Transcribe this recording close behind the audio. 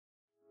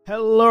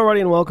Hello,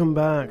 everybody, and welcome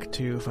back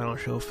to Final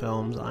Show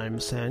Films. I'm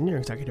Sen, your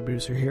executive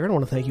producer here, and I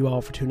want to thank you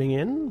all for tuning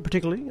in.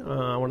 Particularly,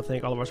 I want to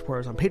thank all of our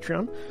supporters on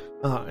Patreon,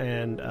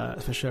 and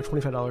especially our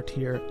 $25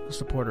 tier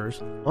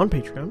supporters on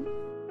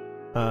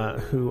Patreon,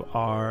 who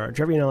are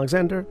Jeremy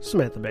Alexander,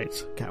 Samantha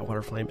Bates, Cat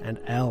Waterflame, and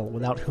Elle,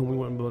 without whom we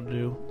wouldn't be able to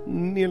do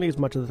nearly as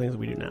much of the things that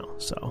we do now.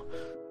 So,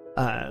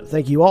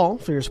 thank you all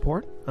for your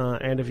support,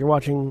 and if you're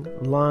watching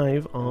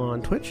live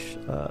on Twitch,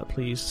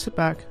 please sit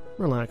back,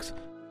 relax,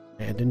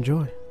 and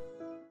enjoy.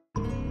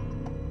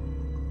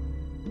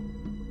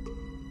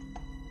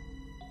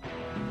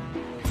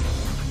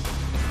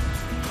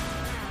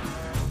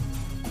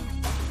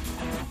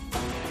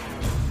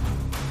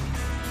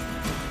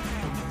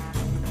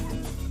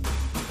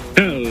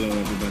 Hello,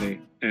 everybody,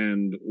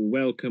 and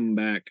welcome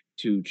back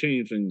to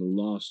Changeling the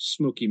Lost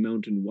Smoky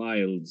Mountain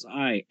Wilds.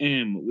 I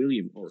am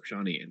William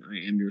Orshani, and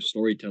I am your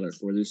storyteller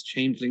for this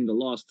Changeling the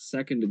Lost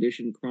 2nd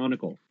Edition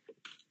Chronicle.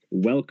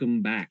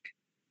 Welcome back.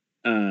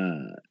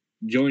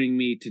 Joining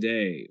me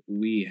today,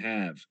 we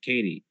have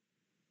Katie.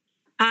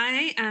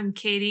 I am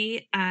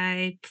Katie.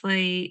 I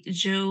play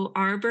Joe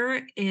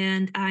Arbor,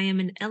 and I am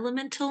an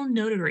elemental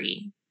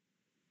notary.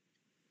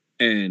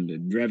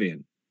 And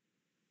Drevian.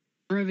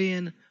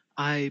 Drevian,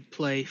 I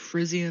play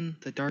Frisian,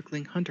 the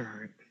Darkling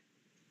Hunterheart.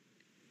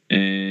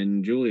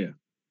 And Julia.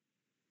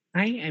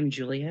 I am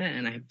Julia,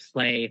 and I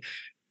play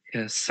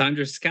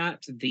Cassandra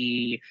Scott,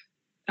 the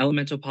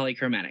elemental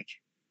polychromatic.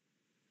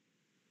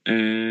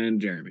 And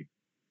Jeremy.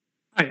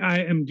 Hi, I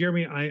am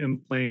Jeremy. I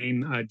am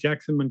playing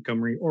Jackson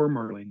Montgomery, or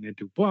Marlene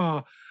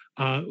Dubois,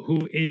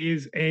 who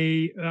is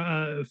a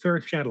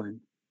Ferris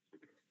Shadowland.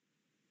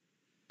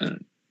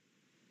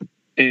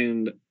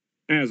 And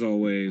as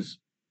always,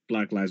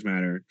 Black Lives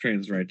Matter,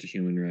 trans rights to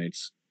human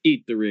rights,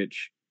 eat the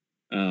rich,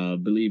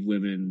 believe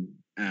women,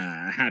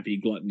 happy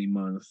Gluttony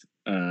Month,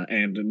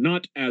 and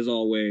not as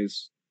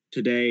always,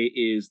 today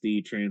is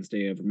the Trans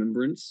Day of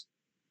Remembrance.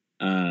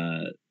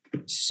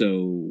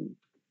 So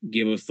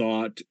give a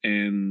thought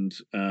and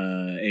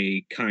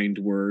a kind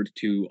word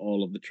to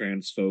all of the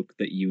trans folk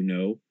that you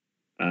know,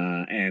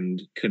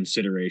 and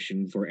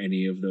consideration for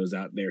any of those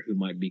out there who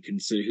might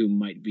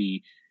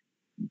be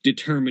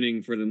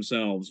determining for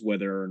themselves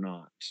whether or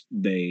not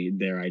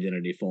their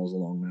identity falls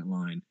along that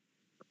line.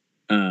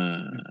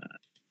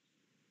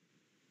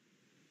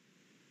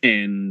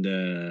 And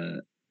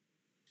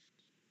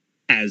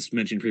as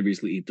mentioned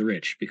previously, eat the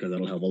rich, because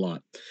that'll help a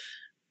lot.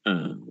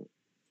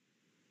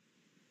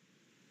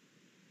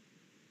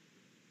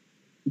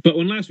 But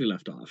when last we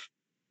left off,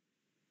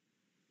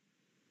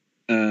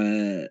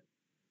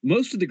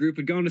 most of the group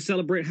had gone to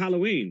celebrate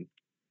Halloween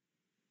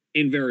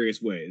in various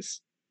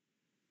ways.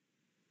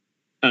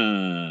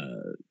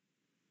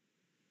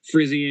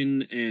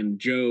 Frisian and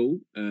Joe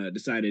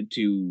decided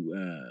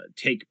to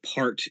take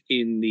part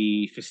in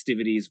the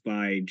festivities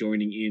by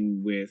joining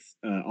in with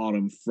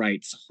Autumn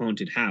Fright's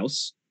haunted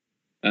house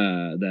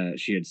that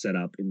she had set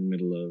up in the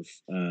middle of,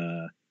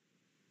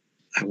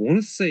 I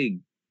want to say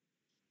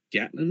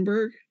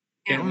Gatlinburg?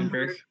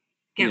 Gatlinburg.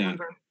 Yeah.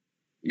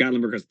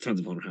 Gatlinburg has tons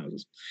of haunted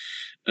houses.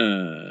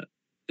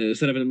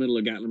 Set up in the middle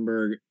of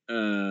Gatlinburg,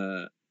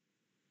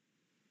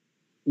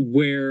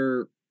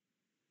 where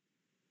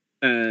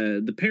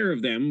the pair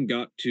of them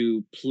got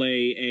to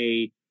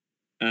play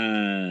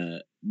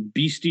a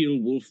bestial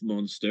wolf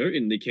monster,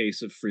 in the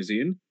case of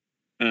Frisian,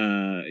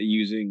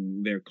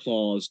 using their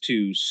claws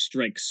to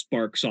strike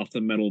sparks off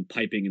the metal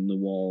piping in the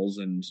walls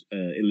and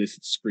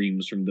elicit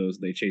screams from those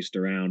they chased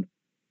around.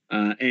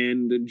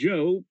 And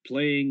Joe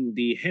playing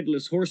the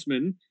Headless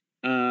Horseman,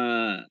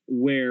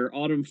 where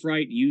Autumn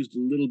Fright used a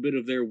little bit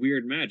of their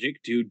weird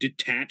magic to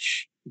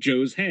detach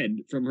Joe's head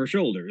from her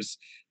shoulders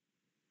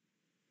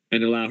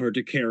and allow her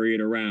to carry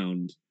it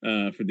around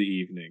for the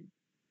evening.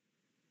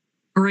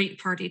 Great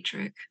party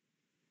trick.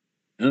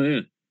 Oh,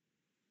 yeah.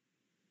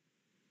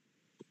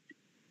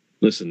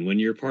 Listen, when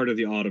you're part of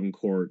the Autumn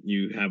Court,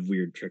 you have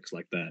weird tricks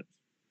like that.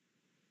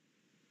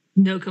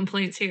 No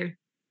complaints here.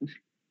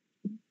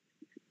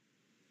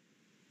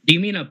 Do you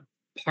mean a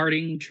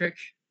parting trick?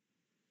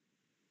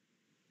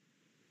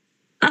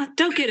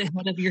 Don't get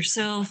ahead of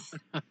yourself.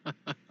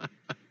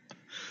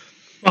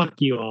 Fuck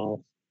you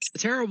all. A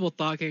terrible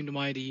thought came to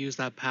mind to use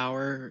that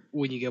power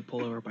when you get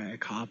pulled over by a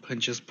cop and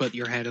just put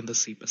your head in the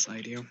seat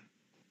beside you.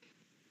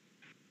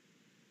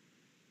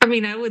 I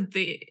mean, I would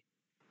be.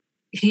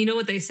 You know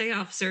what they say,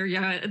 officer?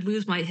 Yeah, I'd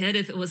lose my head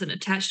if it wasn't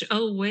attached.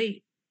 Oh,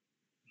 wait.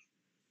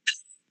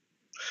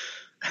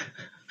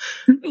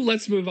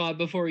 Let's move on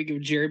before we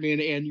give Jeremy an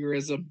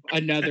aneurysm.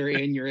 Another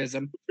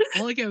aneurysm.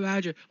 All I can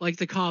imagine, like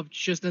the cop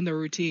just in the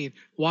routine,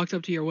 walks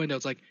up to your window.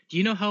 It's like, do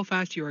you know how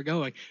fast you are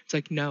going? It's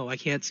like, no, I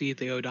can't see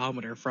the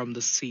odometer from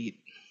the seat.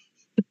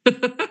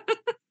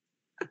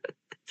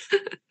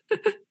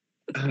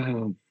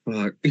 Oh,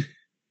 fuck.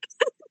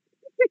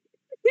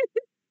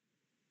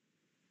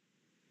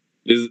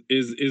 Is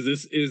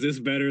this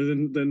better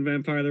than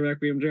Vampire the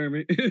Requiem,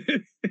 Jeremy?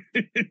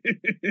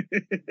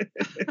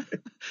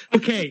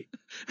 Okay,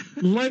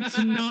 let's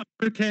not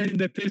pretend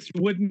that this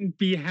wouldn't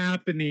be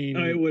happening.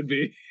 Oh, it would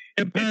be.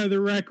 Vampire the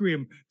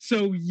Requiem.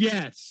 So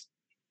yes.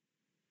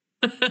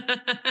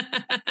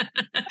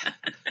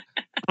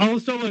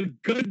 Also, a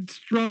good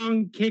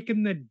strong kick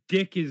in the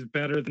dick is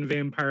better than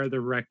Vampire the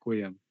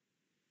Requiem.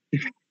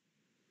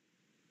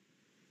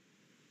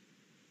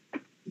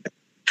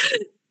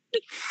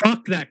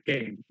 Fuck that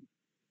game.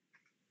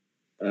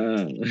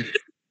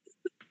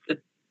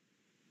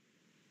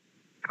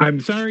 I'm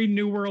sorry,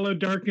 New World of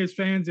Darkness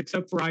fans,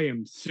 except for I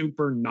am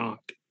super not.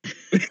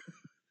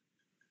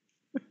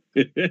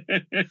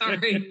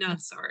 Sorry,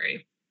 not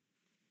sorry.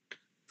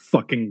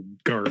 Fucking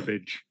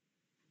garbage.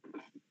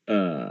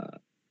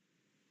 But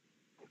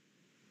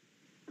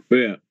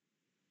yeah.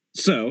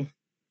 So,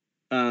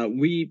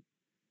 we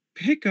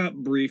pick up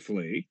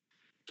briefly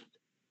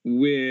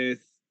with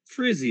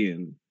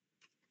Frisian,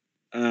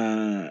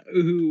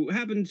 who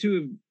happened to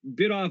have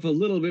bit off a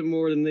little bit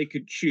more than they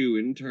could chew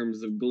in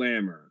terms of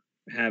glamour,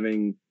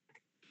 having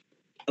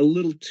a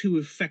little too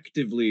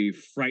effectively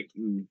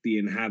frightened the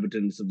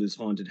inhabitants of this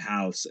haunted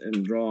house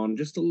and drawn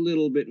just a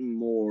little bit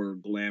more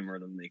glamour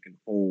than they can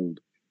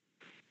hold.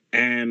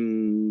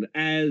 And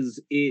as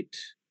it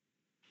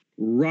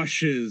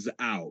rushes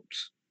out,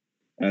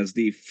 as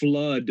the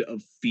flood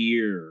of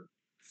fear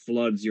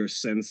floods your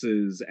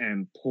senses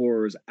and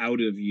pours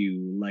out of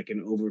you like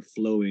an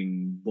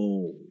overflowing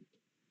bowl,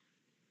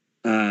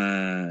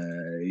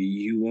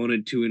 you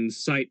wanted to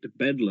incite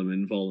bedlam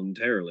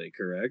involuntarily,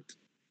 correct?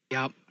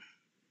 Yep.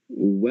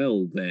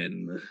 Well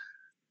then,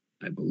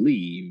 I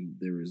believe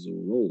there is a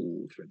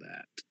role for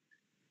that.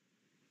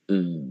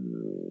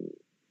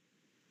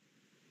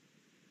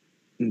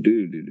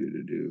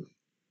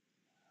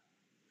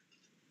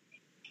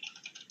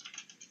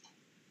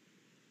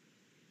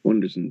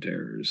 Wonders and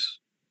terrors.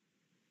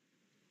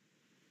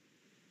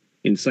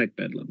 Incite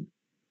bedlam.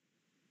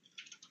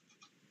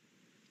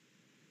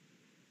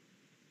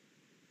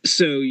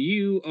 So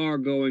you are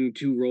going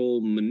to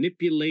roll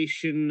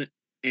manipulation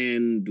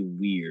and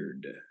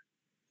weird.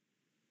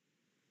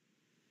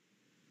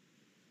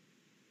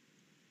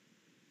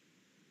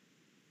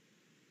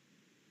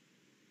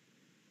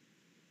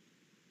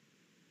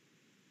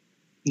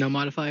 No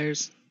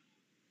modifiers.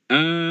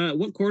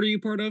 What court are you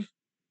part of?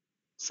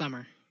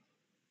 Summer.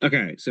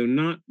 Okay, so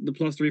not the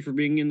 +3 for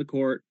being in the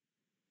court.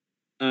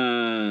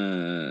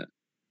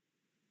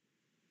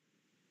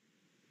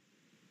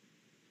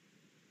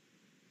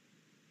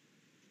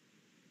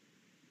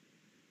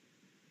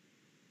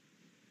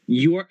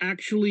 You are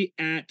actually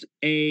at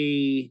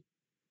a...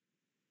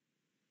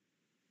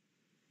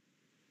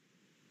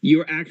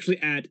 You're actually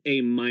at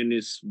a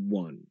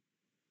 -1.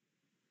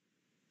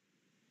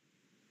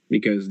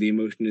 Because the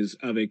emotion is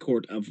of a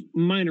court of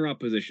minor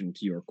opposition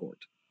to your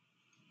court.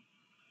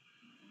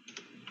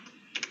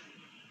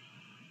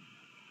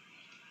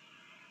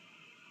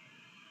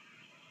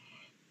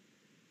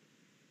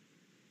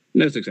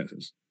 No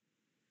successes.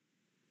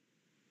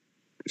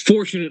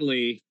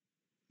 Fortunately,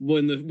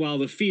 while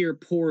the fear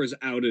pours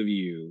out of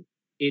you,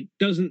 it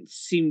doesn't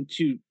seem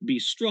to be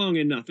strong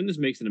enough, and this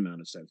makes an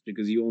amount of sense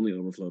because you only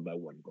overflowed by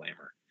 1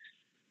 glamour.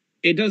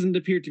 It doesn't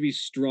appear to be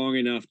strong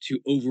enough to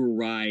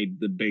override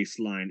the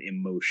baseline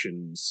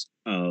emotions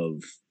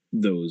of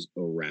those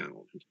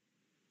around.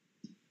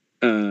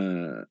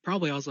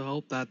 Probably also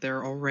hope that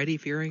they're already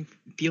feeling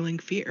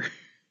fear.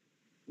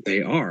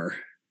 They are.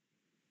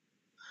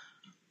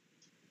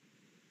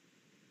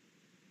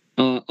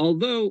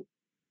 Although,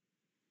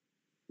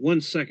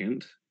 1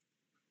 second.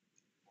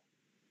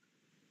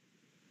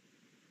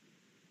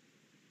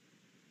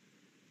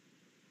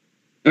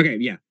 Okay,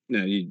 yeah.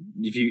 No,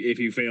 if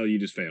you fail, you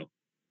just fail.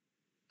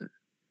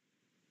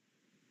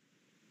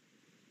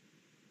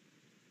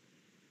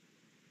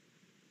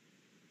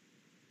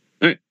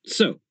 All right,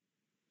 so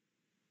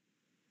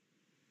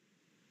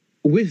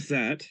with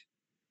that,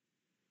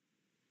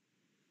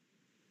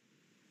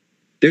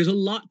 there's a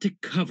lot to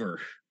cover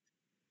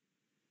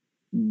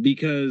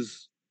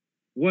because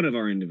one of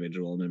our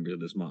individual members of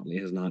this motley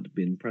has not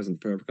been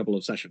present for a couple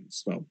of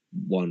sessions. Well,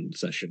 1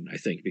 session, I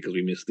think, because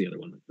we missed the other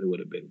one. It would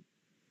have been.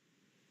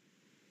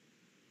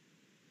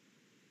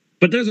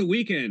 But there's a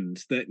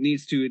weekend that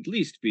needs to at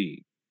least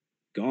be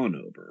gone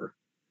over.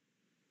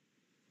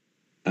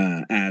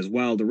 As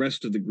while the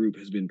rest of the group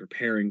has been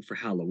preparing for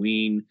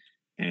Halloween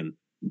and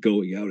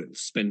going out and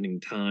spending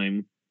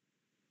time,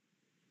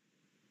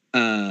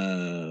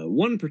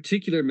 one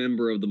particular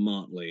member of the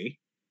motley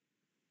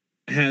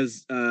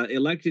has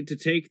elected to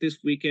take this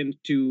weekend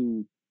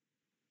to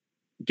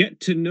get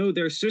to know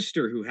their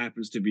sister, who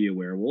happens to be a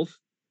werewolf.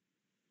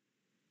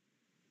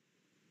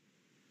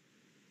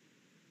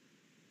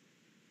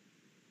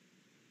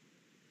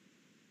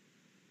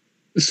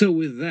 So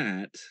with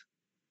that,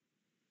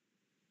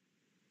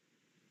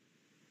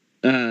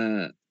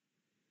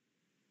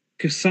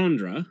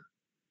 Cassandra,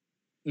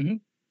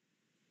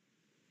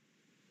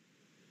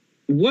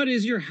 what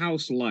is your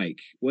house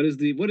like? What is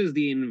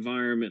the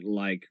environment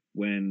like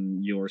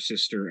when your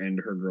sister and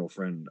her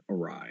girlfriend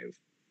arrive?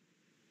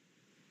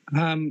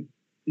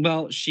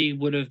 Well, she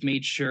would have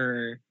made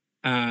sure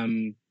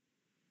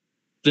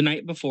the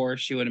night before,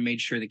 she would have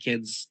made sure the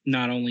kids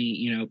not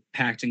only,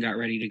 packed and got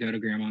ready to go to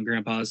Grandma and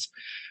Grandpa's,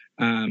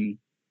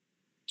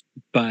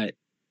 but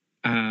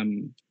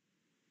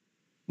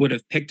would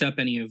have picked up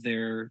any of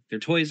their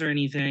toys or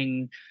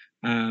anything,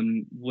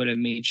 would have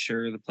made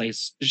sure the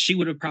place, she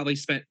would have probably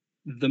spent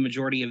the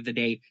majority of the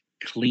day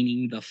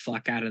cleaning the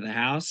fuck out of the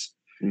house,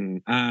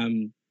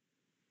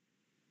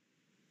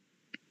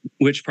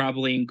 which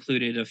probably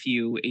included a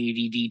few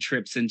ADD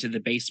trips into the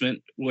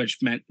basement, which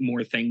meant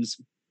more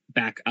things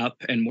back up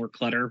and more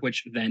clutter,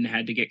 which then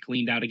had to get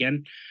cleaned out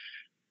again.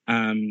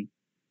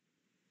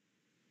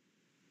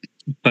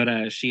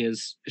 But she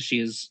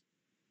is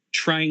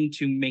trying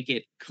to make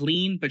it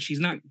clean, but she's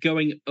not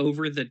going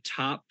over the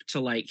top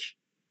to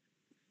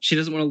she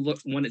doesn't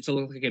want it to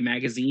look like a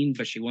magazine,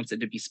 but she wants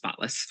it to be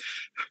spotless.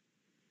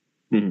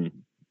 Mm-hmm.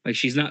 Like,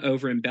 she's not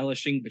over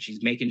embellishing, but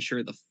she's making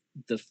sure the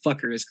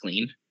fucker is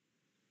clean.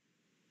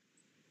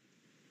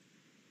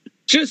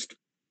 Just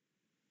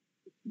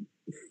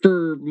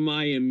for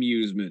my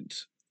amusement,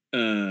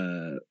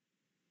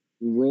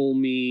 roll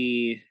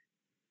me.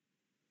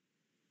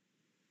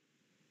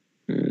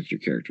 That's your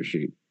character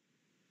sheet.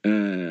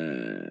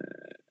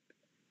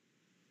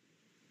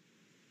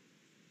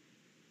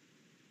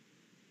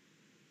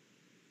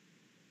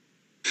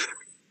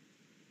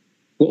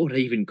 What would I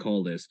even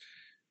call this?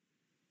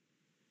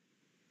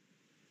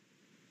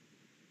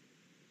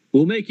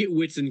 We'll make it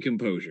wits and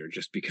composure,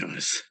 just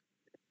because.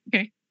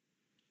 Okay.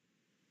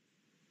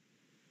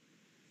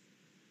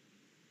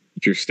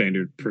 It's your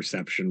standard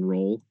perception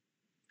roll.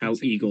 How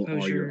Wits and eagle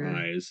are your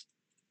composure.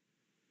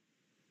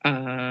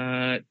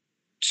 eyes?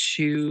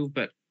 2,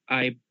 but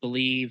I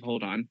believe.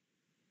 Hold on.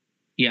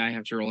 Yeah, I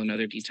have to roll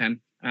another d10.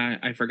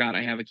 I forgot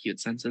I have acute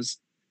senses.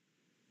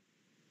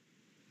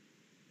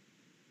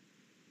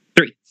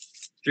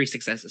 3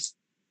 successes.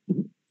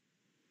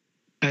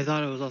 I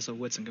thought it was also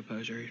wits and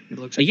composure. It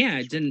looks Yeah,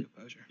 it's it didn't.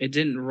 composure. It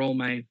didn't roll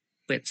my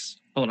wits.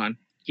 Hold on.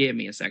 Give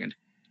me a second.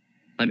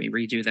 Let me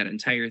redo that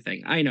entire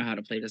thing. I know how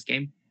to play this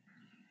game.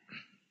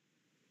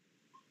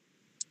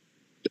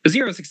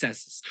 0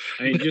 successes.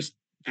 I mean, just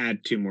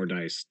add 2 more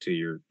dice to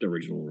your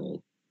original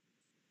roll.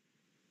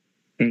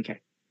 Okay.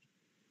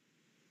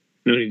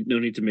 No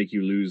need to make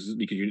you lose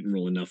because you didn't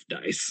roll enough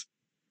dice.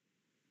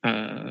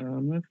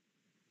 1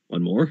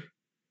 more.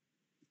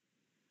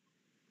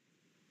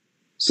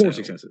 4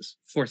 successes.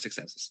 4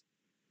 successes.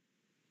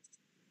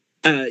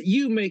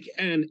 You make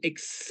an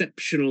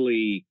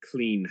exceptionally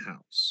clean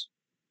house.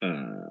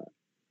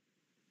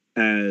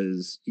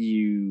 As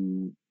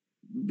you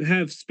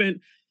have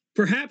spent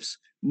perhaps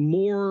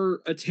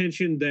more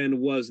attention than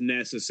was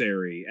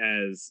necessary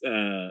as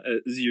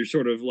you're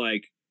sort of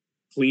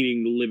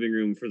cleaning the living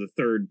room for the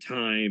 3rd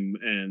time,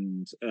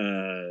 and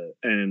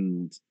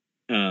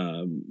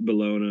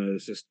Bologna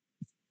is just,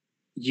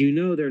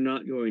 they're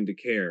not going to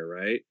care,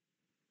 right?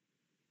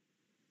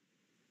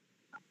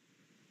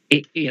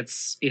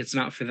 It's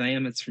not for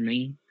them, it's for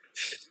me.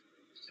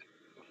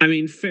 I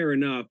mean, fair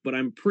enough, but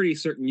I'm pretty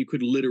certain you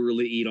could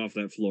literally eat off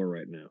that floor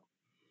right now.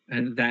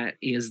 And that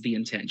is the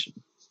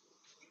intention.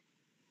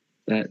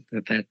 That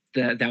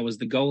was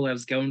the goal I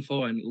was going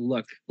for, and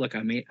look,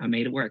 I made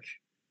it work.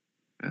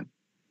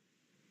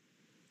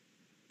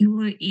 You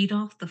want to eat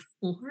off the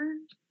floor?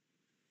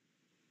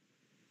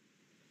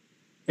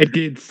 It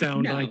did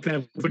sound No. like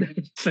that. What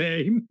I'm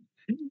saying.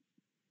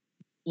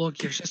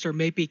 Look, your sister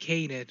may be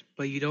cated,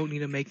 but you don't need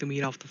to make them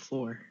eat off the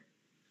floor.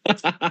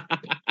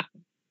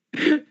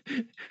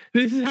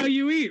 This is how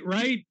you eat,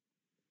 right?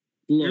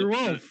 You're Look,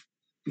 wolf.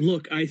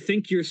 Look, I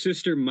think your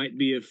sister might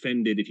be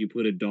offended if you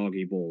put a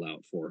doggy bowl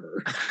out for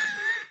her.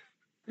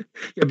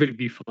 Yeah, but it'd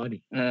be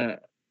funny.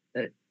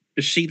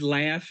 She'd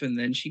laugh and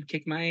then she'd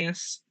kick my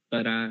ass.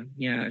 But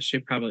yeah,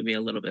 she'd probably be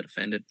a little bit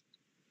offended.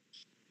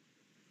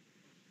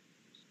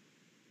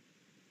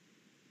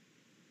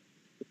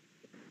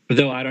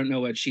 Though I don't know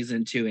what she's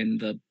into in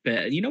the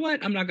bed. You know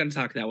what? I'm not going to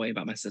talk that way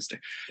about my sister.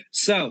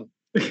 So,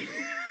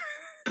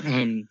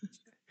 and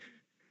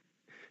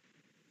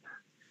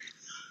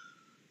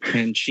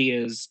she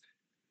is,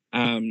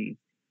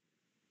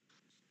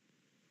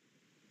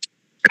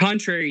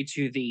 contrary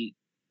to the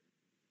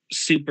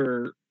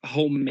super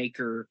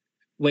homemaker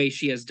way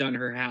she has done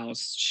her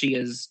house, she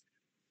is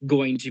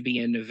going to be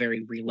in a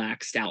very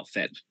relaxed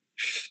outfit.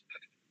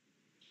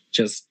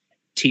 Just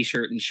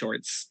t-shirt and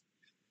shorts.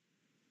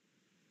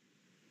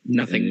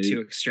 Nothing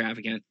too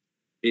extravagant.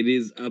 It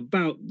is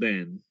about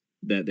then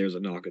that there's a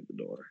knock at the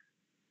door.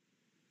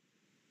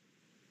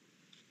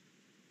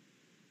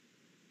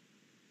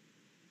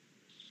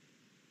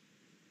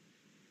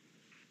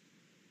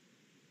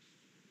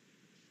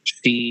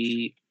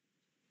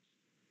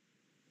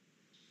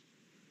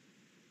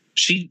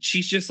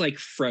 She's just like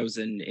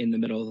frozen in the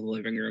middle of the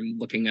living room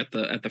looking at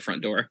the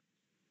front door.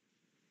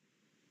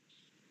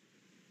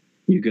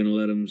 You gonna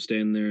let him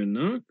stand there and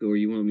knock, or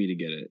you want me to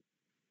get it?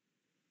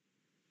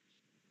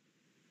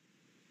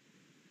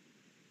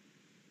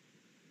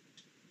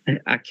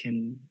 I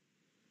can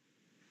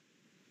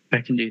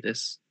do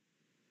this.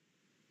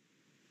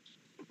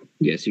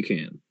 Yes, you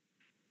can.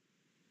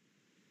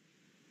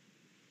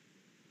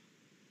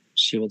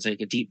 She will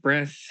take a deep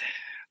breath,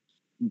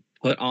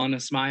 put on a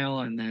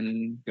smile, and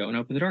then go and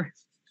open the door.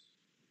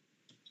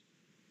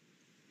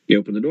 You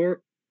open the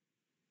door,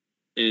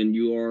 and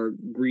you are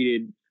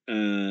greeted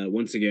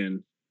once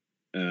again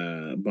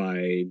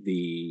by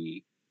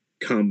the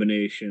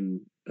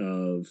combination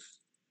of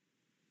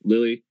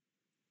Lily,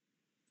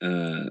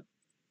 or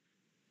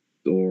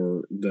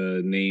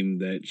the name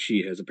that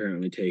she has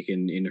apparently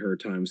taken in her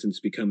time since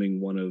becoming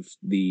one of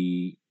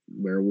the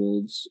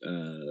werewolves,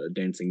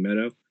 Dancing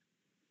Meadow,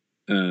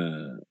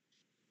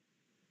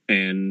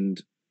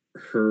 and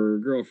her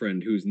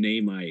girlfriend, whose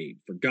name I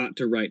forgot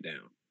to write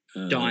down.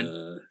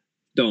 Dawn.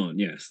 Dawn,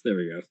 yes, there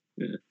we go.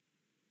 Yeah.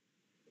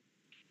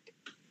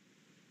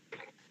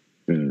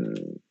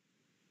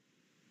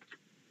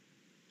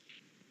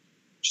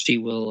 She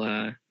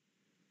will,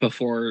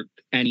 before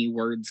any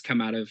words come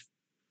out of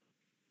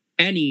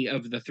any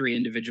of the three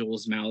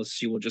individuals' mouths,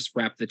 she will just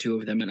wrap the two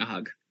of them in a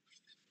hug.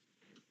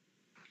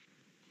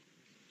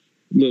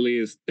 Lily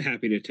is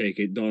happy to take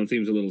it. Dawn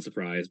seems a little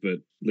surprised, but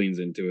leans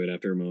into it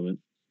after a moment.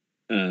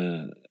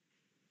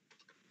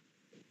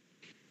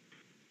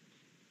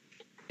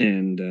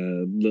 And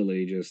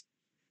Lily just,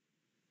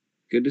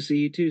 good to see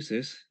you too,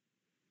 sis.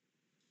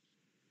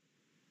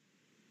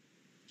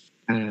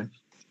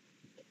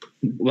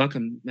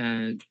 Welcome.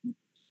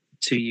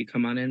 To you.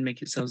 Come on in, make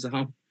yourselves at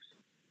home.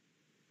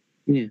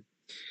 Yeah.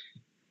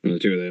 And the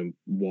two of them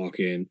walk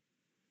in.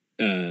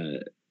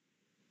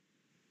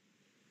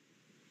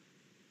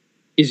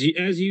 As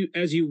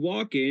you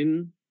walk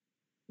in,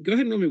 go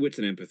ahead and roll me wits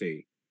and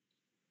empathy.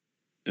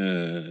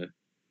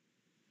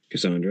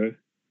 Cassandra.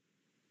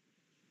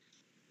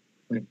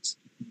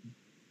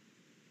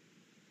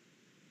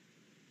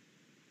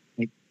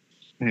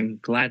 I'm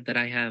glad that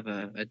I have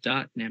a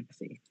dot in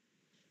empathy.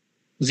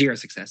 0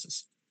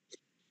 successes.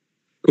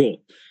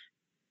 Cool.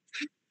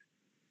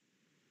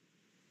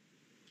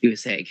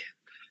 Goose egg.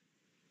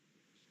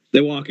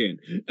 They walk in.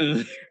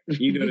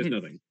 You notice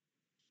nothing.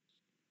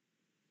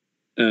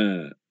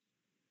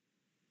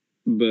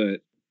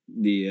 But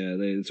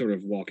they sort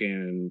of walk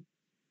in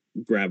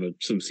and grab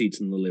some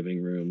seats in the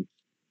living room.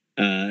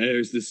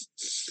 There's this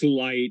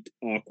slight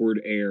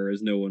awkward air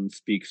as no one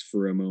speaks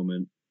for a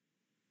moment.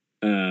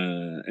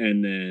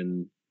 And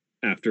then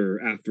after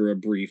a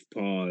brief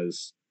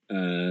pause,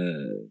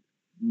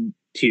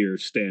 Tyr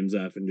stands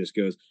up and just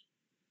goes,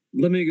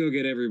 let me go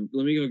get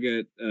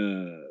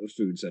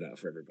food set out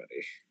for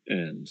everybody,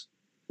 and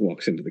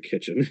walks into the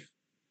kitchen.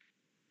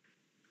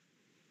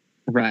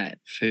 Right,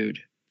 food.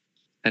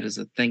 That is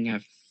a thing I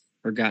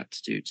forgot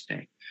to do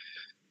today.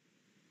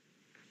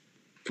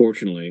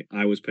 Fortunately,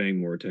 I was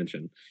paying more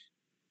attention.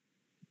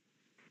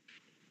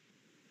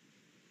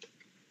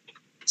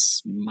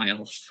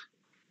 Smile.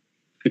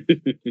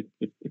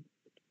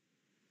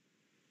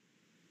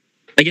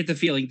 I get the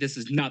feeling this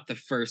is not the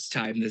first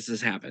time this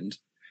has happened.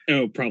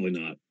 Oh, probably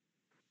not.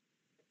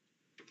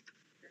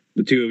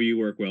 The two of you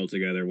work well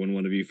together. When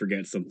one of you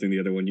forgets something, the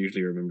other one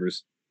usually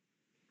remembers.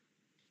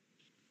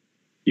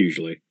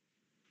 Usually.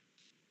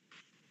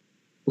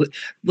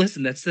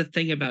 Listen, that's the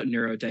thing about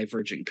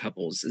neurodivergent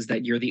couples, is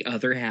that you're the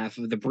other half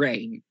of the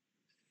brain.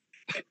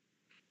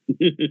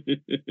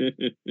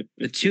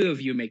 The two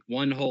of you make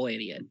one whole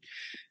idiot.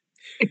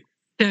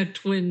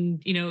 Except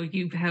when,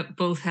 you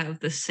both have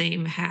the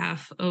same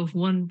half of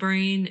one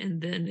brain,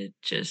 and then it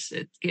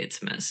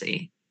gets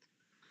messy.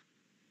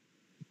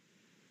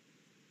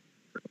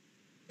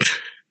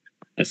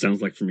 That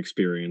sounds like from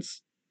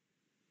experience.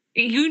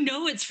 You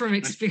know it's from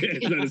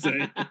experience.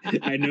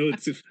 I know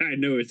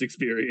it's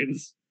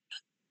experience.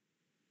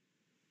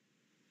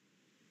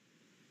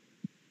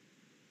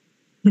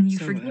 And you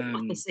forget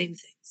all the same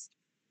things.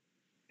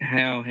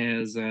 How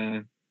has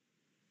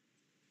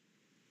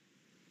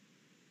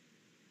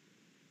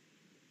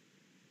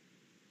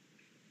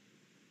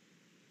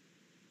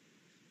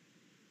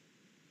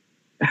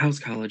how's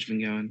college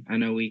been going? I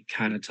know we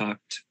kind of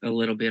talked a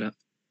little bit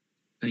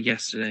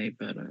yesterday,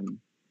 but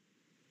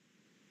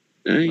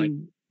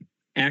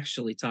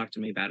actually talk to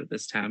me about it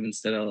this time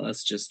instead of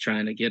us just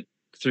trying to get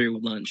through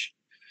lunch.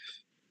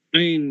 I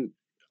mean,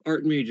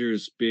 art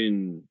major's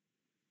been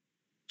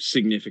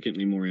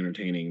significantly more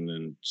entertaining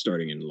than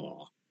starting in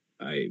law.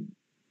 I'm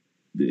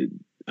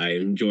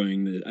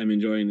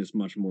enjoying this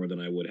much more than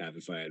I would have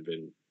if I had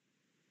been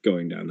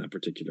going down that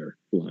particular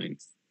line.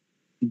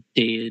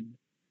 Did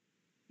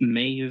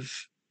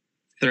Maeve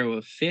throw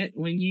a fit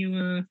when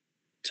you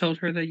told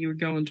her that you were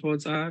going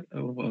towards art?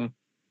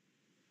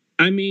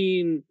 I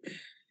mean,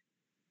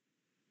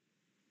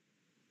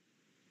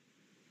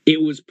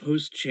 it was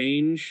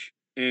post-change,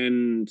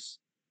 and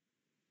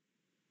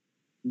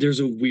there's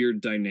a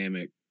weird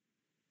dynamic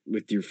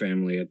with your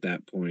family at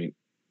that point.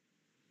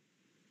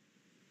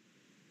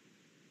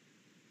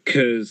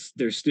 Because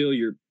they're still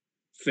your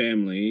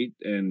family,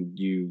 and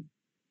you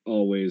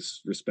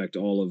always respect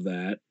all of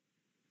that.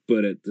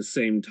 But at the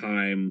same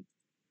time...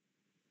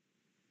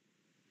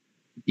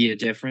 Yeah,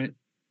 different?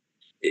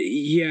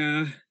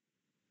 Yeah.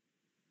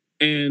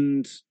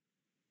 And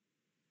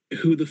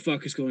who the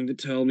fuck is going to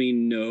tell me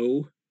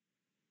no?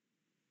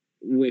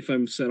 if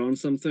I'm set on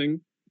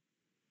something.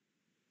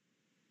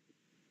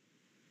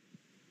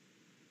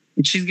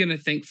 She's gonna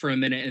think for a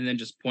minute and then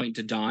just point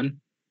to Dawn.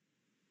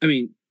 I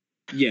mean,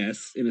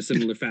 yes, in a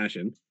similar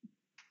fashion.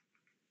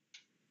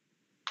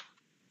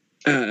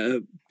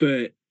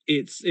 But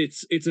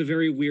it's a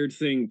very weird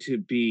thing to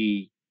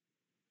be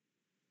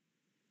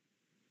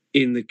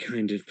in the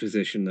kind of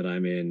position that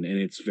I'm in, and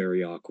it's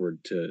very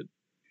awkward to,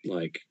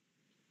 like,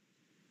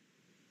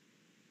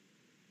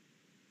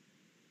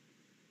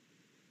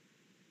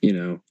 you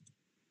know,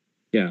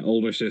 yeah,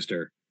 older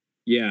sister.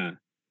 Yeah,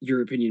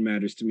 your opinion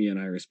matters to me and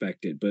I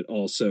respect it, but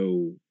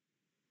also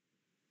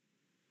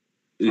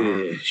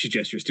she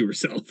gestures to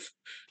herself.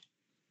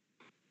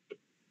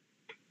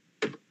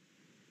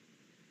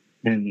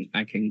 And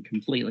I can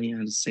completely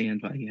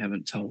understand why you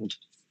haven't told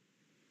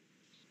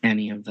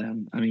any of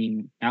them. I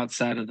mean,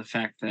 outside of the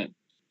fact that,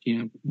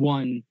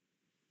 one,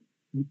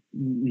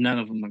 none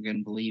of them are going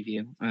to believe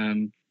you.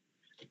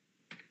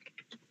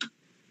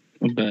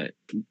 But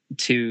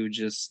two,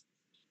 just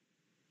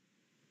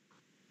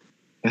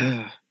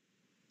as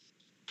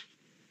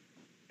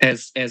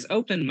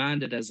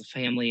open-minded as a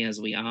family as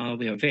we are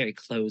very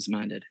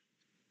close-minded,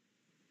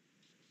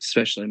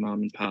 especially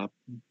mom and pop.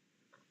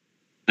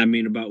 I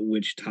mean, about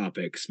which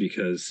topics,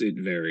 because it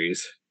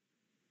varies.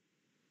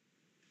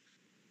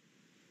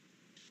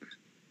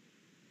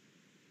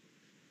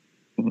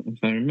 If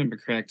I remember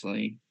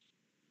correctly,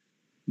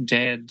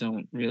 Dad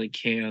don't really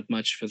care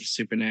much for the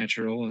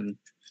supernatural, and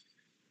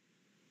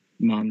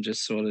Mom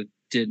just sort of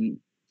didn't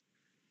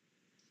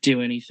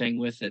do anything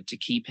with it to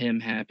keep him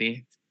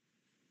happy.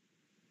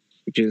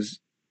 Which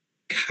is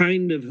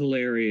kind of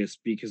hilarious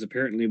because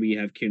apparently we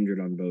have kindred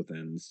on both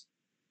ends.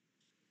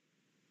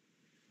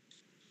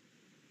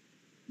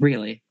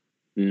 Really?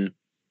 Yeah.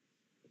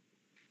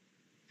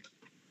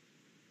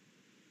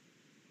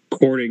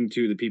 According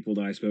to the people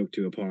that I spoke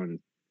to upon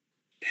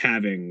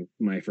having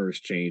my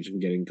first change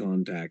and getting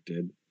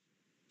contacted,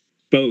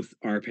 both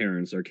our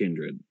parents are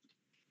kindred.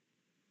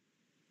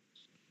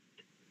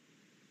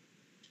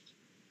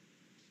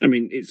 I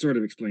mean, it sort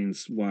of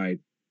explains why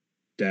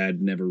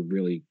Dad never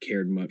really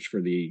cared much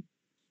for the,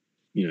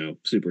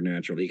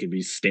 supernatural. He could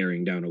be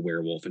staring down a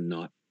werewolf and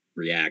not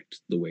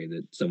react the way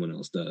that someone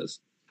else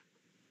does.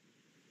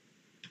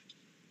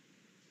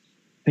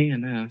 Fair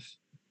enough.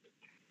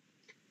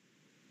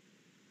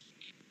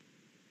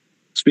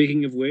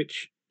 Speaking of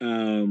which,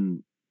 Tyr,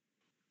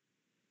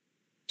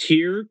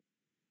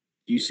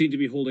 you seem to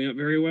be holding up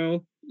very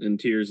well.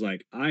 And Tyr's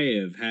like, I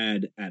have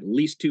had at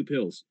least 2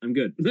 pills. I'm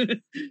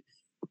good.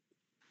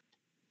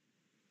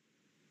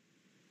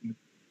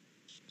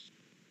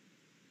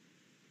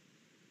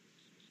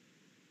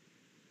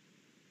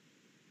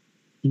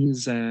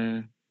 He's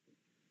a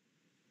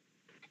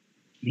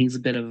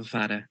bit of a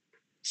fighter,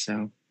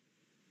 so.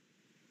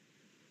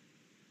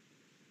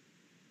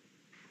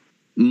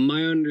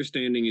 My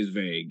understanding is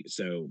vague,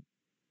 so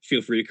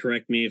feel free to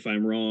correct me if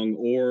I'm wrong,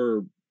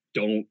 or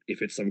don't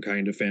if it's some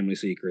kind of family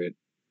secret.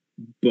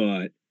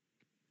 But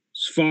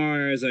as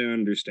far as I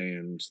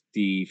understand,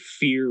 the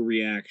fear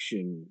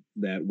reaction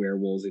that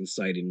werewolves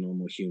incite in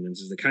normal humans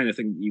is the kind of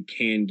thing that you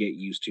can get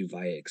used to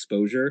via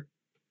exposure.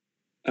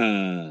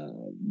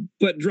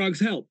 But drugs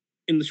help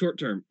in the short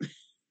term.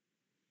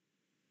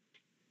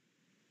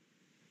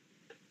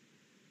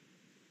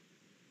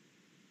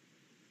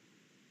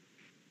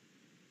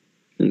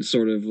 And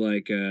sort of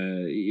like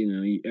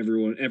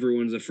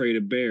everyone's afraid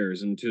of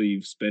bears until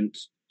you've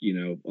spent,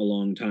 a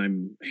long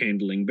time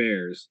handling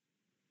bears.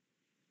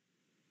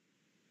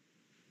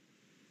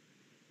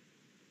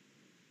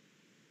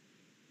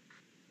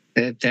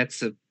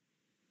 That's a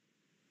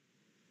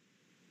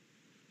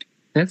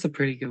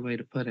pretty good way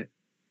to put it.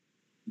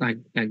 I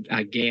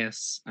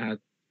guess. I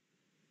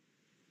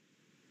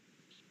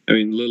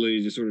mean,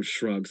 Lily just sort of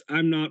shrugs.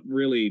 I'm not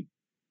really,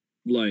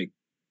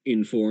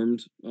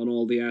 informed on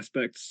all the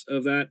aspects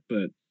of that,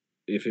 but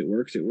if it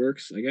works, it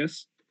works, I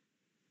guess.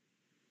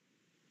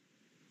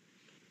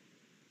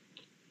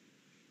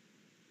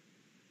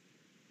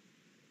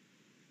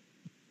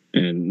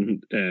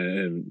 And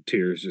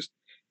Tears just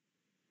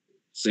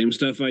same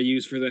stuff I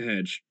use for the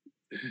hedge.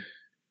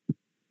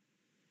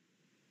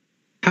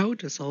 How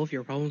to solve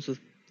your problems with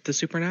the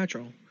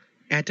supernatural?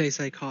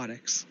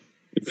 Antipsychotics.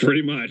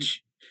 Pretty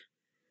much.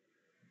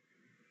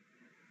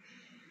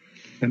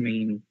 I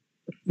mean,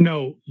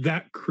 No,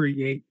 that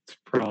creates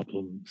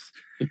problems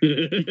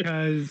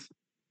because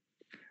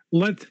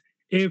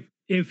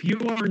if you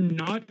are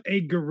not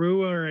a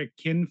guru or a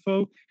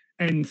kinfolk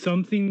and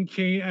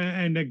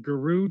and a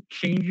guru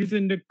changes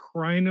into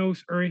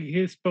Krynos or a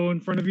Hispo in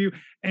front of you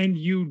and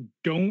you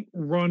don't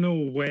run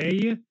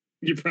away,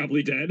 you're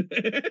probably dead.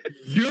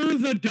 You're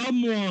the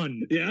dumb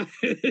one. Yeah.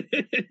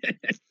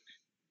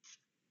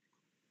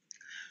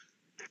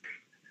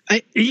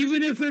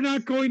 Even if they're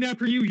not going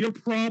after you, you're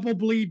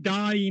probably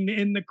dying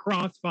in the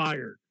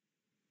crossfire.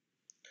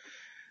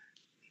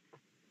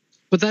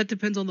 But that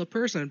depends on the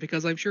person,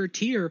 because I'm sure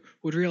Tyr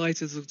would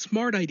realize it's a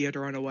smart idea to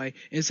run away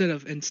instead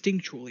of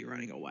instinctually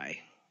running away.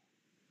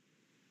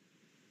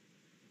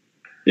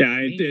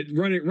 Yeah,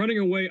 running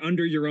away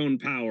under your own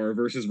power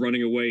versus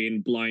running away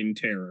in blind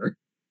terror.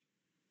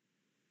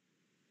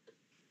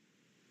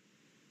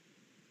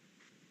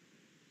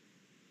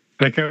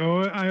 Like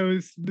I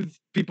was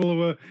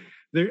people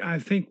there. I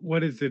think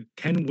what is it?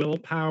 10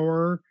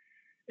 willpower.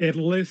 It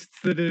lists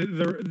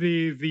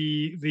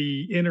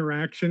the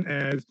interaction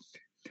as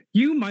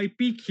you might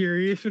be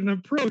curious and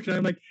approach. And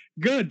I'm like,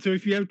 good. So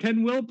if you have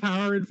 10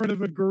 willpower in front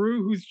of a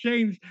guru who's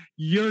changed,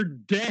 you're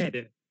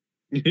dead.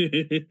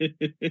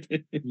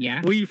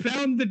 Yeah. We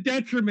found the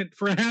detriment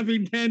for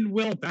having 10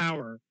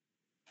 willpower.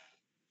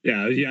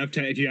 Yeah, if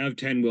you have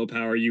 10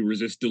 willpower, you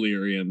resist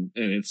delirium,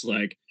 and it's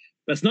like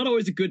that's not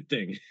always a good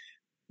thing.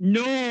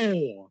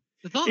 No,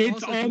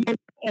 it's almost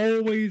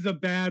always a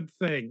bad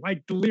thing.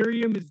 Like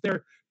delirium is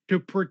there to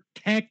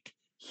protect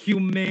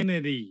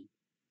humanity.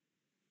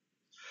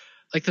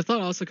 Like the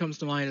thought also comes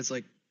to mind is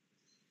like,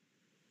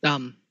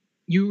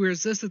 you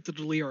resisted the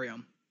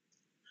delirium.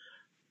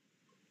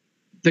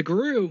 The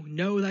guru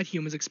know that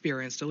humans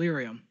experience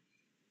delirium.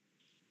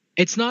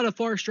 It's not a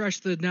far stretch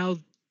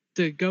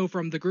to go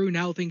from the guru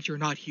now thinks you're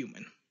not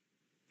human.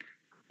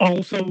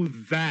 Also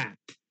that.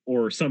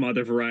 Or some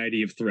other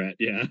variety of threat,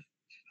 yeah.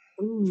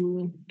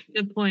 Ooh,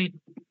 good point.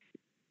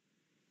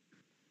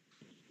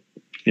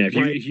 Yeah,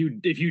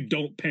 if you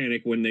don't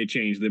panic when they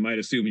change, they might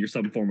assume you're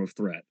some form of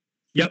threat.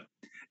 Yep.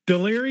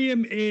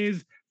 Delirium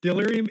is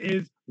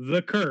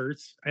the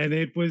curse, and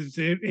it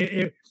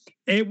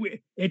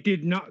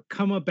did not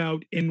come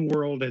about in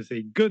world as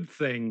a good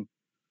thing,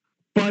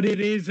 but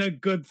it is a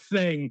good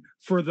thing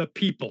for the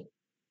people.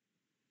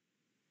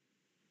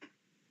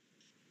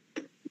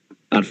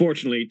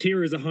 Unfortunately,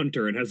 Tyr is a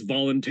hunter and has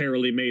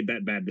voluntarily made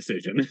that bad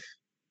decision.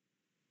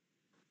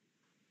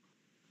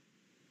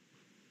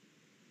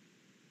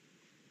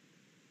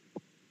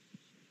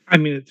 I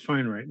mean, it's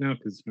fine right now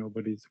because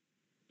nobody's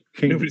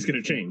going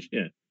to change,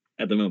 yeah,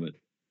 at the moment.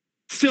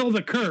 Still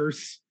the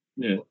curse.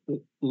 Yeah.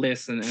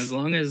 Listen, as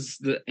long as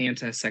the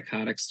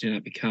antipsychotics do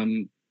not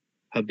become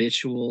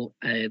habitual,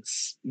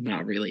 it's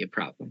not really a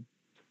problem.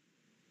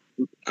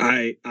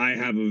 I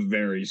have a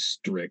very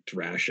strict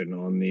ration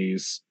on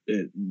these.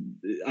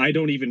 I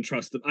don't even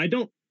trust them.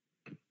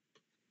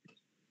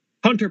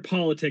 Hunter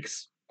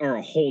politics are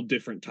a whole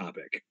different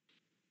topic.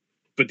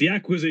 But the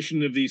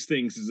acquisition of these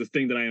things is a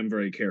thing that I am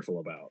very careful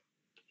about.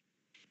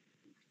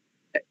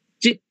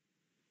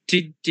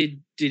 Did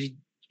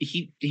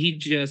he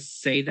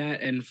just say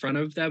that in front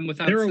of them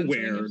without? They're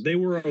aware. They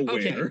were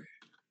aware.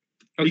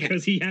 Okay.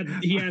 Because he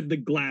had the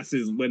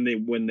glasses when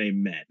they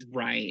met.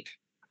 Right.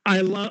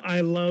 I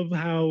love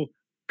how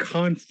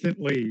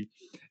constantly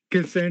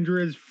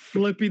Cassandra is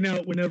flipping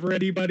out whenever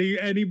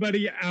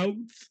anybody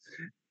outs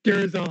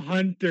there's a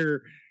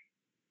hunter,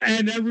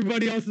 and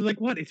everybody else is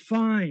like, "What? It's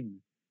fine."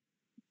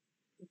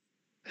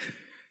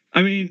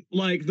 I mean,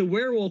 like the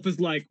werewolf is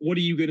like, "What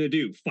are you gonna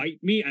do? Fight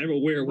me? I'm a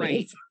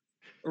werewolf."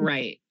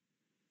 Right.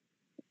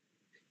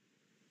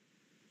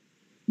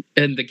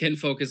 And the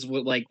kinfolk is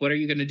like, "What are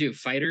you gonna do?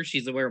 Fight her?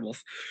 She's a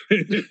werewolf."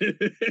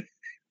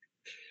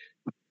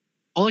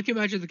 All I can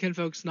imagine the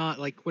kinfolk's not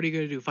like, "What are you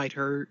gonna do? Fight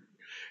her?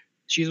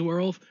 She's a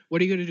werewolf.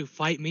 What are you gonna do?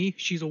 Fight me?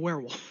 She's a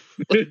werewolf."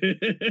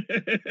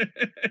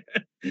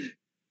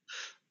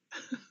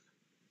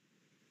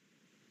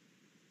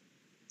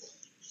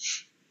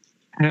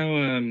 How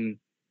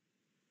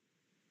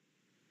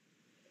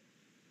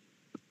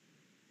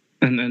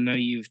and I know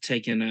you've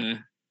taken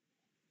a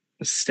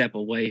step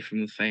away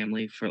from the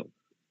family for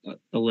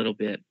a little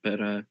bit, but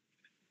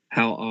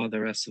how are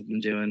the rest of them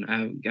doing?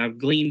 I've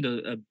gleaned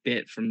a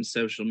bit from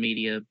social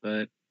media,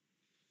 but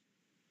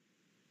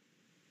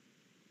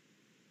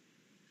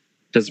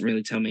doesn't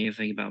really tell me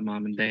anything about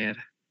mom and dad.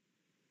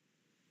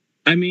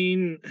 I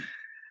mean,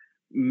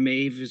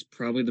 Maeve is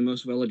probably the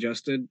most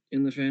well-adjusted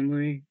in the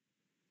family.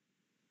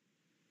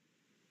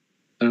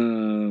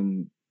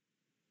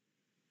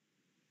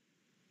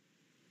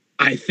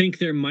 I think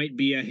there might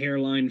be a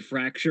hairline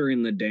fracture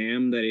in the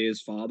dam that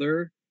is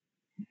father,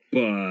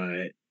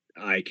 but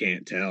I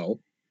can't tell.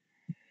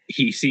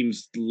 He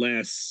seems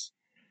less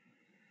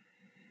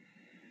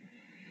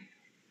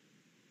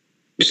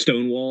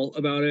Stonewall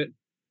about it.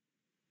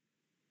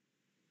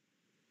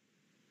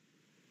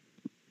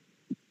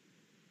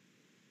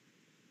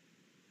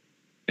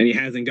 And he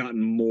hasn't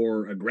gotten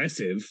more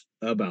aggressive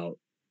about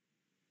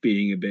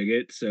being a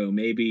bigot, so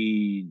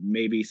maybe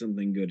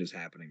something good is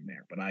happening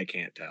there, but I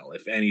can't tell.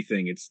 If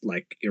anything, it's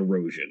like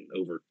erosion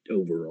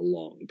over a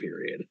long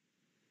period.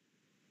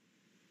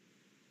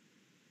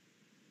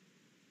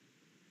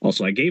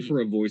 Also, I gave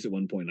her a voice at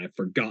one point, and I've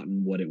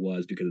forgotten what it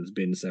was because it's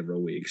been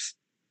several weeks.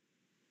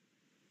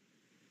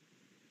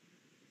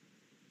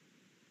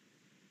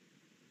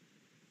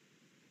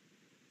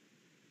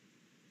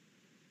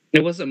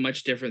 It wasn't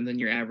much different than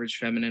your average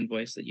feminine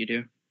voice that you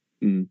do.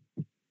 Mm.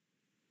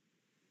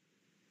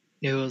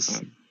 It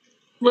was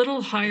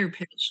little higher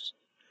pitched.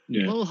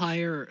 a little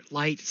higher,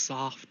 light,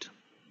 soft.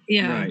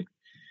 Yeah. Right.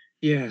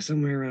 Yeah,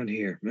 somewhere around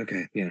here.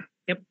 Okay, yeah.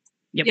 Yep.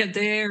 Yeah,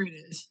 there it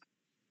is.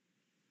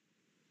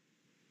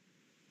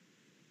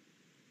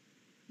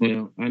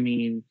 Well, I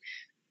mean,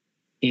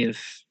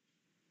 if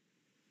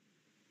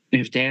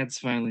Dad's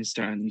finally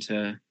starting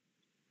to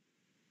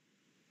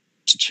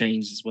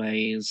change his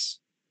ways,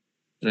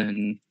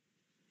 then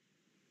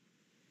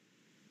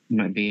it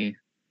might be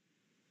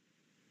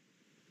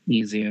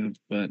easier.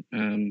 But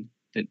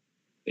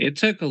it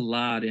took a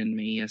lot in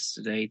me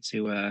yesterday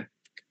to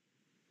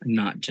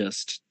not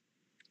just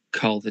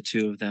call the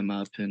two of them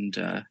up and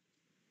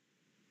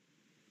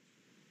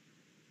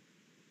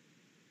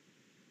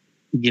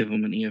give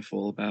them an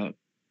earful about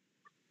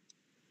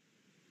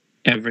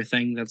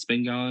everything that's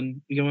been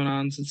going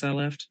on since I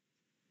left.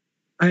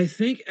 I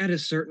think at a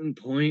certain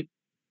point,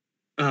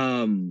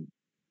 the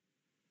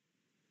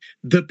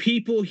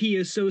people he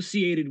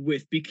associated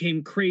with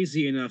became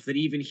crazy enough that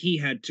even he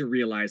had to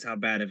realize how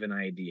bad of an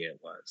idea it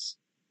was.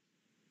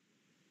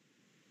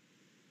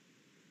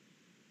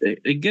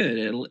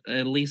 Good.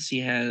 At least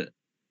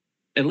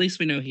at least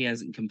we know he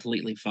hasn't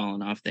completely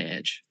fallen off the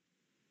edge.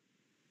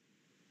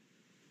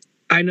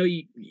 I know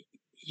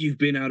you've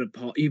been out of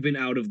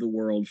the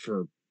world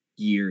for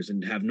years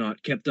and have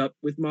not kept up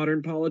with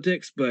modern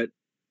politics, but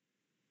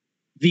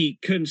the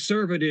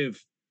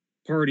conservative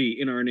party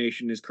in our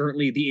nation is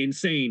currently the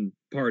insane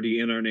party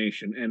in our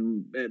nation,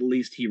 and at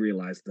least he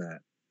realized that.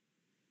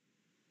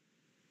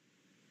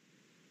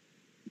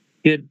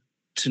 Good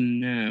to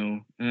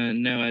know.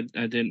 No,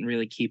 I didn't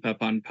really keep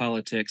up on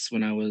politics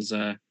when I was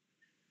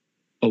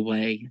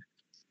away.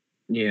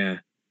 Yeah.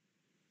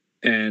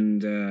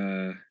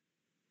 And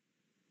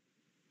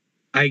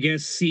I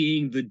guess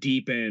seeing the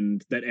deep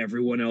end that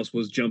everyone else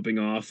was jumping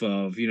off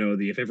of,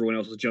 if everyone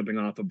else was jumping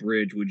off a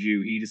bridge, would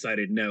you? He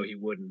decided no, he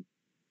wouldn't.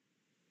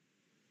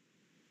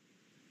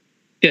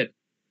 Good.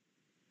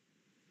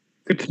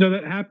 Good to know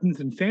that happens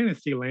in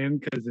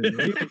Fantasyland, because in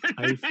real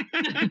life,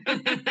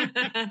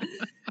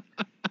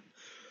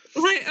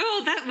 Like,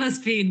 oh, that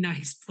must be a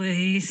nice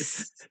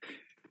place.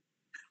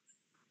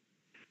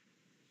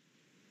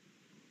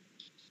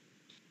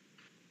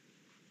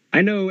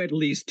 I know at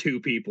least 2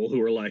 people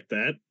who are like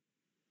that.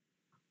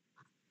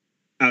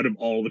 Out of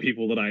all the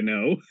people that I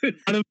know.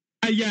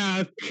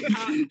 yeah.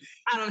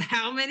 Out of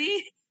how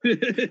many?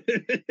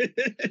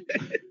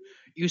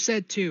 You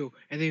said 2,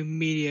 and the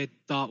immediate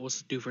thought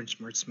was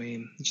Doofenshmirtz.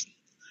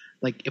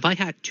 Like, if I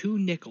had 2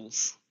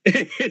 nickels.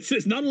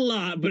 It's not a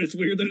lot, but it's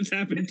weird that it's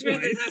happened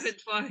twice. It happened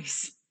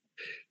twice.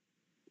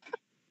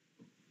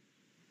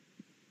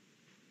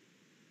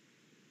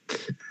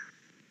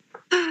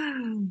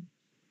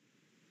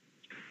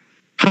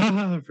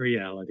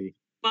 Reality.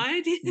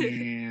 Why do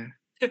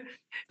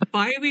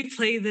we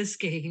play this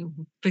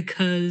game?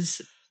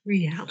 Because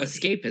reality.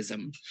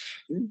 Escapism.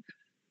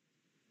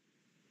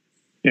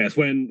 Yes,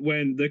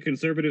 when the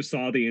conservatives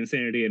saw the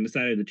insanity and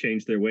decided to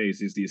change their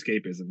ways is the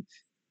escapism.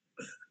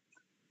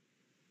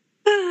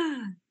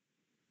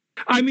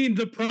 I mean,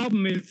 the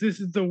problem is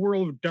this is the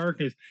world of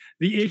darkness.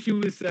 The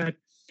issue is that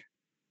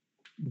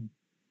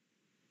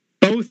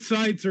both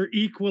sides are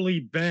equally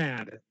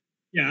bad.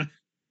 Yeah.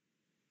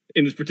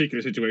 In this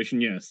particular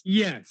situation, yes.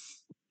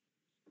 Yes.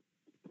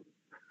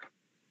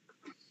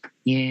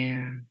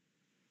 Yeah.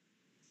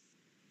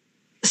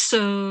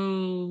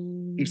 So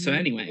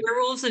anyway,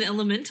 werewolves and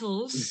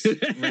elementals.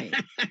 Right.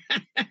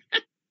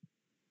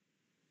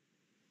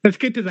 Let's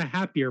get to the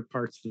happier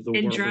parts of the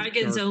And world.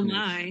 dragons, oh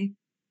my.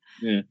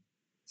 Yeah.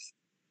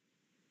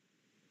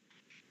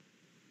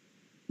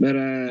 But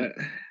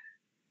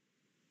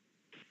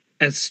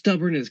as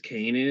stubborn as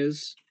Cain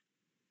is,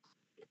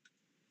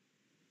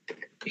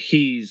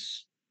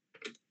 he's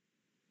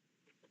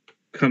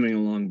coming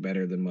along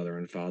better than Mother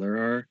and Father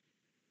are.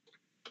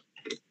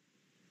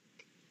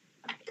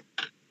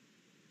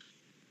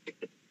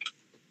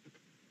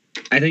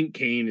 I think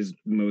Cain is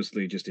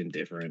mostly just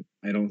indifferent.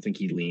 I don't think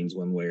he leans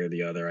one way or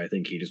the other. I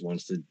think he just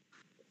wants to,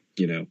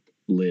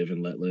 live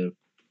and let live.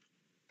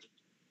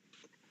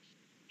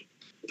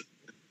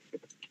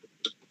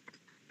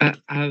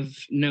 I've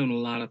known a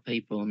lot of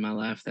people in my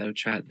life that have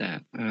tried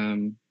that.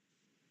 I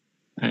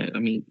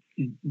mean,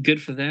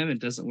 good for them. It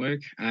doesn't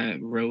work. I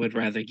would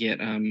rather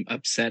get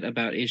upset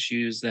about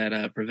issues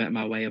that prevent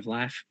my way of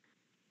life.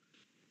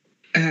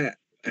 I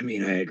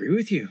agree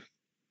with you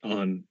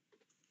on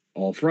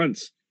all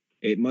fronts.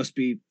 It must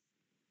be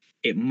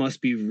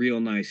real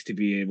nice to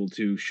be able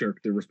to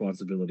shirk the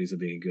responsibilities of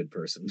being a good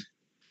person.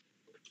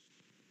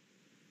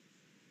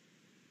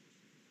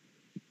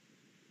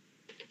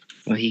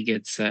 Well, he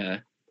gets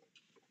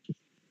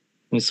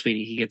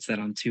sweetie, he gets that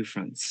on 2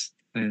 fronts.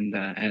 And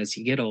as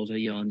you get older,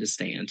 you'll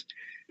understand.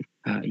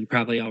 You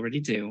probably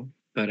already do,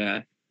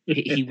 but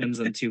he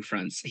wins on 2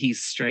 fronts.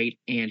 He's straight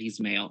and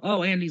he's male.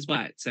 Oh, and he's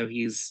white. So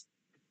he's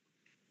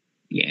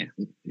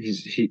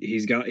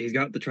he's got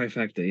the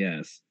trifecta,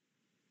 yes.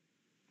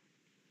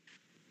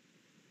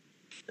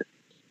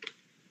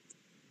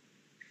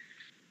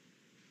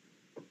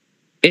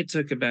 It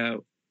took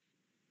about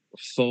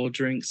 4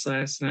 drinks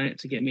last night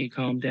to get me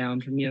calmed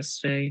down from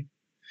yesterday.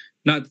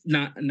 Not.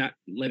 Let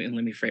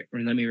me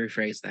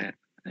rephrase that.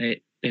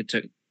 It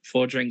took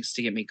 4 drinks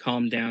to get me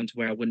calmed down to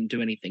where I wouldn't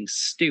do anything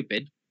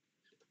stupid,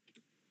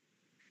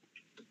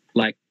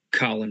 like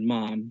calling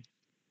Mom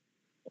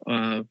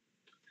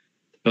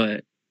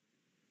But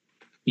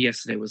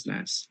yesterday was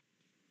nice.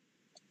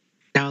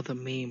 Now the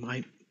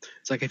meme,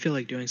 it's like I feel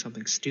like doing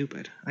something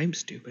stupid. I'm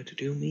stupid to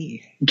do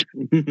me.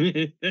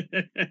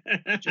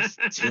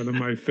 Just One of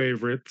my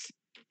favorites.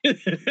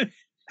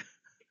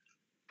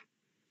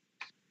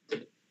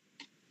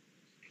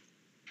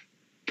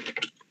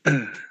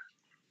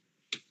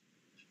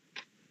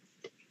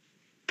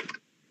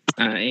 I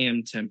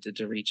am tempted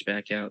to reach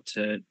back out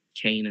to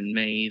Kane and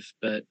Maeve,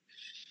 but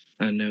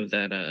I know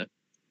that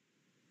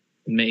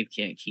Maeve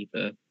can't keep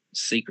a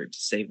secret to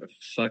save her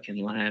fucking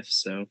life,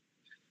 so.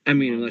 I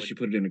mean, unless you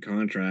put it in a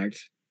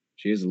contract.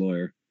 She is a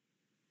lawyer.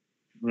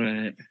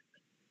 Right.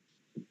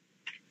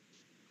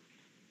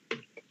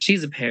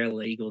 She's a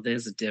paralegal.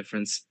 There's a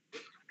difference.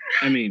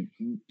 I mean,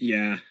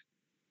 yeah.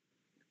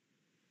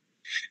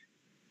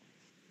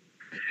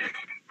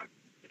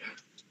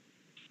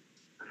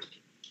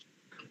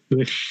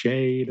 The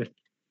shade.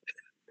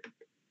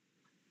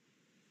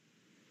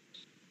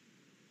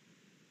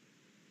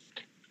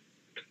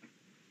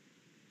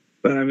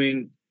 But I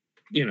mean,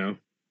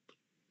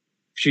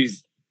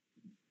 she's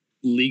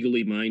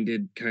legally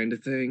minded kind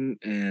of thing,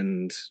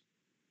 and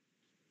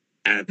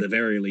at the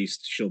very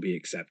least, she'll be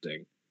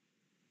accepting.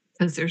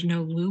 Because there's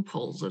no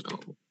loopholes in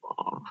the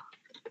law.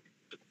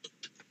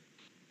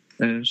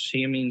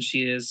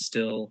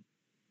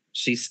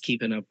 She's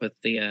keeping up with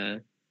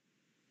the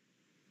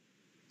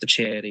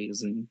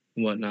charities and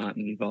whatnot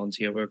and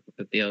volunteer work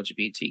with the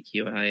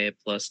LGBTQIA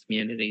plus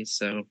community,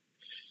 so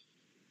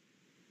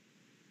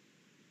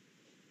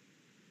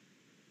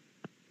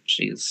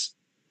she's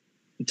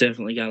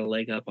definitely got a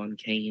leg up on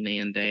Kane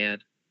and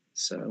Dad,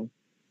 so.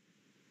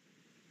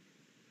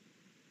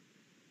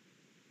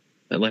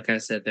 But like I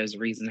said, there's a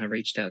reason I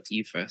reached out to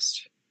you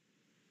first.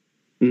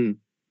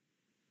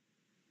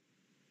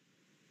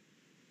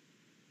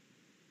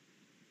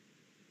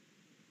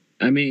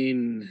 I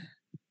mean,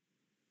 I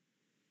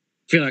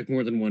feel like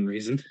more than one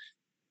reason.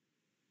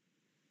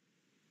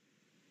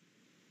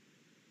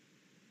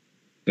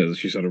 Because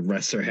she sort of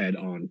rests her head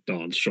on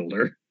Dawn's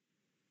shoulder.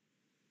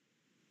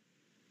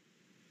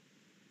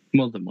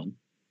 More than one.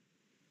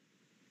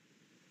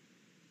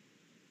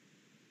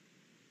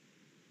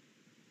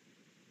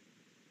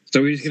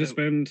 So we're just going to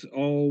spend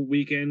all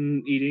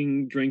weekend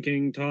eating,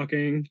 drinking,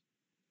 talking?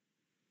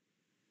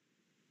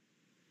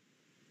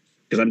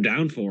 Because I'm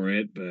down for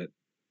it, but...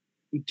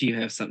 Do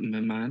you have something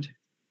in mind?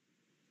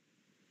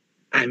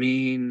 I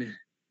mean...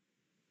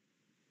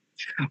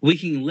 We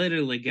can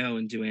literally go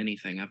and do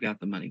anything. I've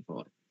got the money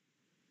for it.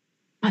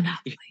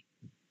 Monopoly.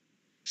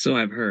 So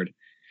I've heard.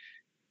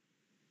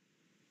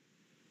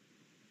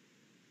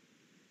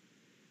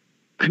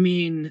 I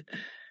mean...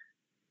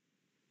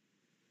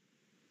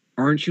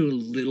 Aren't you a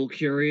little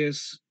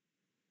curious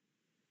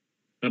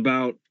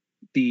about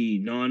the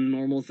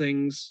non-normal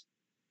things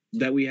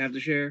that we have to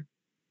share?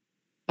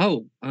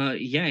 Oh,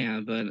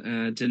 yeah, but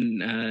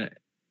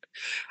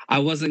I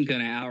wasn't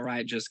gonna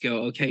outright just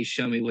go, okay,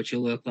 show me what you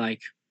look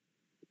like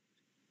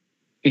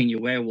in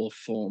your werewolf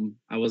form.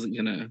 I wasn't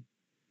gonna.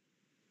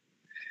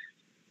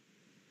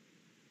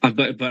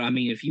 But I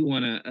mean, if you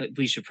wanna,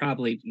 we should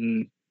probably.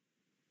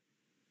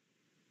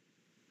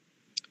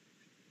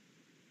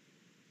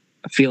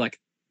 I feel like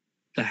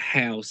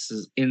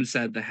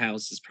inside the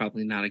house is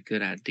probably not a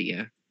good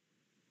idea.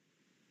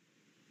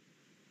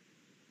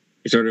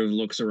 He sort of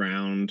looks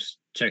around,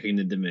 checking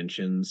the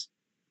dimensions.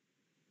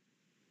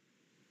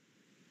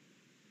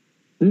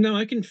 No,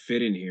 I can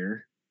fit in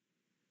here.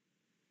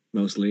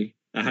 Mostly.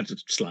 I have to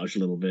slouch a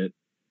little bit.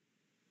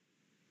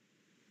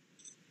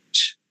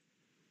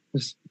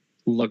 Just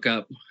look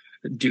up,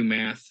 do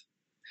math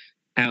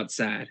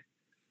outside.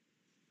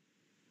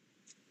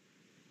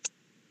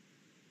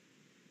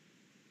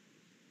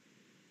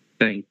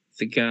 Thank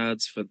the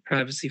gods for the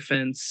privacy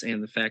fence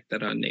and the fact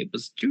that our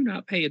neighbors do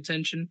not pay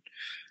attention.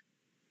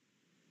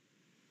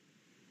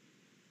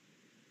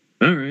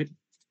 All right.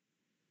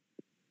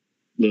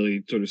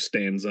 Lily sort of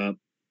stands up,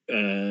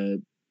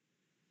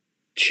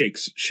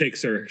 shakes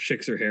her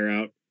hair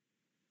out,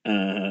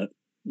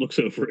 looks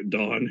over at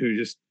Dawn, who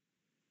just,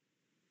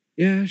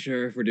 yeah,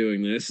 sure, if we're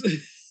doing this,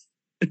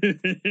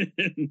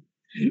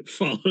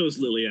 follows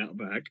Lily out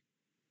back.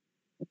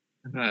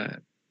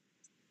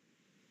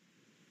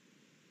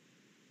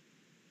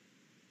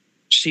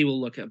 She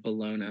will look at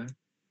Bologna.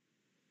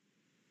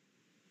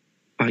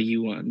 Are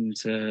you wanting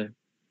to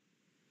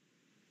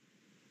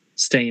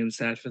stay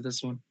inside for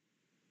this one?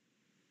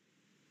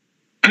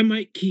 I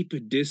might keep a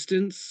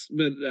distance,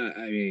 but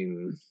I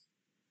mean...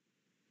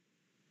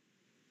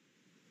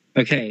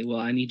 Okay, well,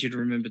 I need you to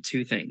remember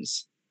two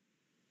things.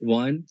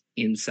 One,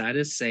 inside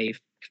is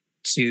safe.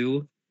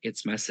 Two,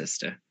 it's my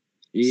sister.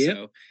 Yep.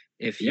 So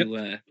if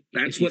you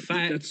that's if you what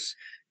fire,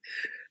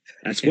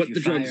 that's what the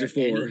drugs are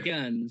for. Any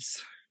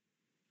guns.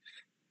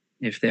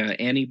 If there are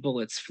any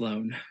bullets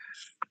flown,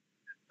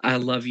 I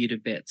love you to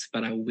bits,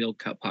 but I will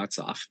cut parts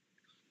off.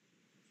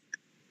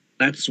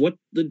 That's what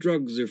the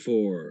drugs are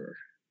for.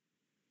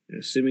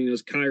 Assuming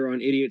those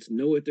Chiron idiots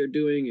know what they're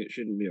doing, it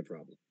shouldn't be a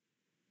problem.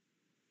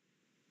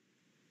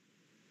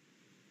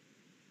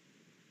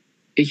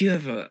 You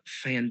have a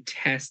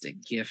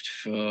fantastic gift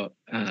for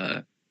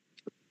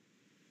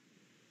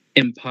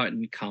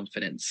imparting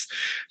confidence.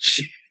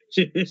 She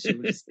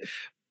would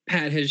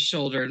pat his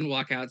shoulder and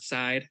walk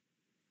outside.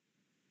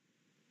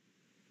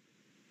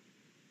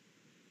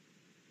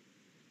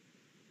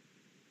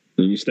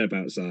 When you step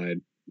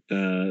outside,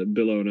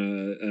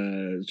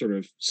 Bellona sort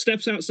of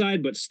steps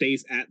outside but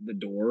stays at the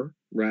door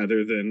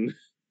rather than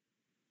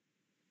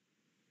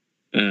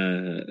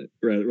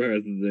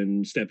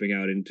stepping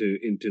out into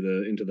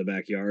the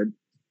backyard.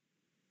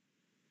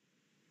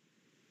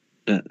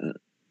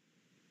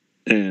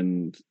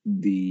 And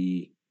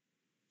the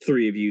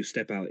three of you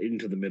step out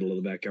into the middle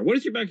of the backyard. What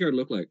does your backyard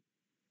look like?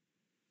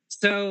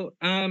 So,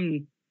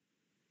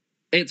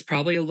 it's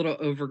probably a little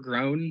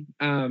overgrown.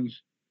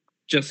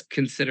 Just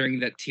considering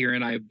that Tyr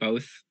and I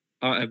both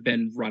have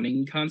been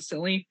running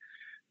constantly.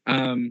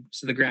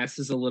 So the grass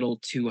is a little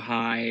too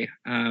high.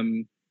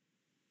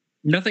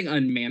 Nothing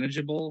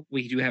unmanageable.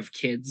 We do have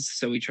kids,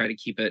 so we try to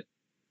keep it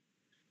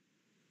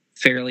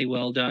fairly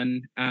well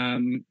done.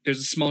 There's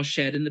a small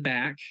shed in the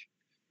back.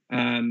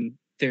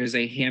 There's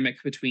a hammock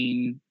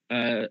between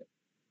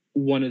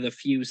one of the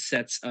few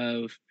sets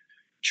of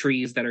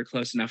trees that are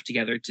close enough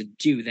together to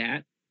do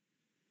that.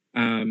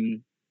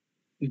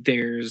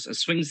 There's a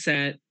swing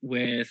set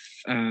with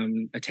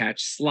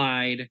attached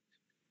slide,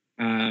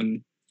 a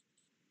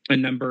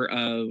number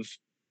of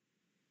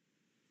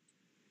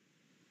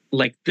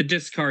like the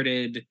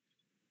discarded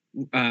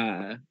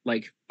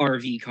like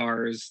RV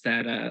cars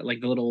that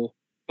like the little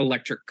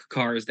electric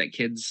cars that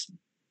kids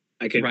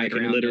I can ride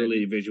around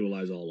literally in.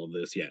 visualize all of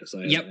this. Yes,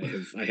 Yep.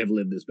 I have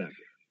lived this back.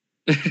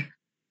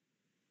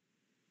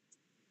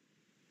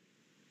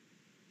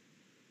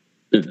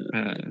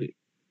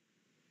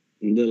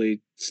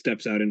 Lily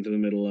steps out into the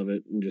middle of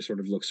it and just sort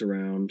of looks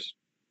around,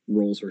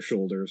 rolls her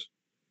shoulders.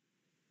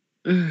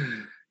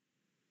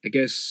 I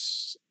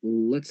guess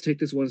let's take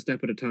this one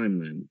step at a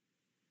time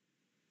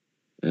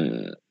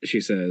then. She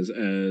says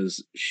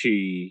as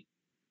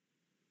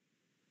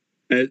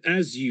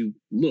you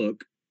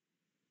look,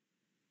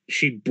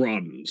 she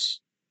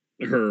broadens.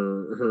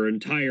 Her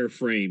entire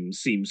frame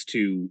seems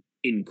to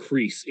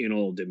increase in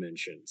all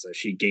dimensions as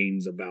she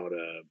gains about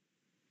a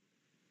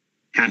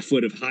half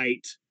foot of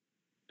height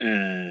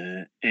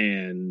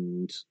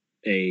and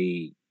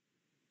a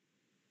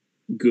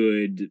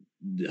good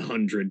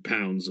 100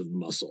 pounds of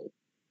muscle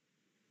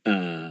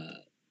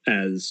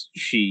as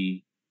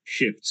she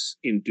shifts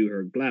into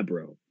her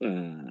glabro.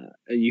 And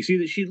you see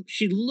that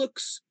she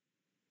looks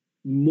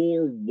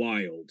more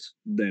wild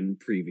than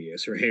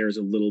previous. Her hair is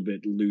a little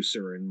bit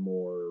looser and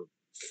more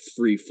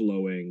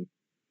free-flowing.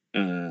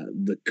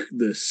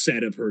 The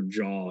set of her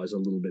jaw is a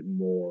little bit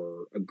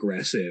more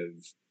aggressive.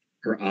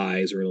 Her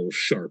eyes are a little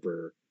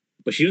sharper,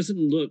 but she doesn't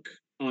look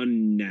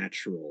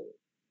unnatural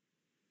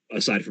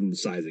aside from the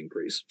size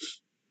increase.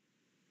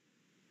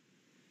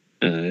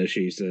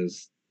 She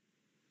says,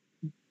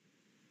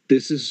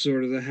 "This is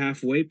sort of the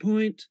halfway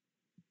point."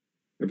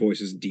 Her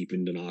voice is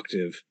deepened an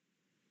octave.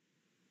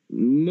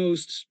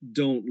 Most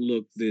don't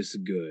look this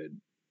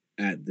good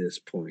at this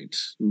point.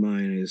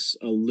 Mine is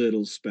a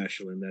little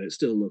special in that it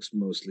still looks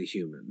mostly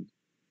human.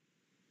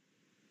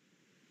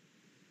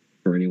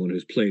 For anyone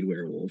who's played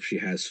werewolf, she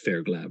has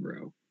fair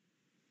glabro.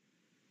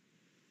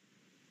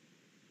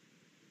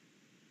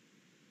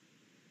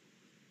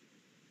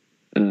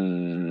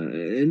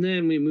 And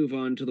then we move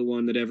on to the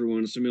one that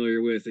everyone's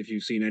familiar with if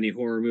you've seen any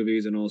horror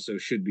movies and also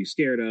should be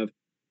scared of.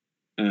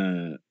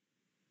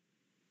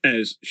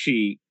 As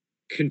she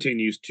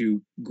continues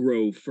to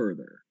grow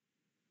further.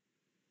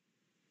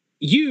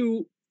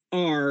 You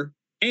are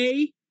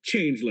A,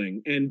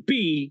 changeling, and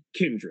B,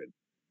 kindred.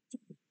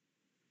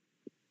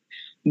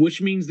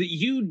 Which means that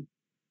you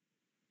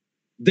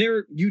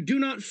do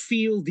not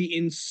feel the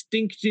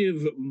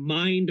instinctive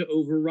mind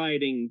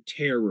overriding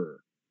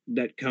terror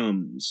that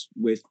comes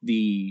with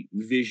the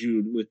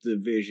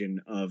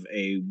vision of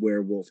a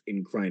werewolf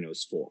in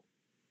Krynos form.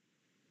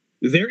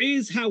 There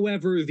is,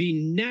 however, the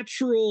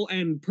natural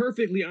and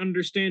perfectly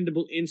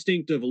understandable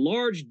instinct of a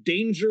large,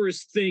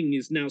 dangerous thing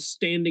is now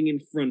standing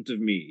in front of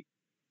me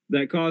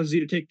that causes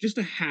you to take just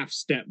a half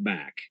step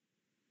back.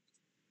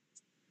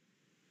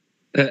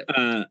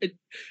 I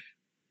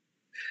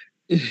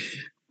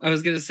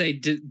was gonna say,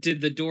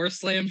 did the door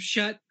slam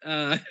shut?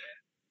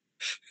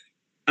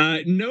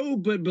 No,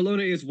 but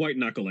Bellona is white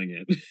knuckling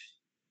it.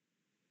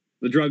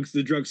 The drugs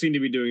seem to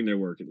be doing their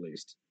work at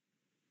least.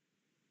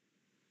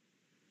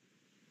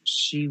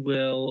 She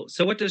will.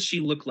 So, what does she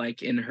look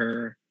like in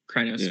her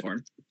Krynos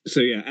form?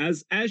 So yeah,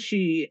 as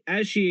she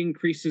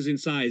increases in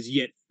size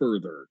yet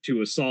further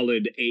to a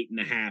solid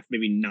 8.5,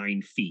 maybe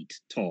 9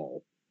 feet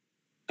tall,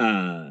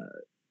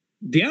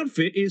 the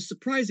outfit is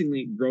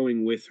surprisingly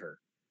growing with her,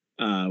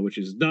 which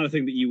is not a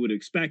thing that you would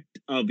expect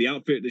of the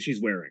outfit that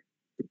she's wearing.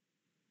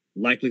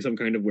 Likely some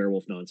kind of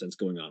werewolf nonsense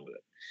going on with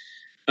it.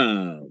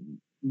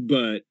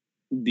 But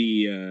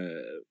the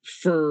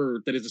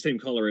fur that is the same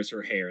color as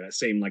her hair, that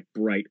same like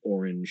bright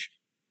orange,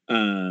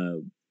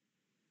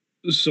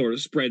 sort of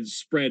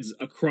spreads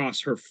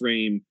across her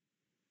frame.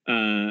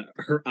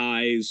 Her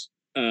eyes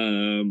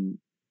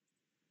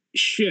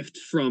shift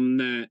from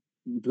that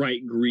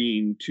bright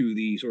green to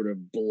the sort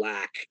of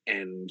black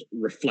and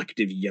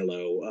reflective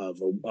yellow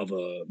of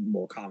a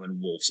more common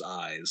wolf's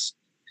eyes.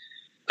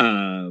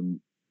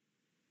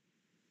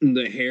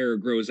 The hair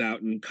grows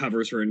out and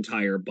covers her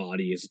entire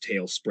body as the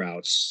tail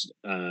sprouts.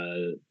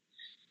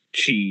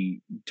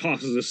 She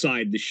tosses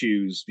aside the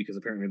shoes because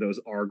apparently those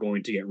are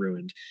going to get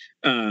ruined.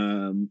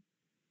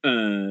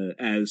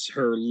 As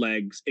her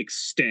legs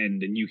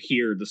extend and you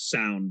hear the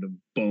sound of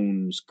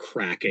bones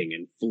cracking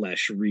and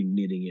flesh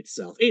reknitting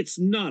itself. It's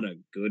not a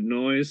good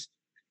noise.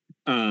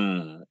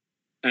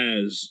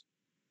 As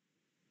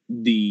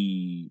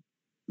the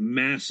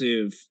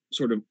massive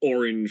sort of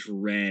orange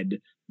red,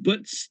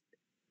 but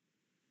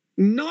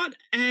not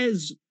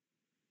as,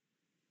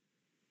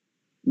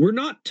 we're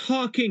not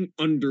talking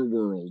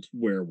underworld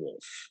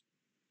werewolf.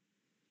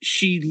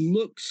 She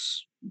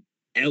looks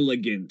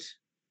elegant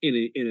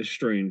in a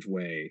strange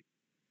way.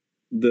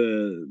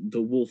 The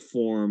wolf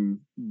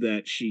form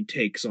that she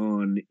takes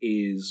on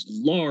is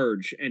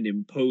large and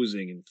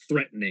imposing and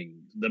threatening.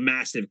 The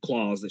massive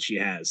claws that she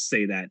has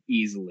say that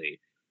easily.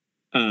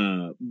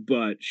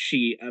 But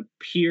she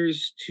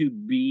appears to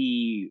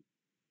be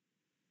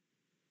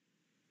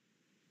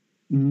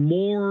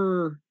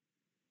more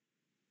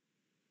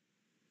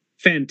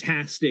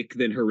fantastic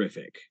than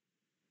horrific.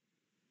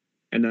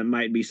 And that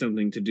might be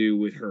something to do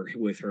with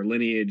her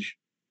lineage.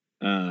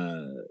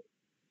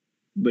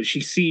 But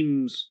she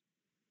seems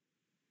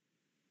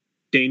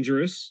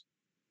dangerous,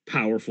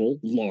 powerful,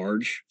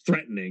 large,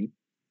 threatening,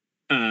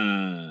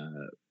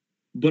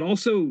 but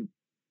also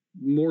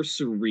more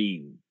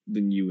serene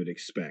than you would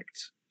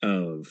expect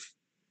of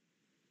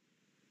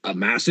a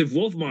massive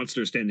wolf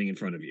monster standing in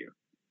front of you.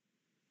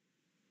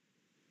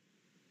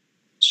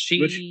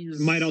 Which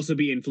might also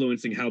be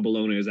influencing how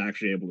Bologna is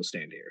actually able to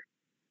stand here.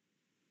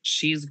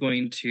 She's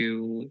going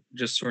to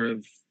just sort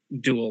of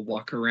do a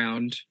walk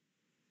around.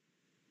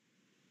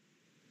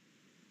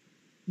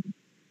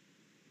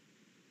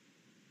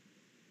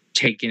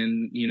 Take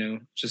in,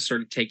 just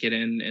sort of take it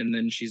in, and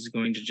then she's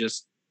going to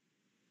just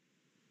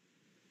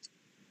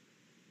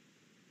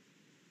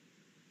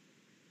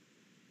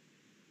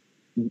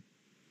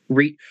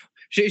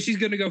she's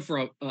going to go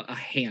for a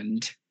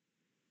hand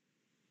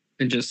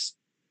and just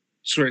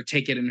sort of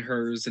take it in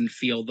hers and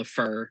feel the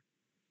fur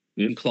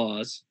and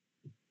claws.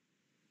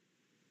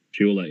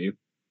 She will let you.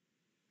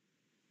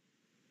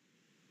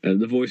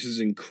 The voice is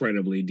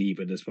incredibly deep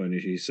at this point,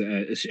 as she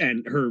says,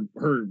 and her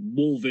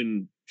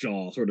wolven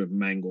jaw sort of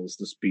mangles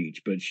the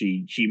speech, but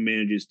she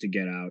manages to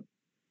get out.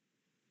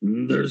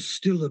 There's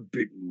still a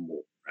bit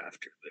more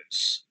after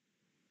this.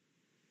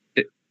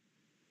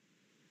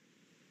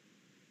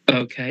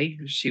 Okay,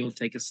 she will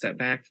take a step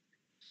back.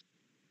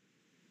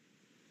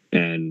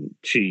 And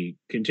she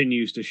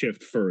continues to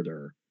shift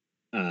further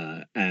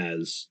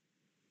as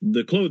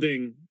the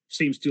clothing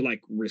seems to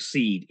like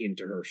recede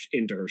into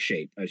her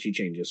shape as she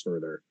changes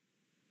further.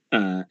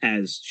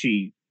 As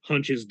she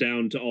hunches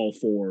down to all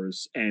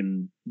fours,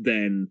 and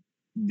then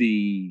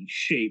the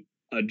shape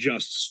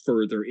adjusts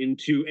further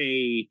into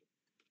a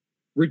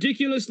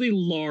ridiculously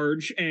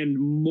large and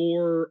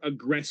more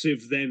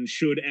aggressive than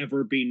should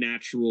ever be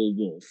natural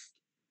wolf.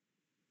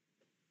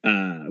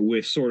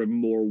 With sort of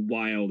more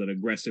wild and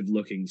aggressive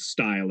looking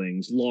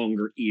stylings,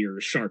 longer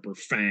ears, sharper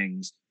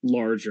fangs,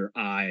 larger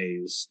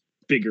eyes,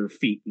 bigger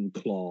feet and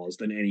claws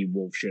than any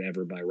wolf should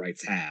ever by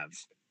rights have.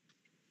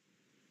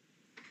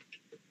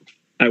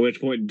 At which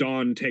point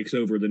Dawn takes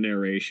over the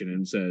narration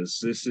and says,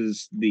 this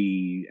is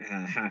the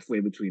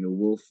halfway between a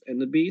wolf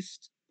and the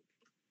beast.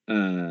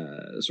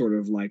 Sort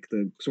of like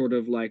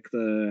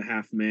the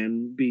half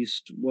man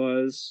beast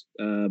was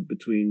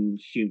between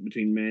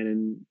man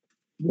and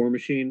War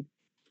Machine.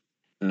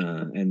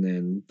 And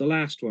then the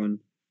last one,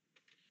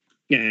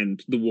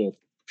 and the wolf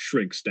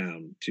shrinks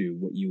down to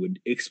what you would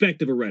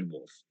expect of a red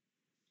wolf.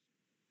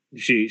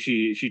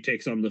 She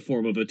takes on the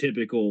form of a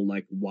typical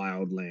like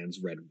wildlands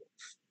red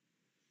wolf.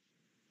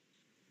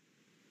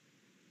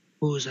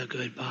 Who's a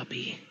good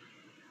puppy?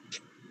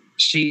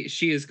 She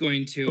is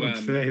going to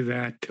Don't say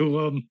that to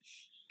him.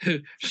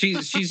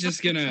 she's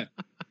just gonna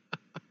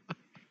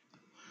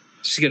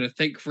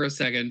think for a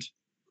second.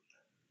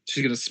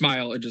 She's gonna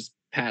smile and just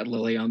pat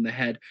Lily on the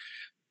head.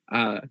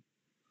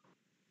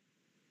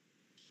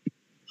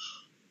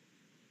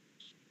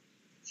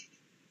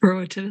 Throw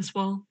it to this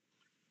wall.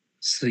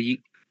 So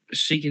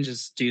she can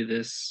just do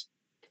this.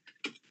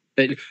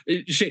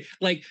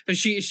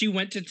 She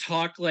went to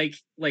talk like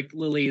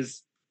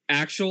Lily's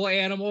actual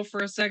animal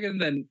for a second,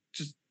 then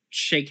just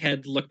shake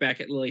head, look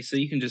back at Lily. So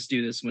you can just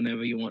do this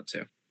whenever you want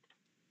to.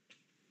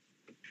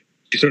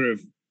 She sort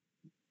of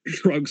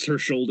shrugs her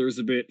shoulders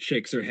a bit,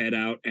 shakes her head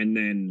out, and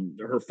then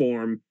her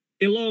form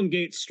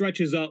elongates,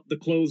 stretches up, the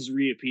clothes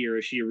reappear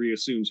as she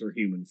reassumes her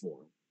human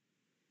form.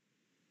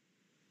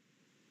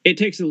 It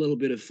takes a little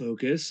bit of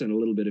focus and a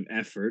little bit of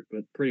effort,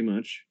 but pretty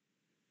much.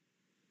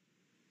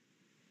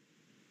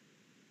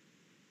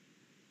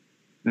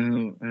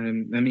 Oh, I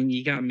mean,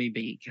 you got me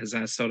beat because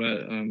I sort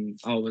of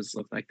always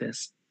look like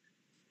this.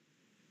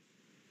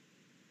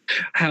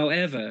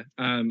 However,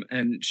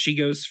 and she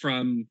goes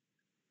from,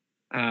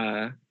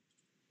 I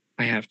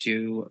have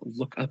to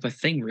look up a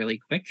thing really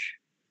quick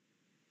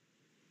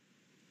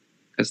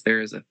because there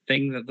is a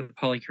thing that the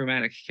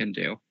polychromatic can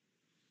do.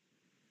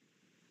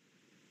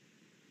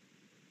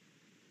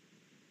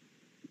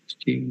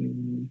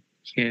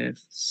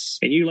 Yes.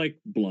 Can you like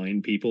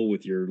blind people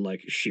with your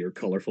like sheer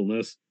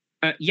colorfulness?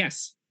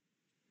 Yes.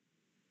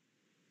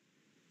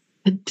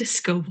 A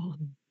disco ball.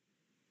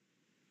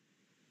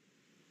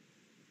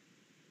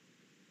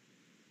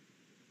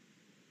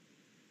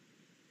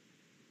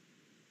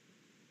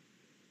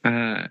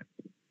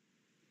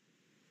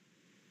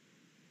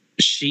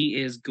 She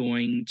is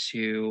going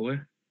to.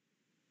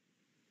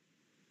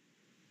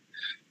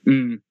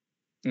 You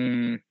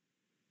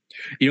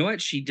know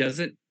what? She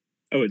doesn't.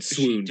 Oh, it's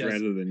swooned does-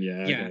 rather than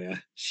Yeah. Okay, yeah.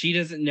 She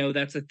doesn't know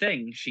that's a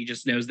thing. She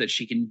just knows that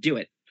she can do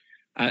it.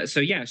 So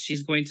yeah,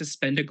 she's going to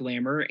spend a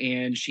glamour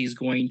and she's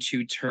going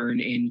to turn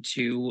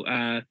into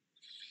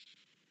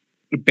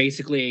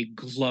basically a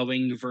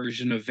glowing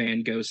version of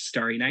Van Gogh's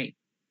Starry Night.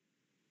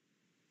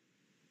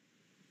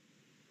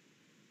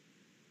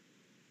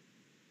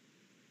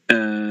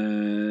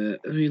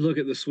 Let me look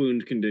at the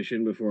swooned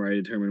condition before I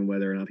determine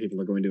whether or not people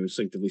are going to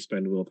instinctively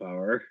spend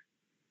willpower.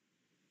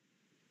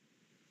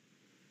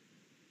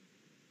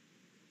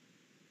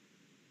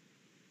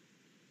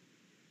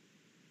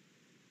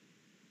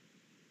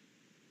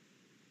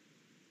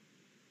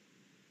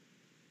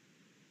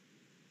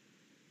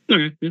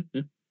 Okay. Yeah.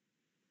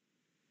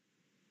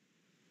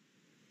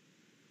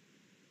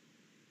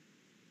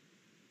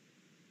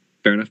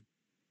 Fair enough.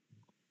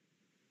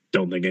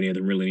 Don't think any of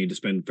them really need to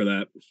spend for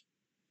that.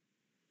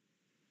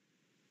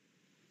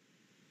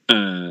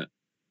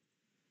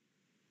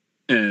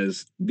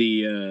 As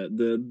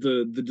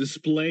the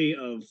display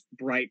of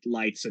bright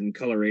lights and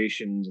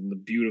colorations and the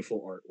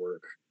beautiful artwork,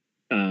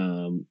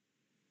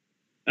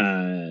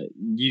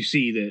 you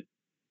see that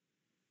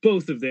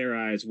both of their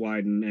eyes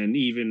widen, and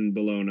even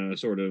Bologna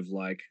sort of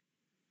like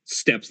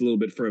steps a little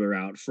bit further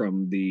out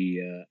from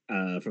the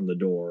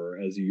door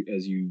as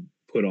you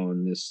put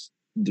on this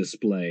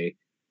display.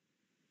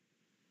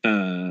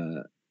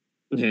 And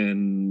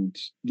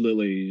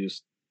Lily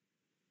just,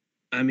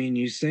 I mean,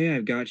 you say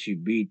I've got you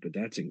beat, but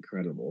that's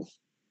incredible.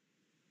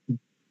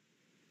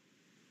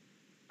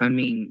 I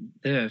mean,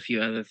 there are a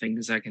few other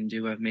things I can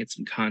do. I've made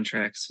some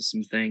contracts with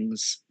some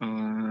things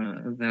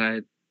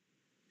that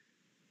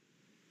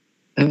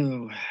I.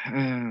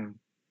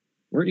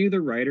 Weren't you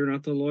the writer,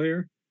 not the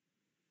lawyer?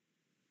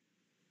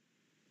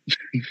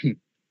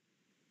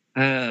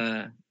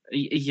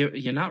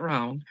 You're not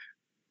wrong.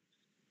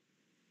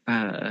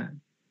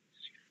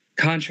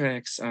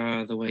 Contracts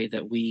are the way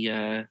that we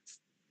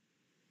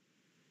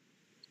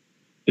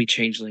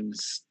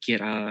changelings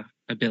get our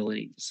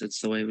abilities.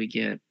 It's the way we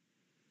get.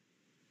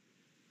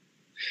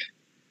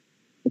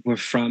 We're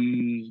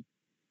from.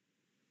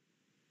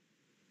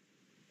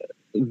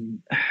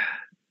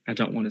 I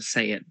don't want to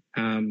say it.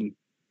 I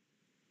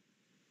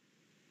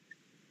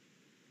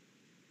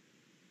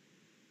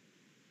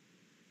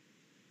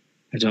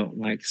don't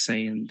like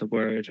saying the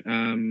word.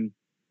 If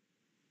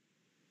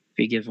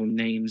you give them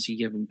names, you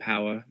give them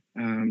power.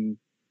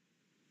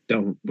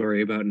 Don't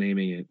worry about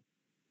naming it.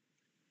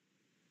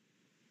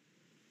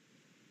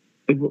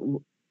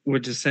 We're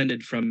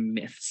descended from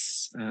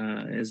myths,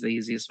 is the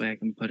easiest way I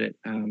can put it,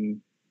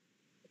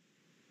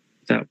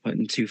 without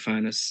putting too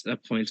fine a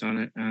point on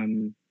it.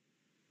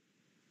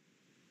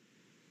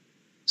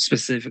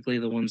 Specifically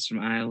the ones from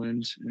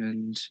Ireland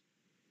and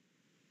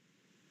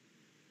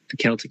the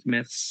Celtic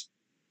myths.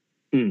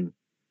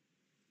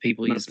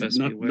 People you're supposed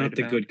to be worried not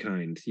the about. good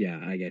kind. Yeah,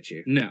 I get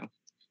you. No.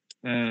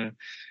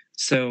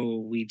 So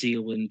we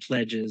deal in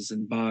pledges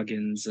and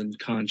bargains and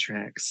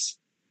contracts,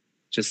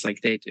 just like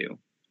they do.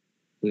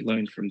 We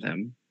learn from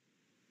them,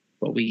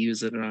 but we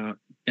use it in our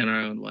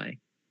own way.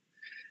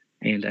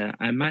 And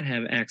I might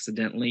have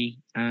accidentally.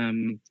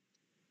 The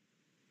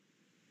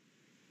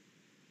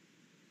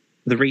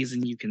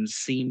reason you can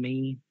see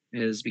me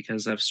is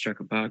because I've struck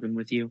a bargain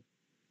with you.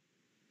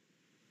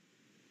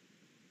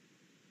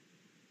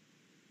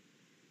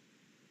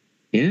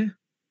 Yeah.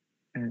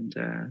 And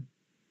a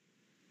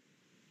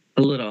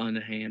little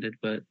underhanded,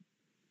 but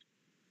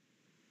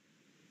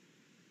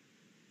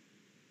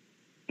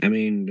I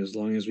mean, as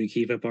long as we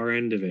keep up our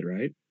end of it,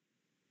 right?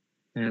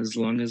 as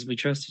long as we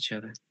trust each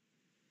other.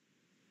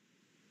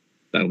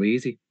 That'll be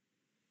easy.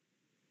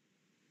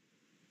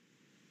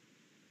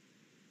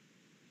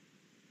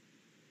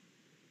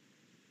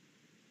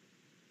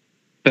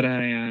 But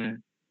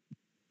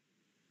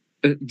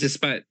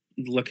despite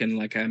looking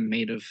like I'm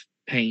made of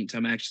paint,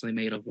 I'm actually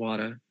made of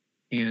water.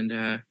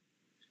 And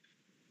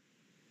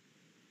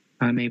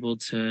I'm able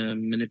to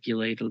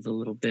manipulate it a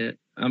little bit.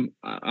 I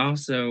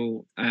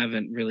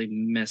haven't really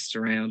messed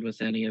around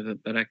with any of it,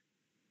 but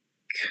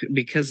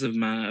because of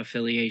my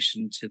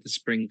affiliation to the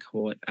Spring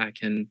Court, I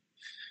can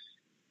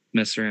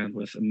mess around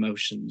with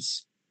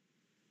emotions.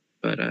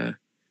 But I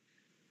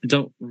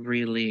don't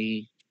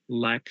really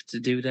like to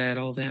do that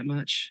all that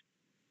much.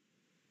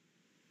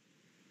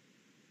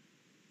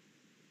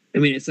 I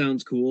mean, it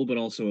sounds cool, but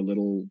also a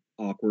little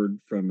awkward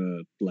from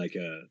a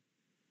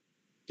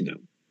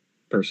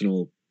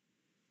personal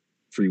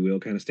free will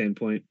kind of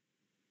standpoint.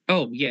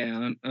 Oh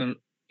yeah,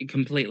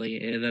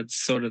 completely. That's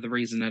sort of the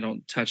reason I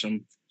don't touch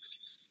them.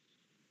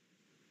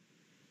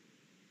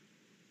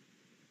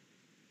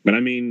 But I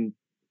mean,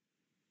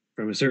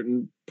 from a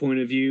certain point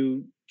of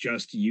view,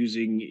 just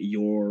using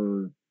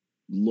your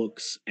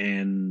looks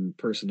and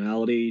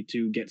personality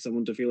to get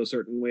someone to feel a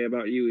certain way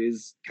about you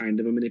is kind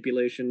of a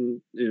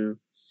manipulation.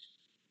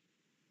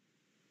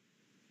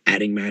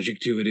 Adding magic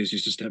to it is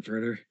just a step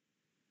further.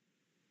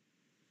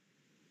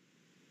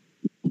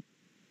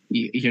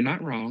 You're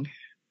not wrong.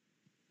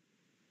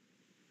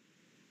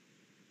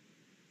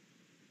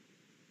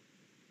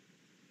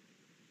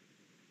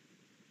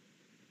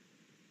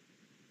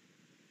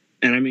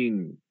 And I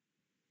mean,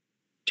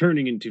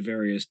 turning into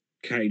various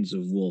kinds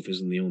of wolf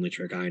isn't the only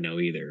trick I know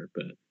either,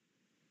 but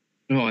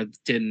No, I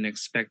didn't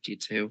expect you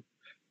to.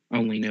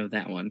 Only know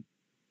that one.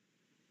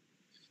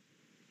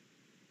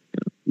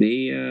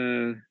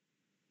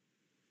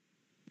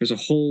 there's a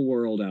whole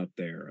world out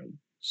there of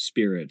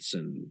spirits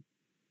and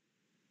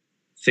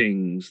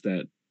things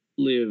that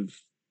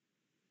live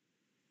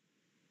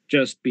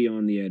just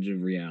beyond the edge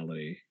of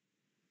reality.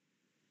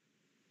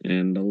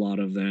 And a lot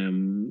of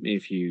them,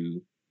 if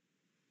you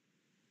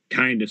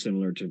kind of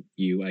similar to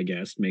you, I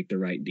guess, make the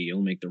right deal,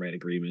 make the right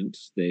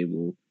agreements, they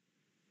will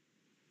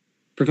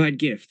provide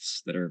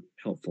gifts that are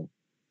helpful.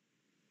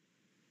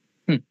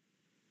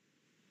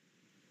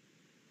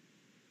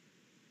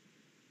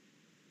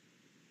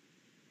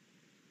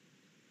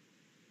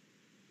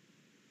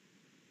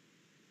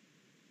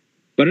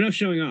 But enough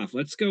showing off.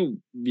 Let's go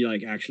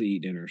actually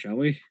eat dinner, shall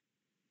we?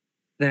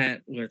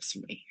 That works for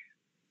me.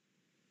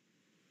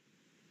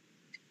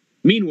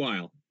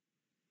 Meanwhile,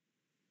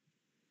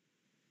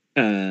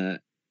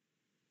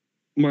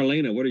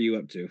 Marlena, what are you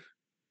up to?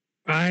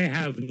 I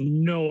have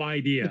no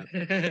idea.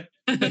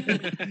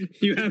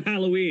 You have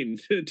Halloween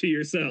to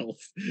yourself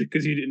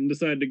because you didn't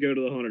decide to go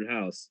to the haunted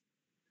house.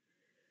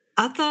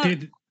 I thought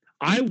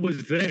I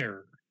was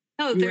there.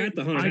 no, You were they're at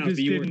the haunted house,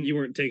 but you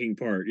weren't taking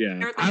part. Yeah,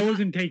 they're at the I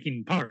wasn't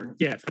taking part.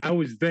 Yes, I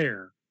was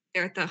there.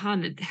 they're at the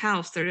haunted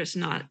house. They're just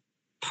not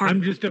part. I'm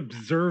of it. just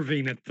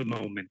observing at the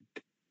moment.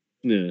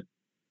 yeah.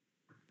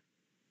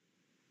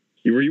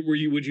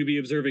 Would you be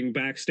observing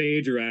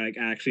backstage or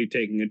actually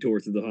taking a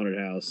tour through the haunted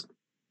house?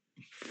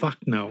 Fuck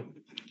no.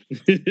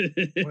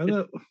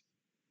 Well,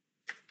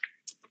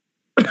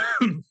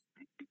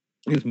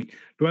 excuse me.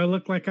 Do I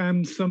look like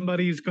I'm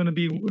somebody who's going to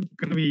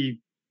be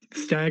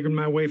staggering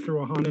my way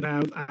through a haunted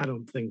house? I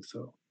don't think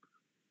so.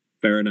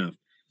 Fair enough.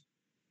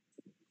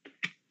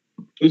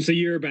 So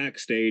you're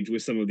backstage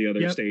with some of the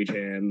other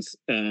stagehands,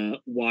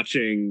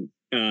 watching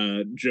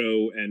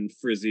Joe and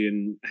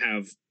Frisian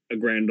have a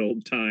grand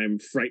old time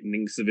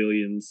frightening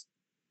civilians.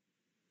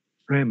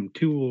 I'm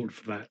too old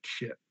for that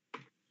shit.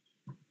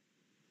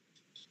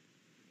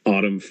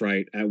 Autumn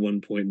Fright at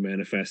one point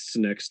manifests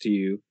next to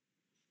you.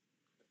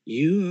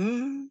 You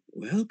are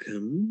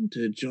welcome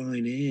to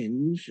join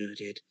in,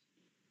 should it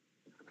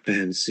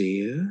fancy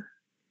you.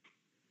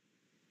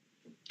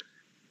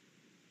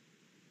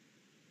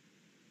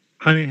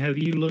 Honey, have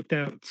you looked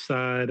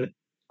outside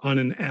on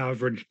an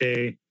average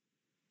day?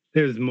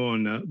 There's more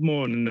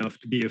than enough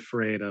to be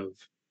afraid of.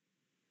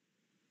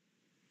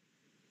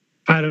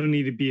 I don't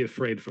need to be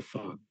afraid for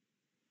fun.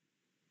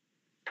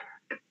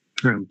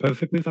 I'm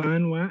perfectly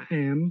fine where I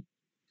am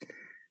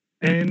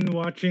and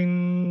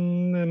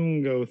watching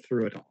them go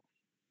through it all.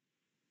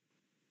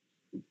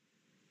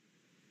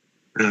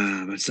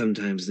 But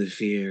sometimes the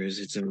fear is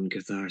its own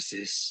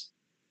catharsis.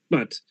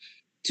 But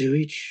to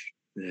each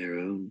their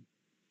own.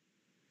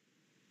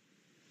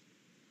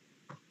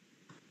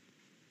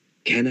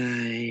 Can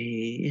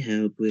I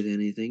help with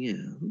anything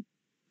else?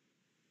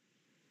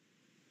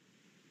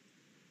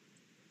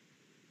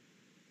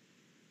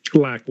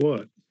 Like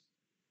what?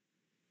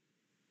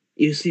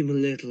 You seem a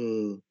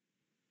little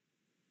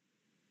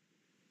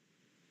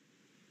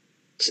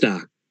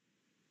stuck,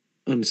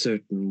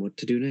 uncertain what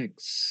to do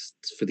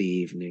next for the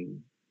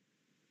evening.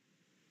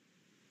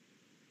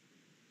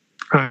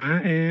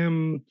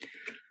 I'm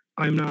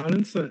not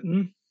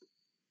uncertain.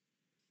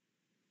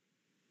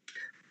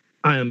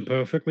 I am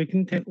perfectly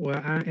content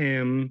where I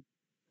am,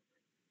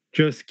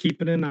 just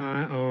keeping an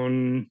eye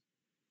on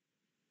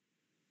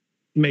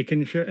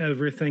making sure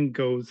everything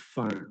goes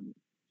fine.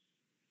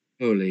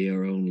 Surely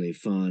your only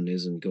fun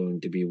isn't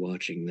going to be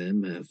watching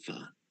them have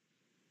fun.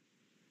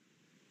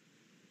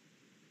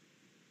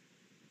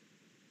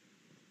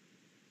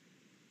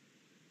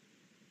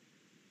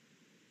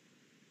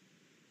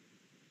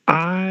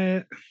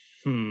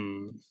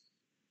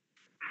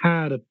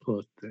 How to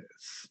put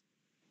this?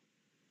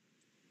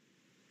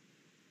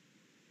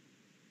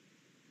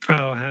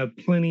 I'll have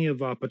plenty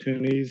of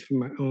opportunities for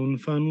my own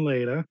fun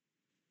later.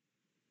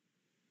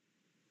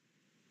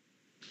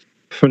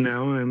 For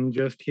now, I'm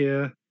just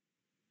here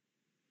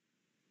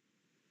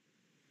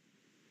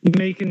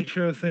making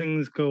sure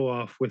things go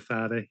off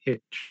without a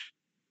hitch.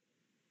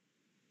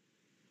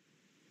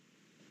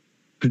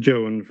 To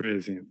Joe and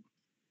Frisian.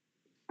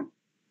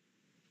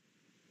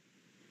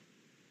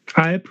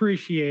 I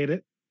appreciate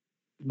it,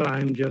 but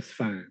I'm just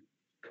fine.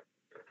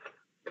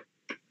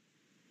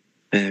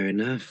 Fair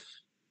enough.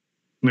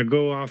 Now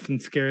go off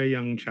and scare a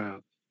young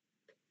child.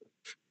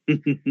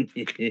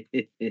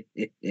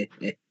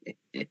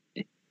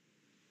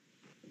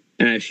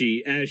 As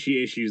she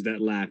issues that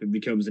laugh, it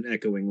becomes an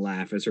echoing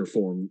laugh as her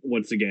form,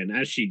 once again,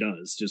 as she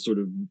does, just sort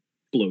of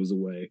blows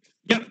away.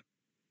 Yep.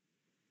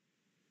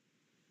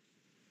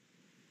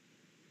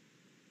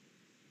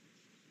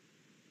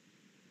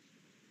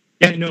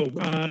 Yeah, no,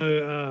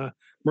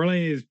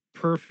 Marlene is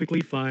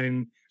perfectly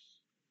fine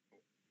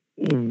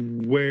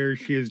where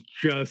she is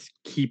just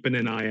keeping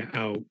an eye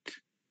out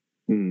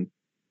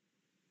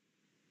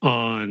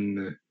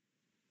on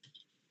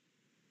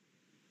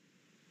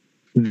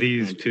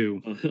these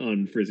two.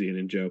 On Frisian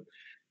and Joe.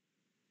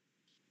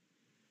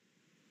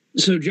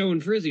 So, Joe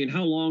and Frisian,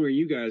 how long are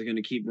you guys going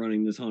to keep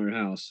running this haunted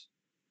house?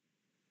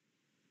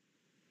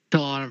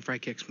 Till Autumn Fry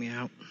kicks me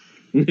out.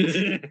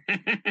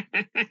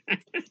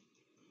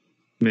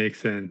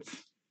 Makes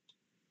sense.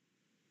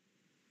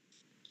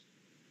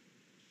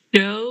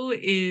 Joe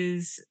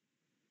is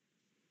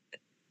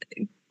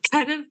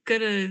kind of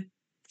gonna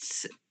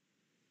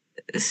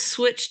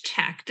switch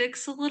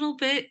tactics a little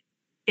bit,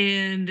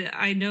 and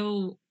I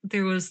know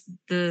there was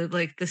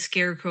the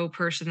scarecrow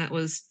person that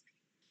was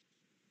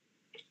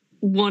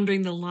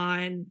wandering the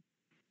line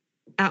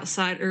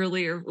outside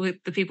earlier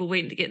with the people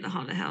waiting to get in the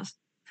haunted house.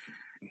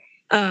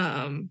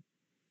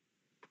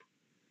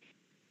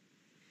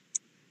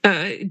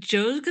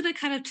 Joe's gonna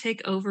kind of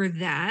take over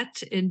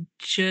that and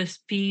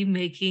just be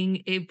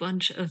making a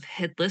bunch of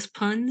headless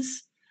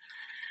puns.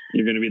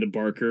 You're going to be the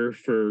barker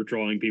for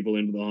drawing people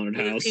into the haunted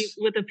house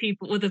with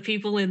the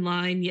people in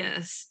line.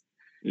 Yes.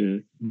 Yeah.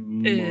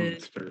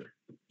 Monster.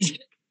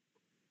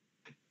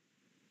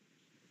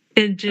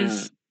 And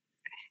just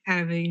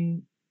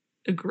having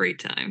a great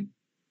time.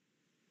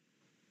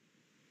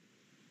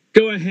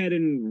 Go ahead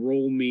and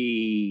roll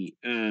me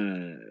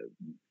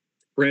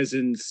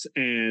presence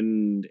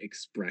and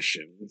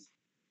expression.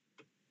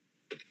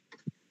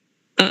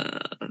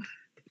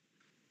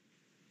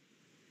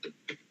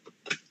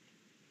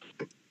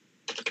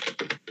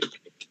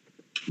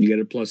 You get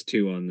a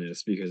 +2 on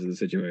this because of the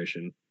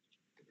situation.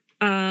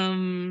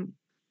 Part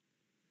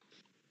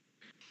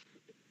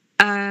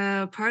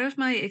of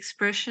my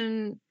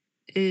expression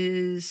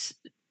is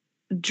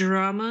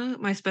drama.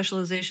 My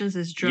specializations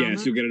is drama.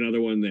 Yes, you'll get another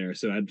one there.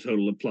 So add a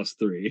total of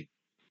 +3.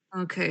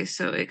 Okay,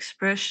 so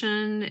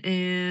expression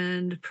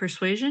and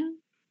persuasion?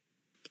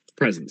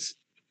 Presence.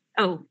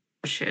 Oh,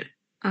 shit.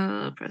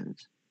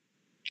 Presence.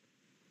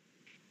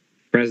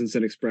 Presence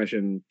and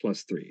expression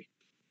 +3.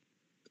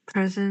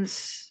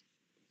 Presence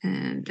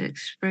and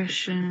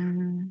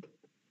expression.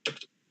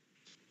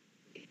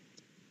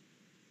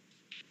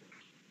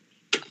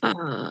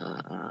 +3.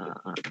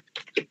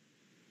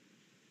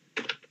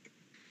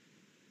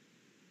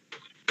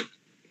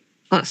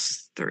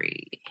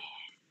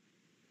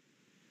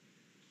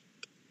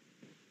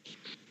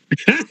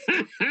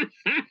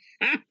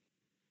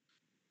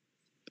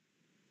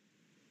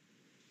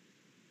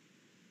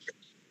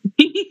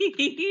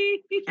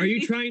 Are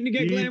you trying to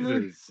get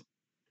glamour?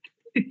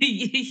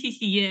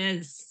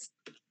 Yes.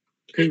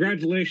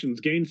 Congratulations,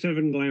 gain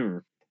 7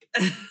 glamour.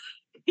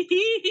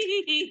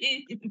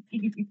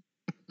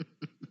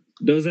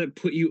 Does that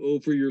put you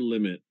over your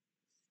limit?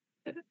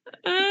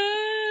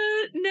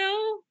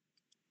 No.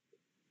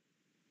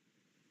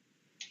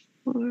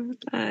 4,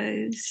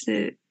 5,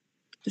 6,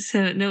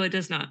 7. No, it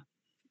does not.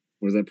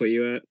 What does that put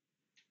you at?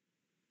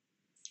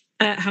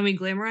 How many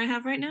glamour I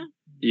have right now?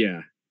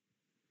 Yeah.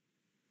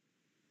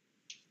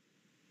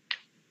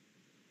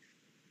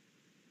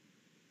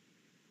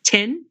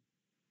 10.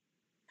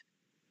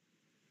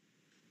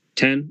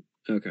 10?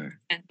 Okay.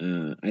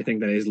 I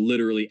think that is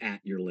literally at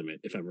your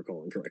limit, if I'm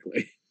recalling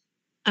correctly.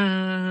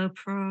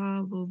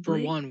 Probably. For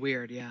one,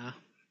 weird, yeah.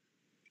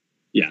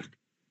 Yeah.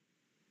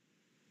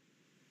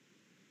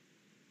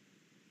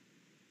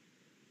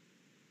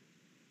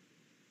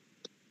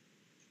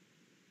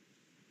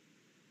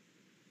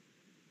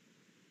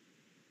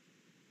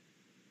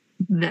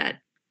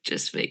 That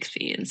just makes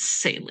me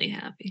insanely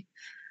happy.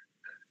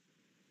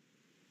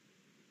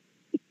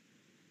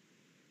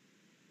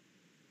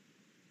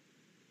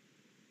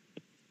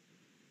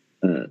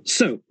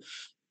 So,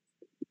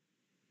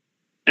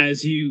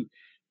 as you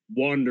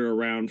wander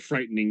around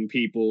frightening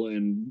people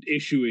and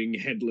issuing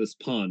headless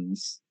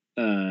puns,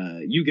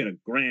 you get a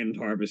grand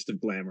harvest of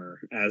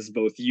glamour, as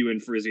both you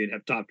and Frisian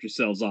have topped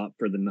yourselves up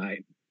for the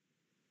night.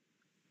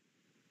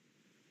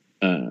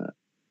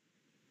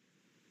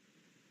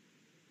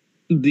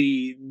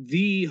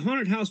 The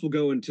haunted house will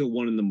go until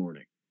 1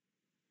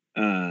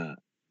 a.m.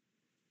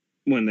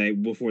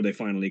 Before they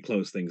finally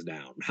close things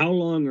down. How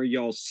long are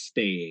y'all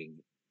staying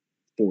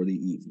for the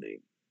evening?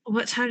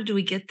 What time did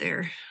we get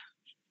there?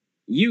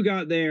 You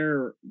got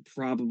there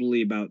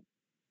probably about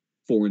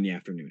 4 in the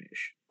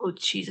afternoon-ish. Oh,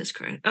 Jesus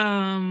Christ.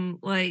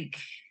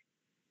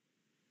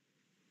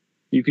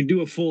 You could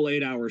do a full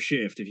 8-hour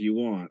shift if you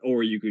want,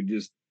 or you could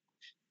just,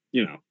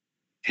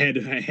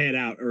 head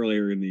out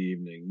earlier in the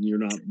evening.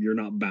 You're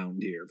not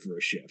bound here for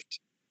a shift.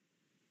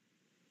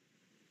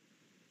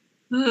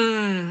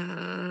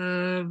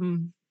 I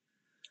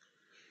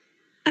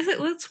think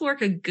let's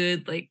work a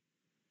good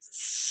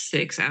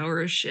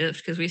 6-hour shift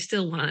because we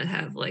still want to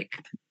have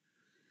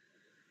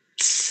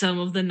some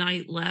of the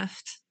night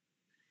left.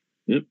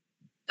 Yep.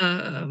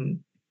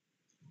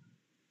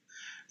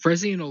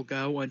 Frisian will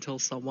go until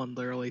someone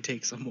literally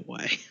takes him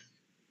away.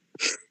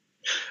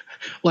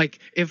 Like,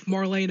 if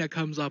Marlena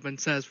comes up and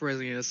says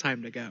Frisian, it's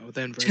time to go,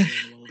 then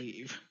Frisian will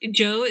leave.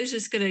 Joe is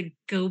just gonna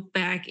go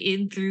back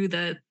in through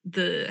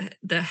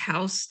the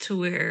house to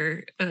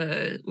where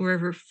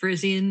wherever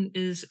Frisian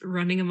is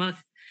running amok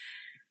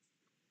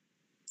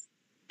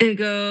and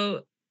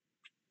go,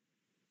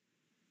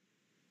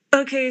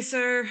 okay,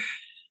 sir,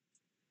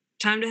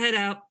 time to head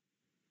out.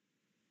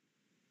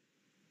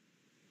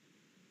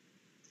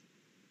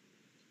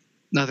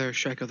 Another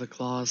strike of the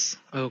claws.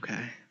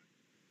 Okay.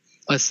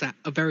 A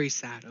very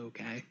sad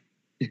okay.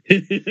 It's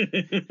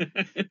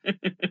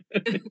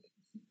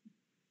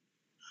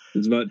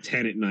about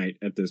 10 at night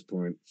at this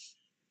point.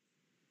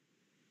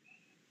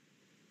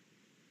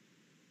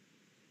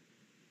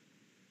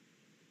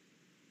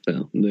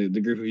 So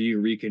the group of you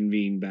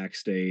reconvene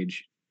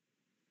backstage.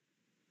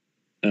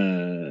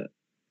 I'm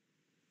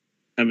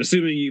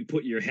assuming you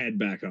put your head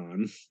back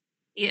on.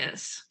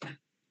 Yes.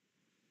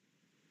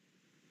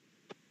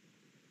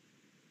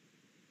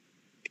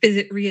 Is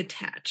it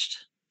reattached?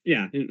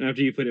 Yeah,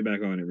 after you put it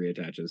back on, it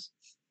reattaches.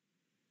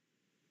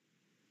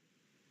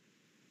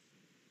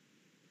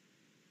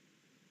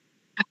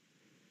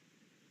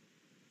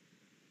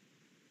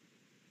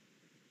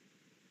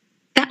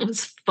 That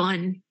was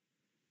fun.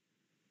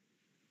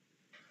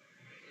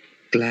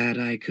 Glad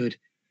I could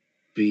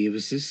be of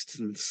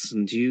assistance,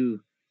 and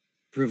you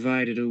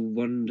provided a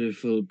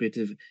wonderful bit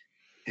of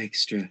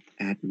extra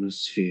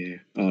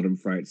atmosphere, Autumn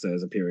Fright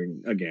says,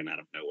 appearing again out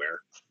of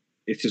nowhere.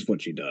 It's just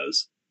what she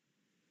does.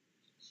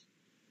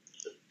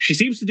 She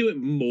seems to do it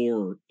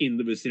more in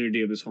the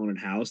vicinity of this haunted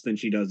house than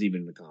she does even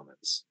in the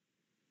comments.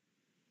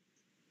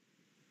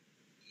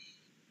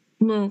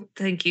 Well,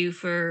 thank you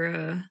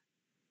for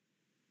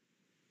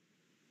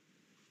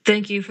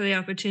the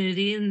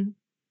opportunity and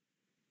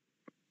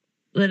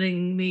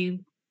letting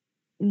me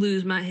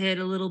lose my head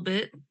a little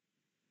bit.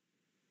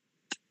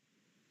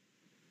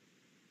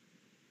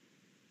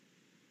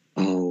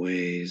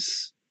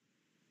 Always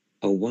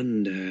a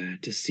wonder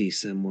to see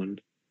someone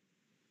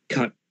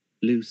cut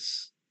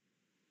loose.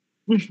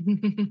 Yeah,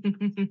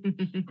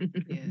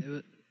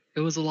 it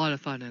was a lot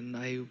of fun, and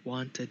I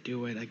want to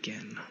do it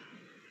again.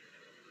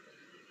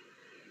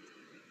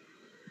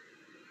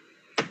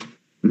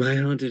 My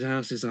haunted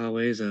house is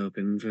always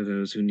open for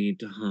those who need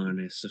to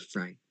harness a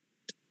fright.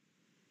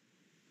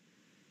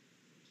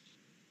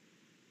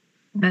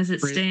 As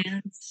it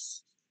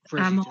stands,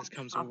 Frizzy I'm just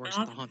comes and works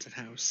at the haunted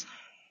house.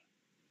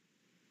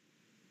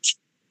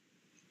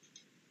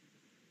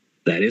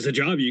 That is a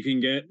job you can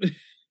get.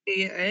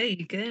 Yeah,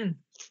 you can.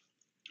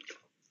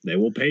 They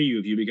will pay you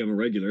if you become a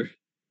regular.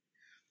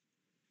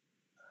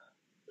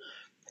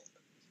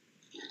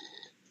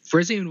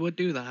 Frisian would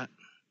do that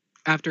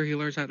after he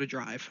learns how to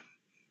drive.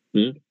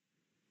 Yeah.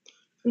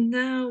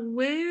 Now,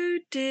 where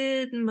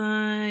did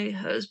my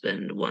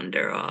husband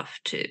wander off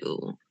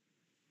to?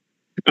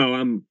 Oh,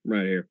 I'm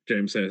right here.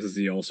 James says as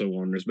he also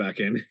wanders back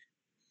in.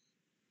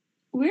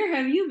 Where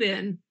have you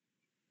been?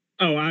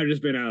 Oh, I've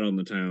just been out on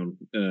the town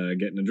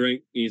getting a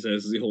drink, he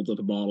says as he holds up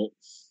a bottle.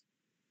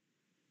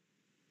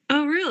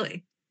 Oh,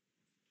 really?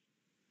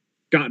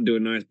 Got into a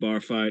nice bar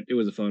fight. It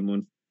was a fun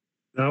one.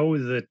 That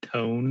was a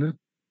tone.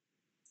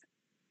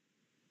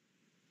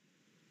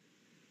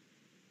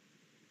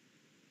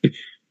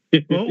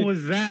 What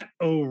was that?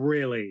 Oh,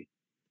 really?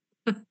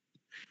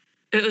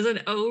 It was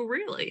an oh,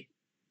 really?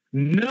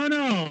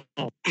 No,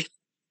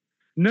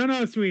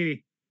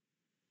 sweetie.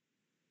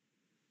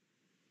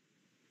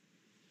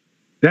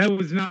 That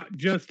was not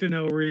just an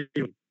oh, really.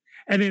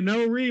 And an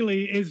oh,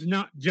 really is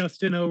not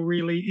just an oh,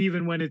 really,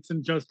 even when it's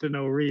just an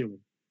oh, really.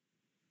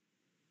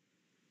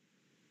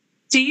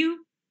 Do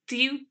you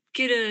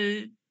get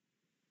a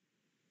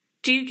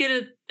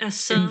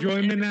sum?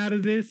 Enjoyment out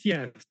of this?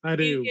 Yes, I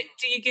do.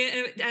 Do you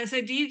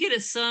get a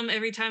sum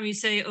every time you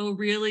say oh,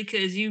 really?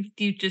 Because you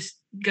just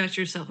got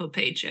yourself a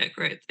paycheck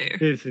right there.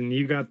 Listen,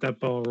 you got that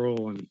ball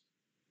rolling.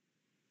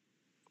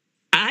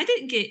 I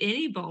didn't get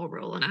any ball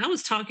rolling. I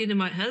was talking to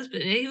my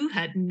husband, who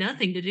had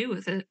nothing to do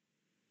with it.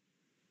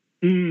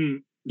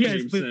 Yes,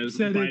 James but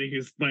says,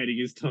 biting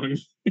his tongue.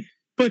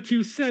 But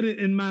you said it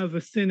in my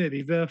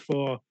vicinity,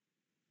 therefore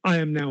I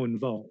am now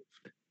involved.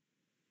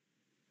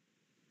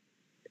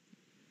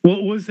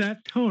 What was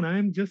that tone? I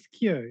am just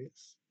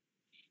curious.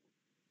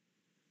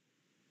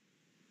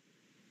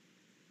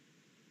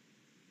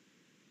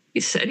 He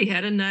said he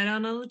had a night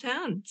out on the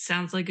town.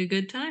 Sounds like a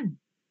good time.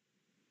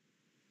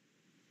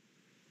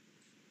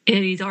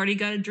 And he's already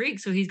got a drink,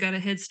 so he's got a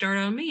head start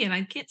on me. And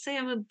I can't say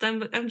I'm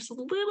just a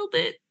little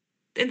bit,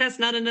 and that's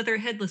not another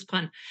headless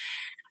pun.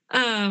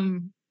 A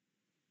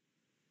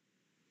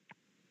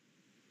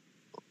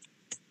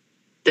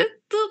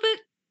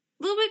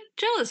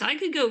jealous. I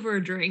could go for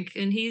a drink,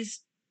 and he's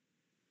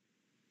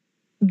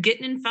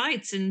getting in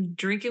fights and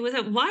drinking with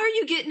him. Why are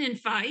you getting in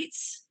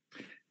fights?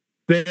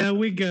 There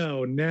we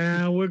go.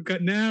 Now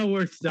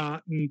we're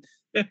starting.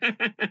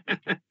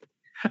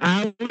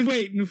 I was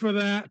waiting for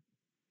that.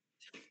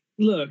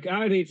 Look,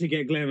 I need to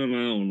get Glam in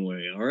my own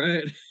way, all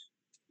right?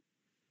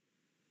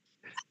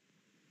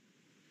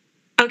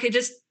 Okay,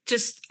 just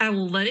I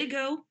will let it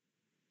go.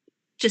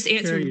 Just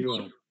answer There you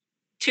are.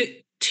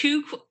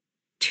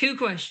 two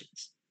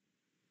questions.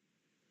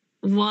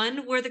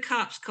 One, were the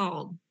cops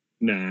called?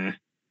 Nah.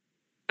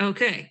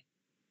 Okay.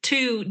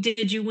 2,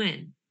 did you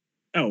win?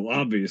 Oh,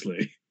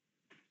 obviously.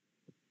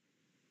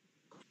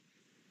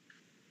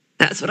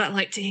 That's what I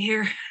like to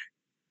hear.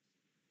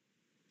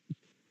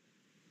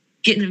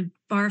 Getting in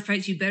bar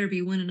fights, you better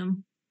be winning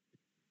them.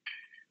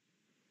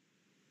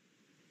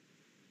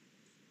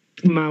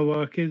 My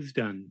work is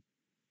done.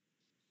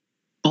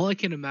 All I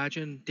can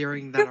imagine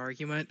during that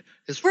argument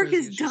is Work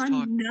Frisian's is just done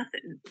talking.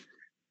 nothing.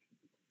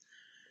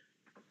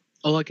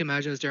 All I can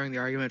imagine is during the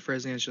argument,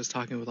 Frisian's just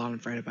talking with Autumn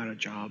Fright about a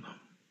job.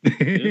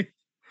 Oh,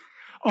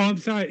 I'm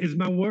sorry. Is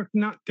my work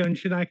not done?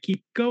 Should I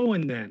keep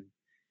going then?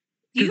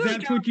 Because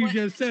that's what you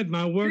just said.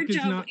 My work is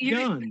not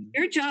done.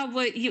 Your job,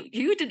 what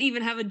you didn't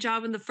even have a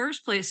job in the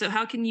first place, so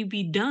how can you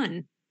be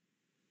done?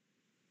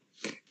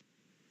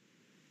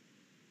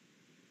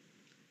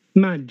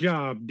 My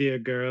job, dear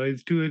girl,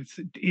 is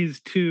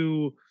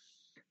to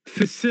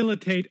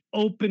facilitate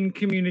open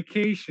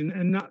communication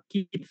and not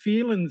keep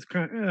feelings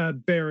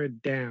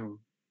buried down.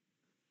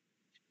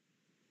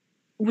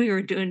 We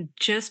were doing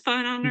just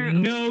fine on our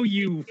own. No,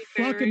 you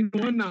fucking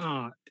were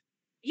not.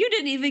 You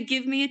didn't even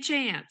give me a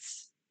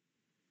chance.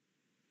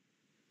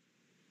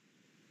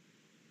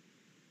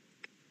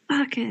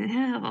 Fucking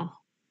hell.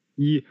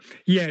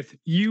 Yes,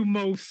 you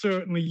most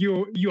certainly.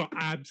 You are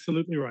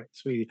absolutely right,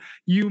 sweetie.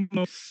 You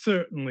most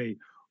certainly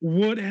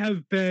would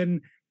have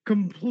been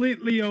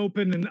completely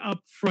open and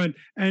upfront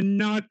and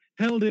not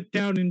held it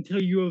down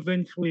until you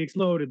eventually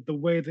exploded the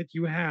way that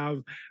you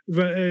have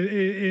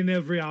in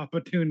every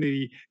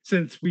opportunity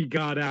since we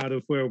got out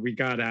of where we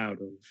got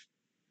out of.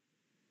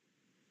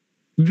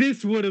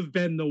 This would have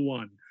been the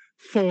one,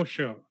 for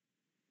sure.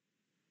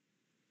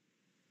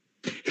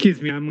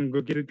 Excuse me, I'm gonna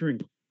go get a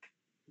drink.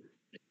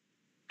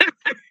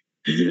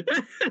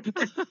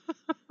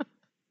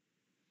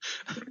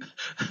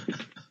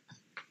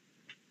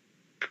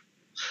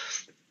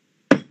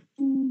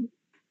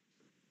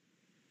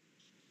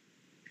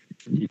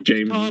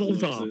 James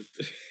Toddles looks off.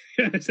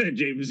 I said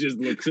James just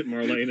looks at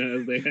Marlena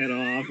as they head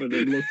off and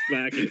then looks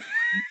back at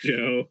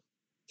Joe.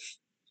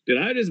 Did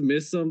I just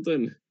miss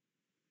something?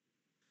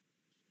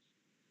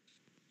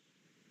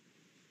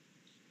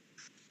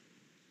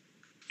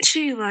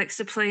 She likes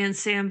to play in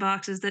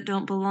sandboxes that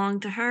don't belong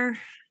to her.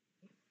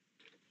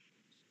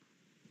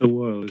 The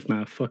world is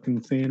my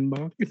fucking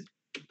sandbox.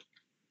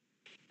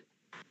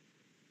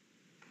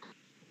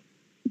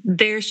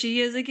 There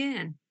she is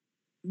again.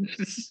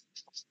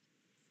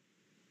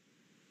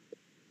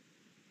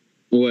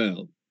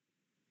 Well,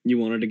 you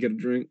wanted to get a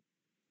drink?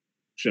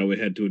 Shall we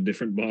head to a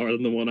different bar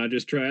than the one I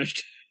just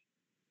trashed?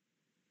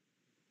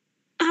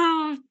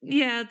 Oh,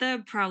 yeah,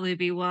 that'd probably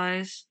be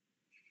wise.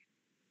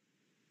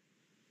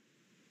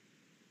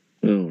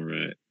 All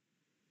right.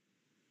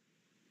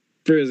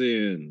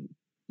 Frisian,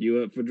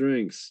 you up for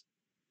drinks?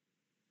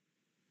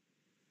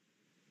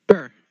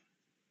 Sure.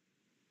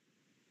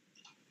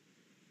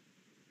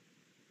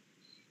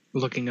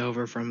 Looking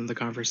over from the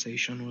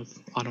conversation with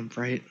Autumn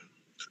Fright,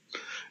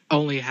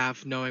 only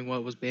half knowing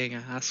what was being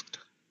asked.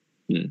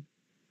 Yeah.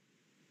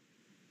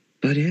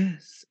 But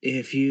yes,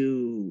 if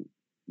you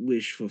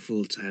wish for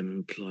full-time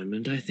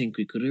employment, I think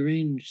we could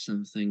arrange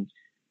something.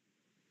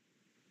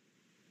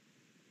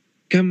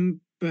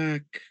 Come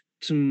back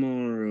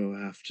tomorrow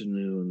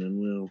afternoon and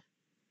we'll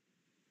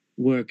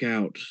work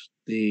out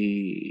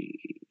the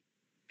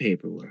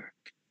paperwork.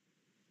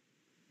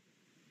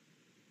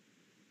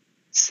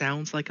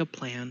 Sounds like a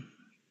plan.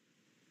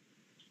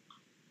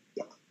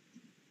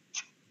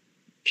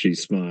 She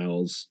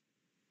smiles.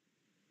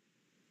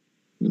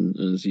 And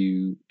as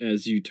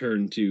you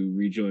turn to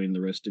rejoin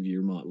the rest of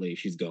your motley,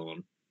 she's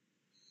gone.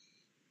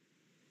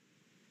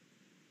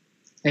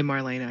 Hey,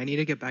 Marlena, I need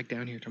to get back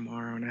down here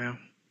tomorrow now.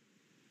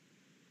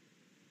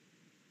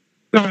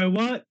 Sorry,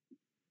 what?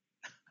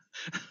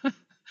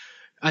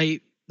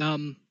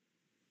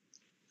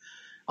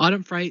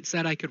 Autumn Fright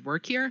said I could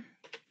work here.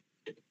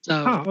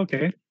 So Oh,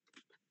 okay.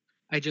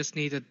 I just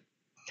need to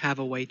have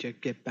a way to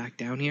get back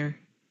down here.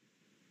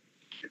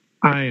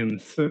 I am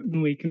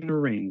certain we can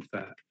arrange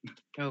that.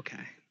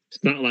 Okay.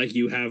 It's not like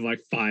you have like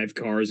 5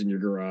 cars in your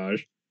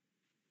garage.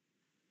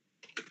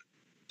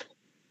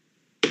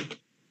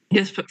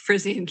 Yes, but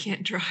Frisian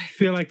can't drive. I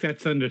feel like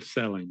that's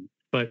underselling,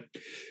 but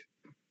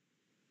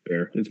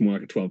Fair. It's more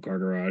like a 12-car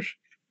garage.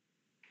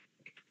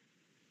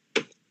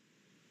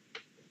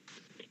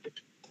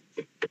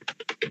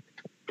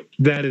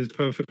 that is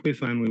perfectly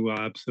fine. We will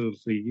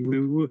absolutely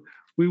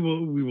we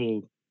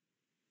will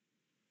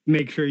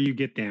make sure you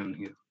get down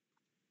here.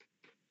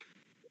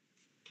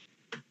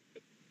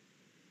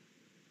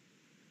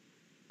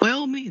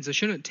 means, it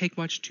shouldn't take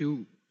much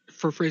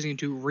for Frisian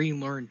to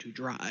relearn to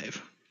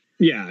drive.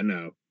 Yeah,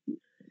 no.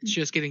 It's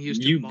just getting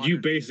used to You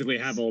basically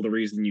vehicles. have all the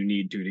reason you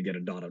need to get a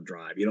dot of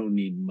drive. You don't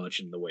need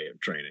much in the way of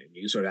training.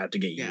 You sort of have to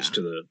get used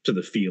to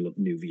the feel of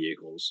new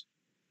vehicles.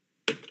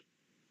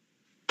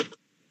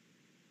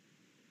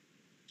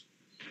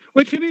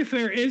 Which, to be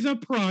fair, is a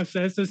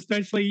process,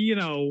 especially,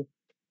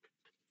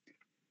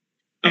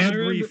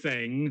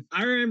 everything.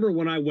 I remember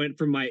when I went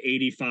from my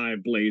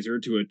 85 Blazer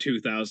to a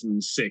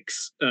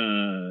 2006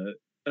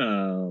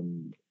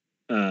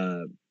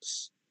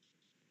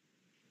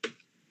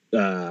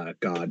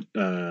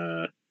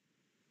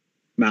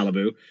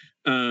 Malibu.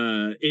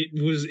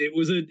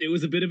 It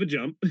was a bit of a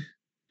jump.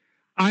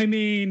 I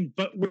mean,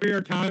 but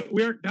we're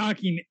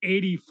talking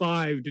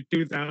 85 to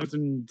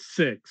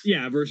 2006.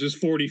 Yeah, versus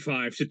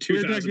 45 to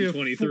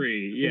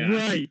 2023. Yeah.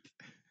 Right.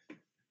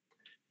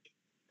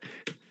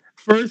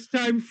 First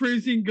time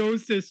Frisian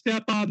goes to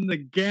step on the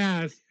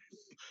gas,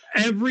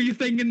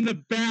 everything in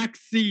the back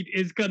seat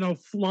is going to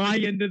fly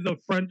into the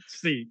front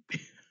seat.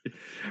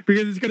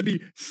 Because it's going to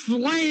be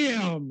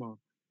slam.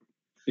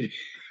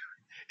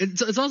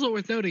 It's also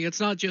worth noting, it's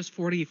not just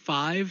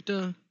 45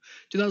 to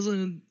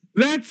 2023.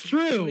 That's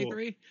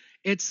true.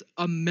 It's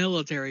a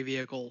military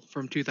vehicle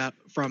from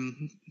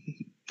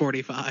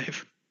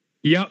 45.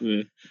 Yep.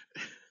 Yeah.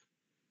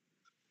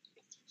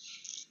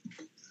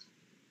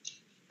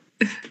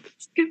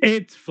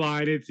 It's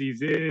fine. It's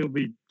easy. It'll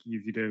be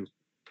easy to.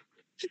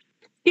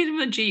 Get him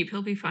a Jeep.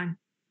 He'll be fine.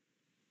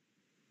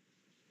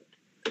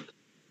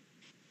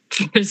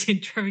 Is he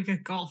driving a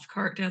golf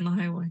cart down the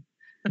highway?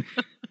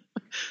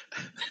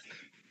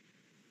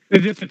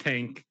 It's just a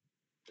tank.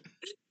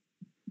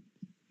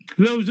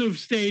 Those have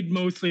stayed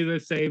mostly the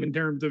same in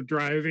terms of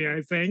driving,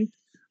 I think.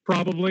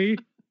 Probably.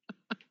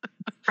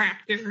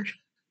 Tractor.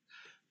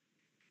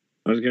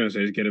 I was going to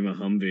say, just get him a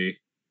Humvee.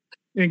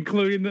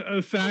 Including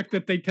the fact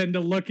that they tend to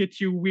look at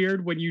you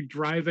weird when you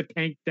drive a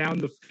tank down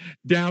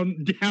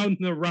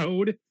the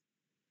road.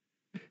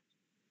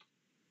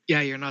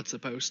 Yeah, you're not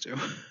supposed to.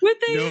 Would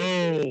they?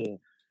 No.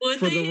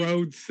 For the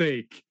road's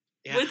sake.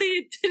 Yeah. Would they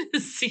in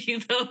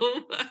Tennessee,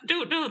 though? I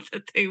don't know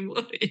that they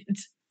would.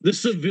 The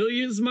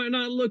civilians might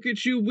not look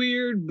at you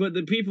weird, but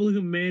the people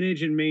who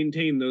manage and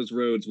maintain those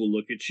roads will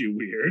look at you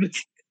weird.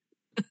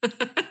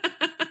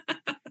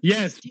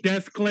 Yes,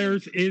 Death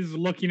Glares is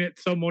looking at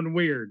someone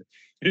weird.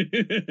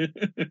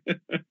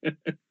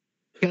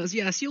 Because,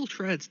 steel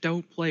treads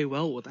don't play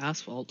well with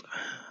asphalt.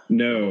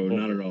 No,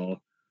 not at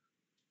all.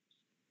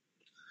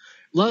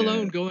 Let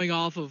alone going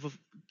off of,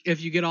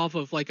 if you get off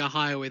of like a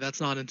highway that's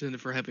not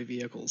intended for heavy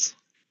vehicles.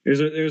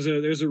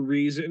 There's a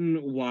reason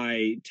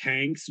why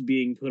tanks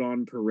being put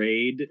on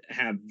parade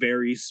have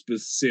very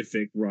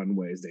specific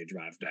runways they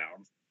drive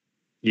down.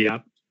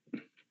 Yep.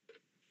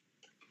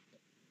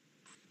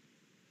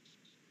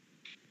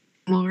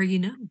 More you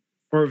know.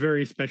 Or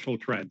very special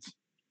treads.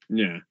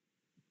 Yeah.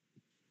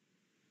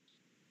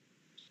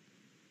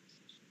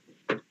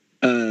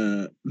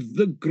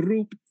 The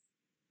group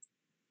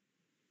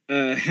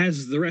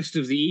has the rest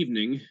of the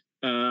evening.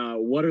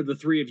 What are the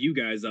three of you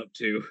guys up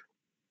to?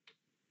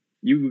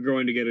 You were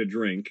going to get a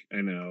drink,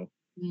 I know.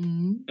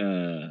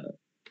 Mm-hmm.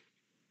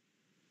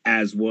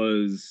 As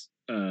was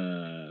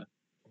Marlena.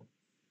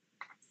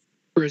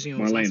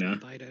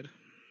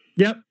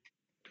 Yep.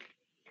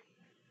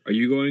 Are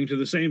you going to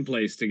the same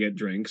place to get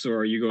drinks, or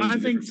are you going to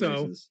different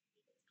places?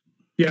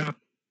 Yeah.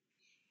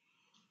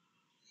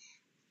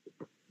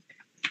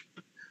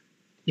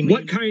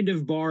 What kind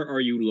of bar are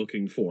you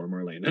looking for,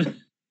 Marlena?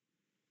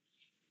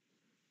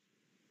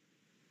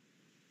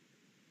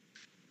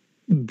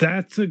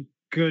 That's a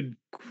good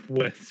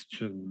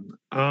question.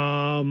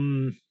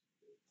 I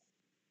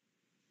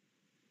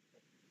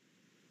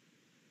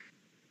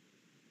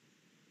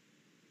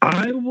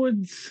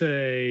would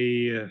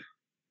say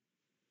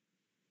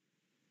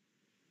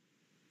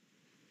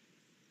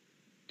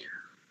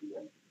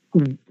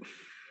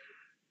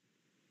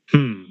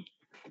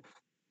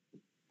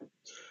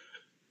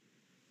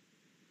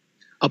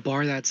A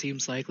bar that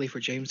seems likely for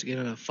James to get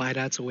in a fight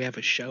at, so we have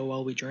a show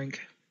while we drink.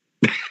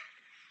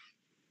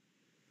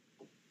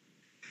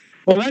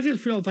 Well, that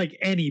just feels like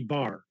any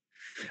bar.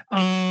 It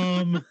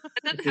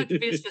doesn't have to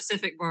be a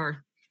specific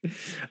bar.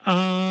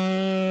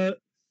 I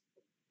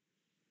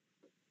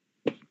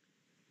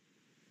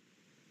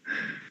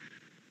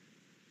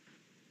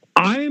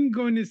am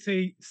going to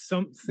say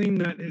something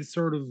that is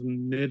sort of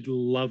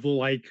mid-level,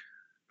 like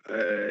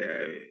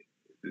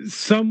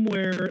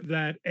somewhere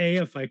that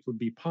a fight would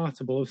be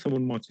possible if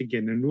someone wants to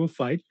get into a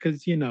fight,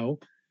 because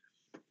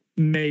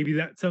maybe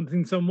that's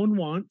something someone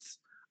wants.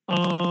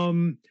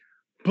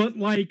 But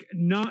like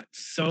not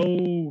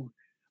so,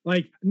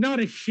 like not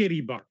a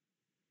shitty bar,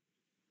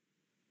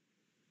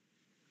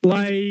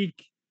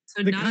 like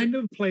so the kind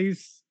of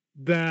place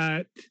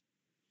that,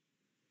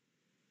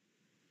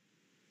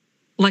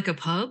 like a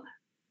pub.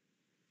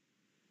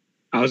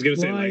 I was gonna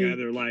say like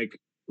either like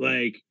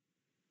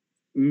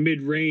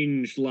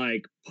mid-range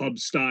like pub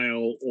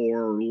style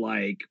or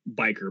like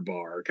biker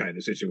bar kind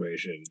of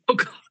situation. Oh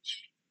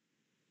gosh.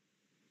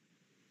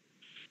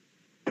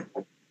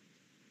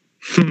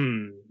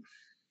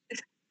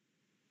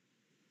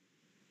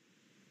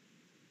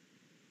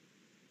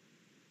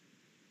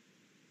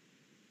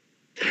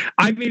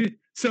 I mean,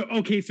 so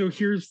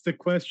here's the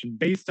question: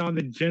 based on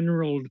the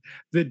general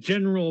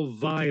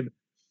vibe,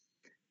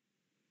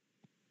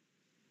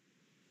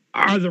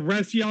 are the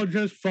rest of y'all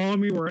just follow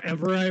me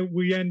wherever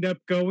we end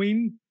up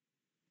going?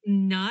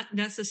 Not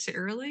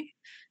necessarily.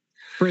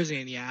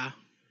 Frisian, yeah.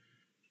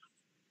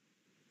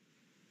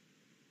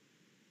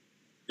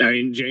 I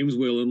mean, James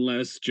will,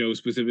 unless Joe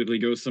specifically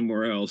goes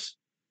somewhere else.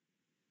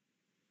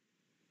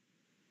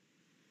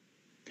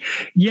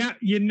 Yeah,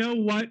 you know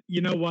what?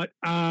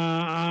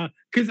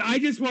 Because I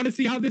just want to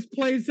see how this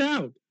plays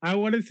out. I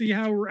want to see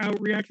how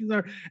reactions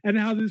are and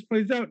how this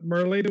plays out.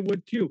 Merlita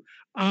would too.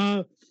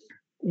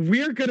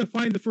 We're gonna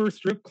find the first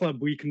strip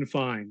club we can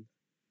find.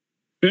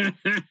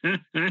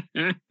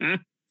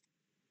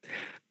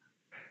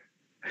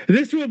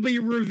 This will be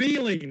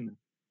revealing.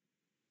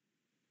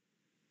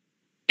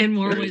 In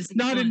more ways It's than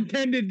not one.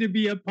 intended to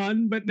be a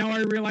pun, but now I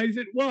realize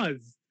it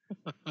was.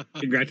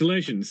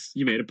 Congratulations,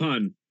 you made a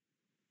pun.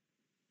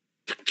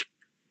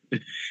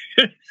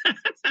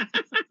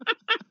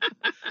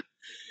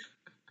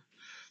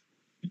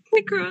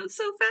 They grow up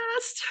so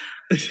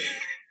fast.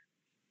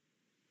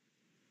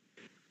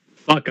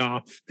 Fuck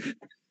off.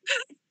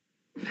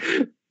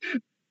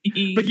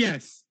 But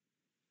yes.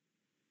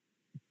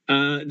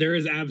 There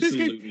is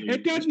absolutely.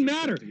 It doesn't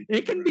matter.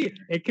 It can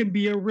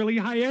be a really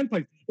high end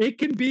place. It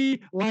can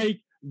be like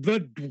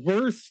the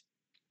worst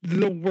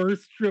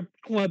strip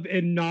club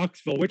in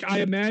Knoxville, which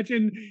I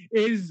imagine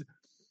is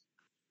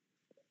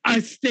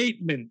a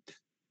statement.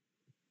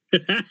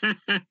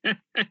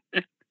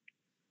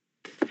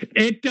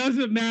 It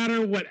doesn't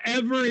matter.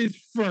 Whatever is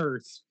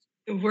first.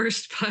 The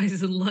worst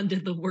pies in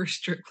London, the worst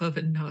strip club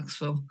in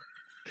Knoxville.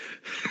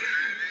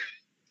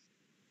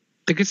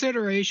 The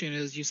consideration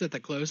is you said the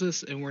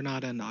closest, and we're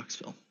not in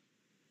Knoxville.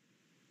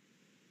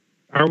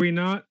 Are we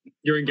not?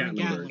 You're in We're in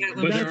Gatlinburg. Gatlinburg.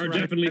 But there That's are right,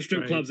 definitely that's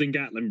strip right. clubs in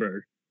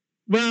Gatlinburg.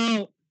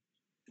 Well,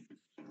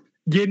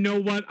 you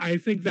know what? I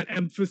think that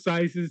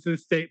emphasizes the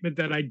statement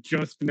that I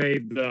just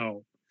made,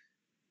 though.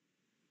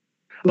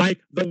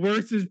 Like, the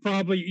worst is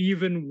probably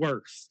even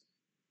worse.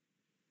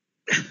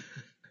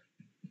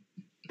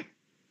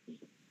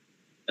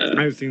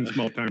 I've seen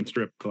small-time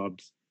strip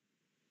clubs.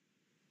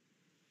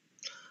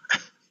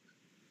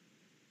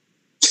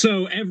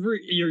 So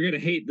you're gonna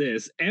hate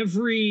this.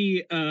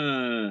 Every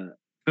Oh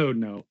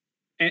no.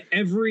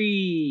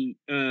 every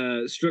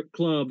strip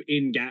club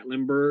in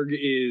Gatlinburg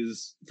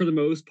is, for the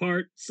most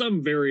part,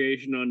 some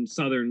variation on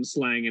Southern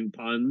slang and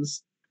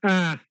puns.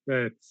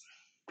 It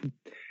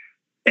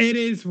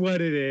is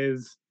what it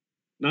is.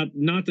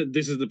 Not that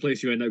this is the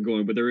place you end up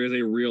going, but there is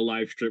a real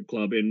life strip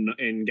club in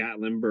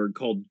Gatlinburg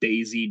called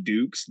Daisy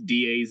Dukes,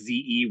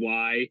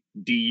 DAZEY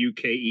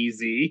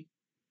DUKEZ.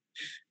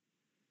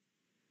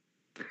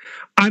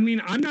 I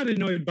mean, I'm not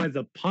annoyed by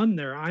the pun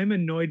there. I'm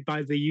annoyed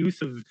by the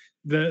use of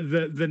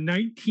the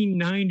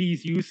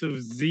 1990s use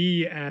of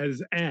Z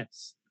as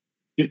S.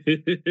 The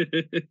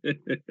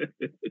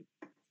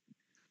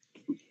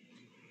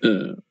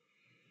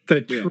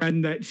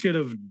trend that should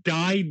have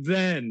died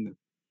then.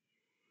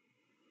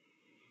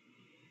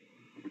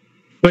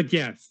 But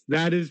yes,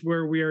 that is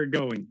where we are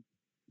going.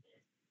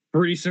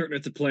 Pretty certain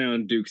it's a play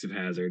on Dukes of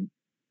Hazzard.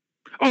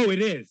 Oh,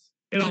 it is.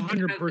 It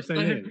 100% is.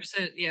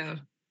 100%, yeah.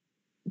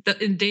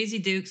 And Daisy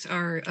Dukes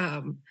are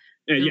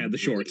The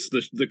shorts,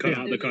 the cut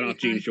off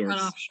jean shorts.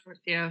 Cut off shorts,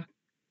 yeah.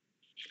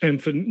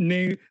 And so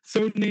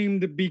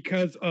named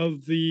because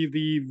of the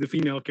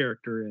female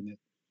character in it.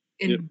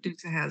 In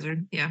Dukes of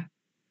Hazzard, yeah.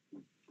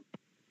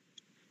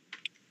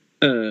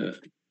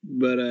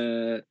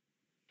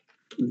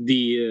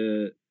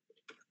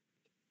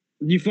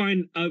 You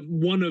find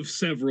one of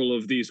several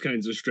of these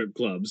kinds of strip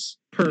clubs.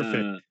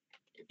 Perfect.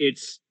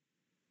 It's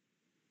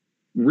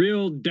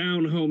real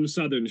down home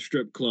Southern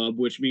strip club,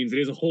 which means it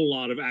is a whole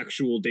lot of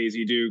actual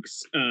Daisy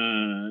Dukes.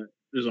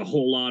 There's a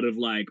whole lot of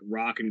like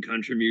rock and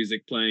country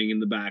music playing in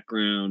the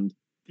background.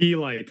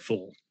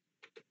 Delightful.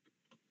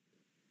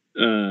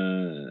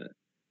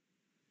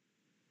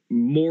 More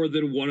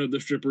than one of the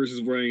strippers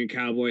is wearing a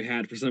cowboy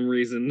hat for some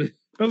reason.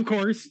 Of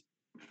course.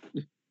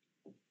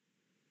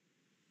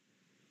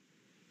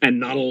 And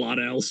not a lot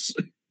else.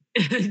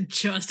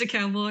 Just a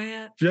cowboy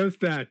hat? Just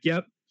that,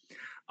 yep.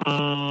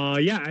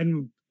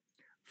 And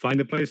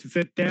find a place to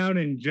sit down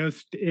and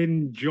just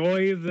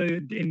enjoy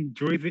the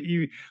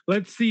evening.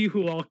 Let's see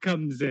who all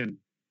comes in.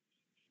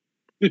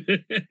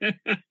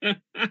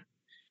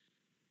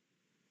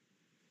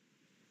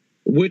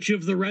 Which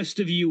of the rest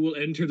of you will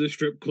enter the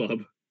strip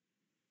club?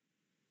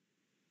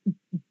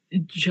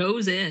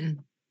 Joe's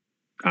in.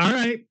 All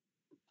right.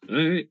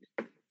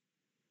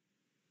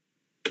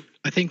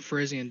 I think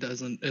Frisian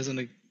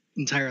isn't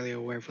entirely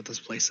aware of what this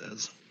place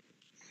is,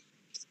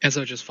 and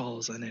so it just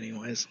follows in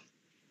anyways.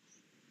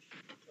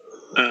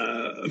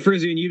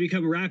 Frisian, you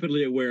become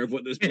rapidly aware of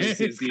what this place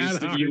is the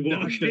instant you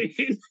walk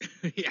in.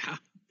 Yeah.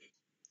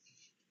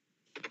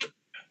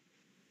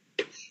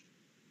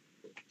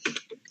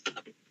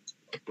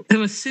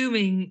 I'm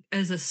assuming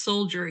as a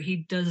soldier, he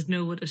does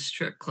know what a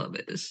strip club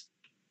is.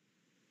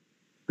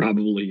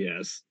 Probably,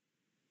 yes.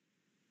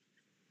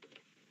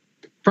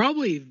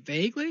 Probably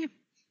vaguely.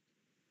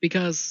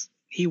 because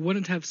he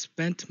wouldn't have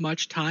spent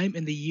much time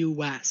in the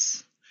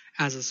U.S.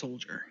 as a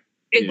soldier.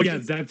 Yeah,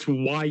 that's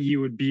why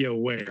you would be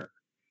aware.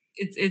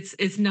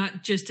 It's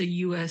not just a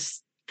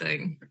U.S.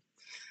 thing.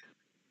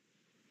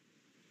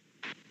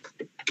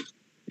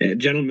 Yeah,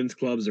 gentlemen's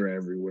clubs are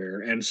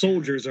everywhere, and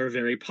soldiers are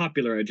very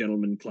popular at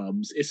gentlemen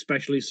clubs,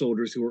 especially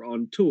soldiers who are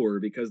on tour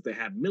because they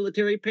have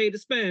military pay to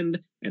spend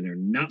and they're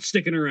not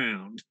sticking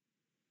around.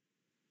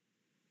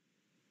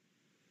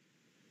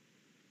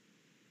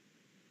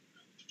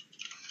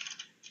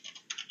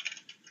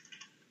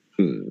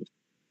 But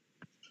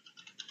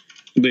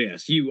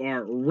yes, you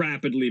are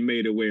rapidly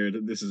made aware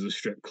that this is a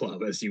strip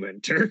club as you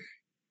enter.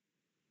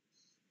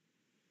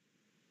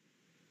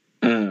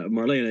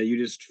 Marlena, you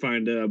just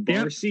find a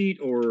bar seat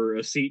or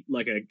a seat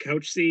like a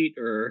couch seat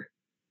or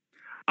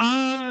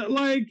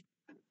like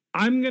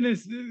I'm gonna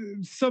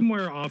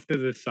somewhere off to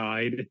the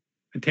side,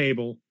 a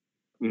table.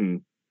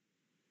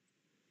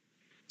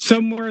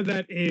 Somewhere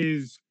that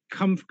is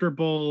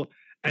comfortable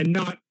and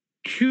not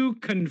too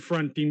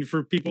confronting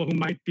for people who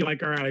might be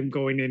like, all right, I'm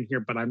going in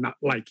here, but I'm not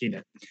liking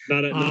it.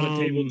 Not a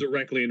table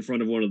directly in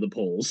front of one of the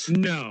poles.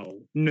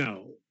 No.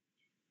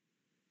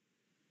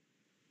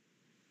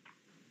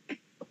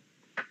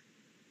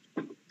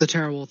 The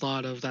terrible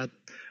thought of that,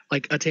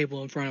 like a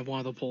table in front of one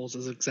of the poles,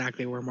 is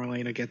exactly where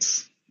Marlena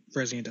gets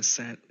Frisian to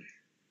sit.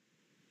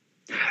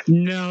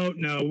 No,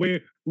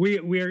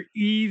 we're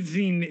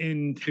easing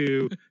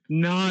into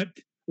not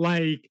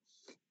like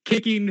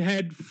kicking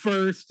head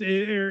first,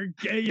 or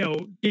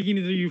kicking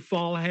until you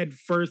fall head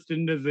first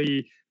into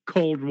the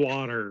cold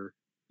water.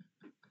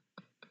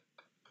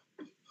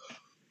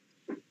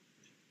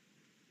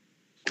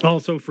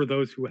 Also, for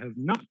those who have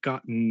not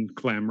gotten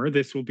glamour,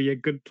 this will be a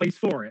good place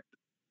for it.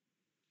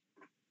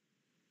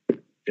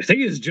 I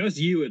think it's just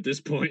you at this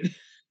point.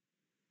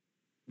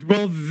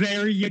 Well,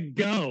 there you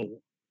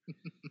go.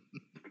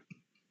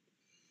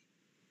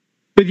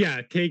 But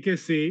yeah, take a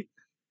seat.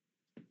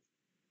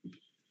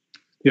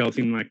 Y'all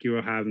seem like you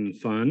were having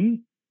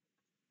fun.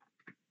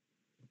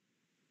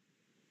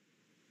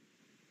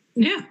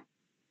 Yeah.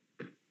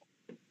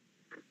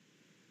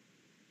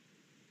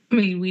 I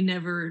mean, we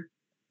never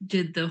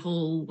did the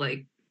whole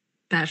like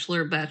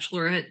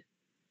bachelorette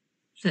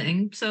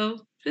thing, so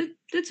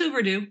it's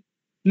overdue.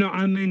 No,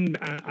 I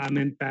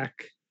meant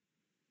back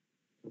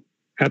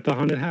at the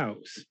haunted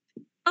house.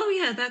 Oh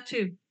yeah, that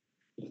too.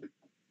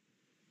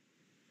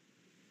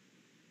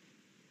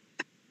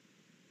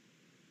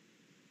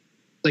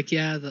 Like,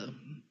 yeah, the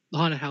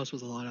haunted house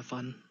was a lot of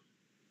fun.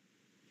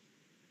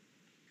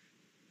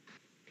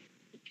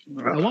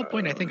 At one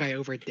point, I think I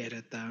overdid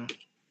it, though.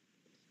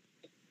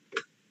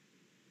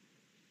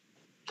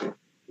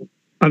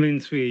 I mean,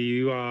 sweetie,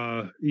 you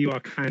are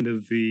kind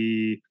of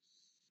the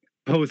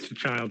poster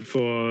child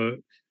for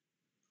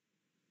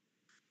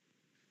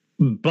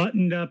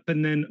buttoned up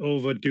and then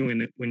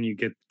overdoing it when you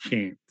get the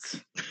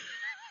chance.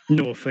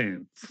 No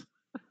offense.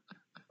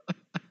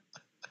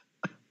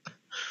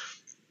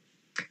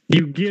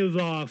 You give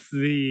off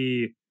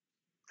the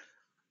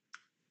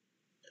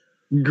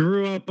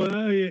grew up,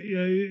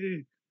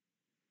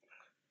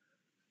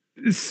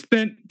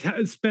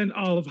 spent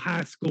all of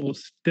high school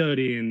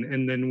studying,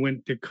 and then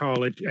went to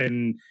college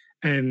and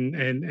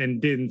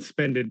didn't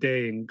spend a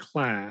day in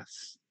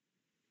class.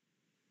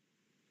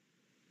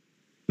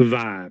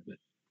 Vibe.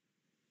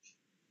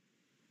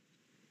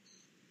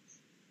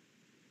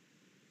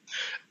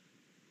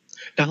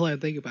 Now that I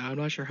think about it, I'm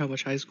not sure how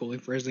much high schooling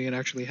Frisian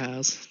actually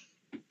has.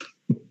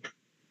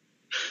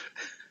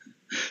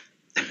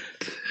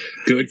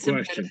 Good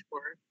question.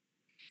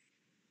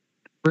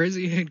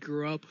 Frisian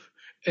grew up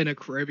in a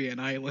Caribbean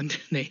island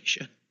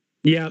nation.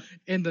 Yep.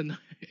 In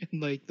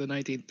like the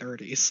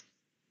 1930s.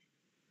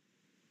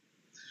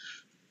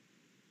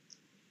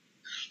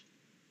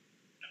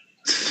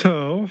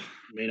 So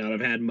may not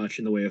have had much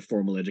in the way of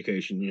formal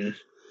education, yeah.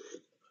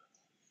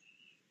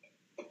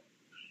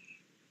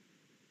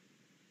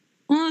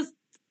 Well,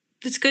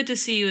 it's good to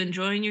see you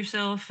enjoying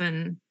yourself,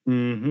 and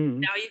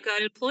now you've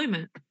got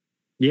employment.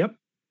 Yep.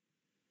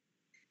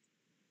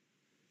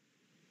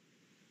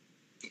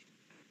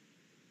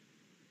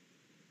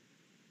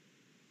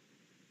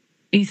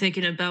 Are you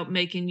thinking about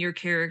making your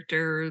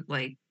character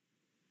like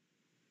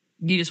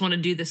you just want to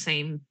do the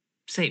same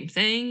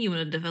thing? You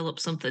want to develop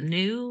something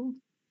new?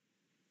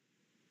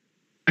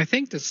 I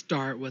think to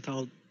start with,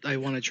 I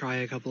want to try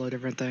a couple of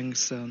different things,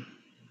 so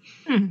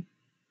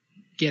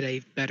get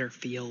a better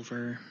feel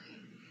for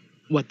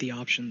what the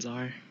options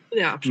are.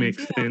 The options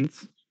makes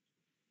sense.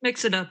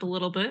 Mix it up a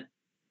little bit.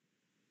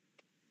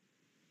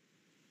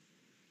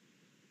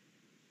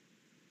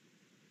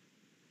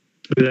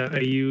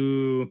 Are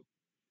you?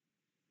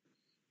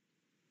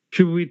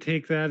 Should we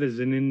take that as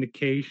an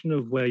indication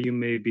of where you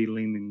may be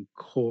leaning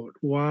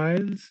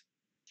court-wise?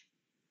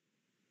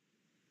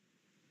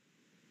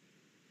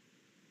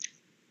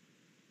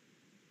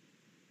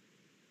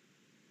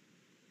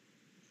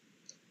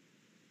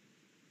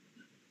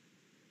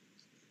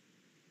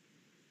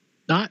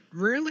 Not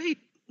really.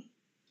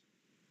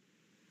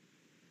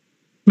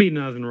 Be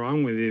nothing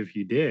wrong with it if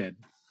you did.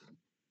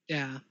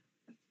 Yeah.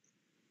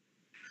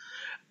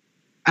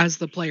 As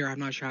the player, I'm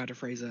not sure how to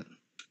phrase it.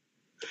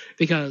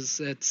 Because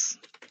it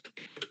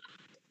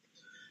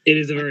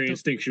is a very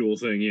instinctual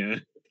thing, yeah.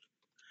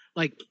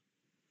 Like,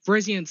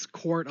 Frisian's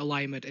court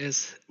alignment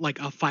is like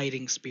a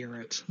fighting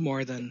spirit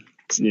more than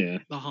the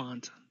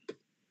haunt.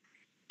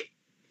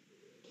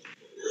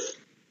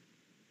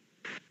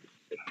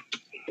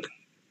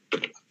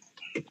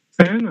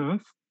 Fair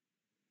enough.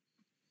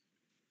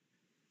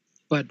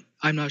 But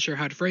I'm not sure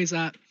how to phrase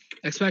that,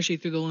 especially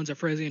through the lens of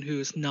Frisian,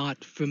 who's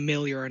not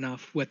familiar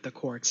enough with the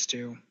courts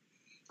to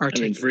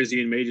articulate.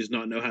 Frisian may just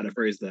not know how to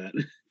phrase that.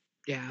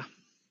 Yeah.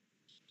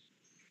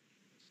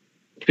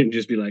 And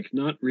just be like,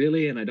 not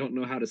really, and I don't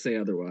know how to say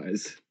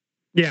otherwise.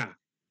 Yeah.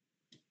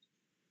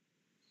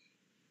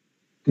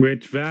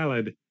 Which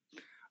valid.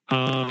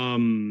 All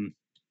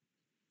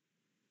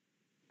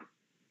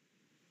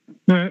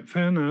right,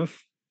 fair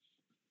enough.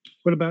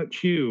 What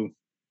about you?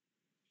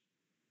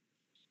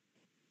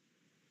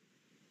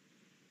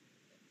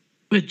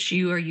 Which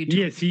you are you?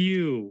 Yes,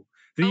 you.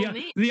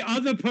 The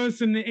other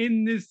person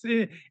in this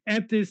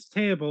at this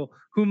table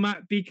who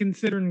might be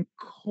considering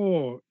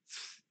courts.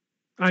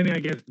 I mean, I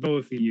guess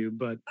both of you,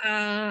 but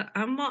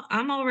I'm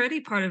already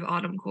part of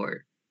Autumn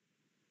Court.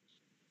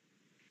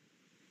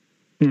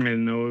 I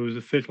didn't know it was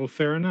official.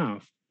 Fair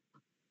enough.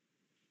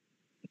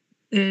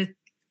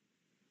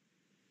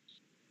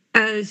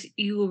 As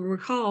you will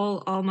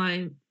recall, all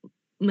my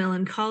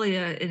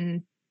melancholia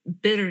and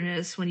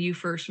bitterness when you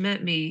first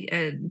met me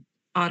at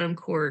Autumn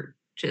Court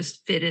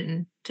just fit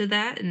into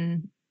that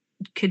and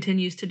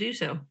continues to do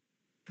so.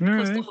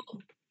 Plus right.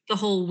 the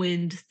whole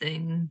wind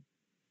thing.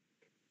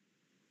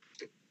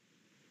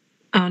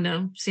 Oh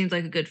no, seems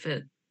like a good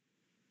fit.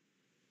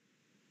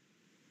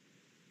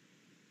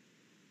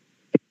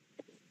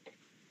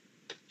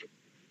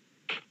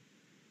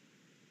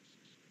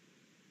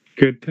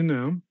 Good to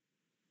know.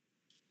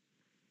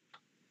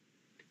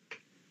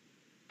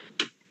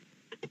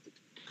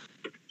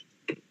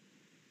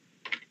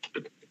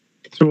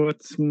 So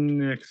what's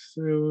next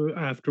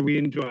after we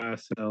enjoy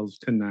ourselves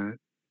tonight?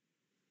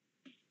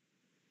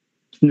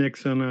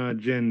 Next on our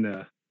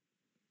agenda.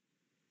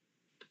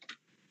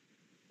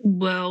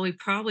 Well, we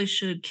probably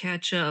should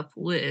catch up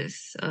with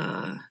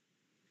oh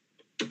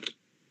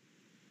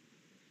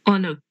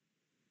no,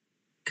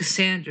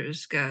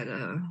 Cassandra's got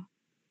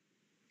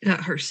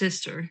her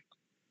sister.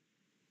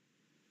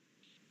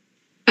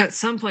 At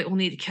some point we'll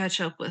need to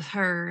catch up with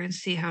her and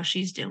see how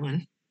she's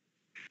doing.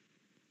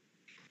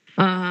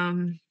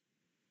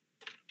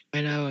 I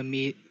know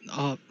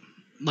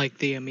like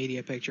the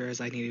immediate picture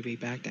is I need to be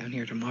back down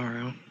here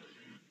tomorrow.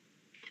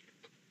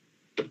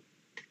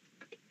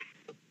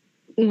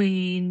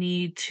 We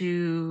need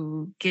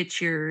to get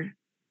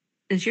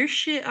is your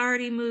shit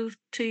already moved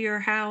to your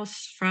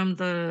house from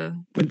the...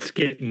 It's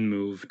getting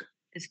moved.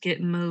 It's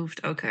getting moved,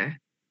 okay.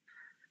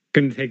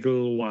 Gonna take a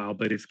little while,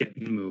 but it's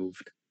getting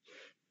moved.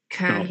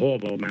 Okay. Not a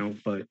horrible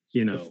amount, but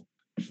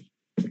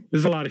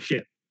there's a lot of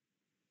shit.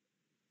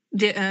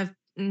 Yeah,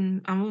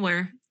 I'm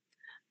aware.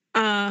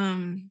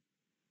 The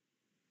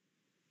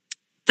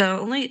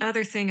only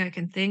other thing I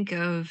can think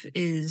of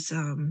is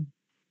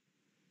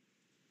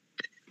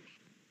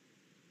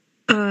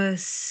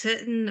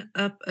setting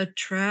up a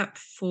trap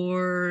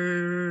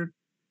for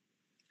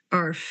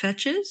our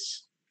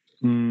fetches.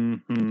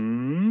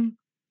 Mm-hmm.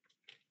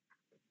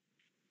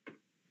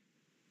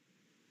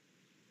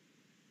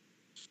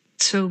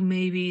 So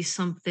maybe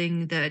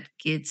something that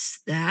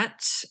gets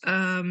that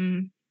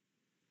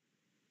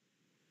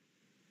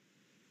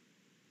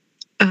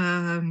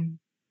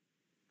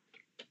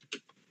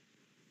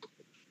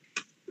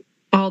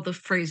all the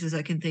phrases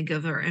I can think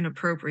of are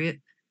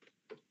inappropriate.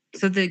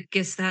 So that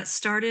gets that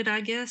started,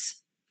 I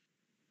guess.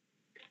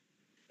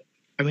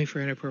 I mean,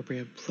 for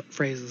inappropriate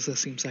phrases, this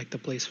seems like the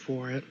place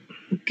for it.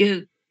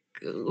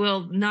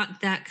 Well,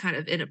 not that kind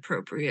of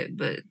inappropriate,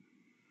 but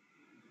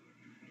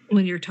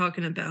when you're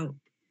talking about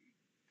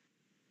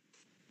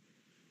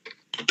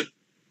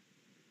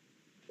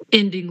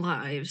ending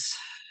lives.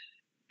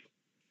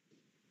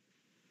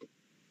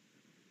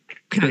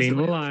 Ain't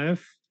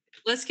alive.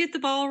 Let's get the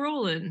ball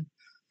rolling.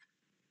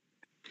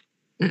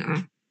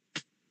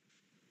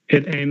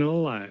 It ain't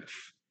alive.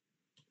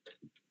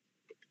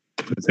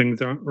 The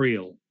things aren't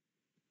real.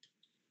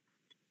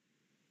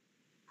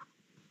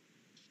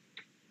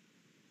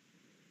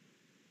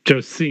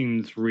 Just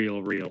seems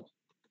real.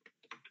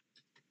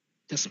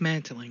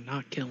 Dismantling,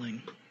 not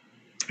killing.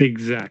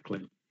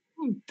 Exactly.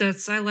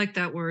 I like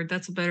that word.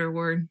 That's a better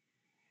word.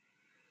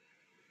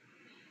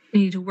 We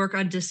need to work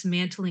on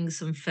dismantling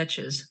some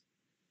fetches.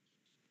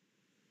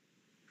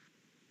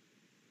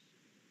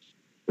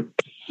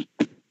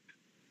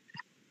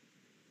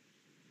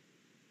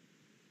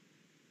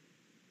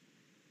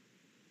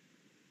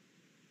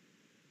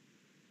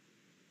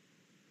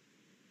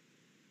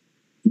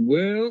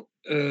 Well,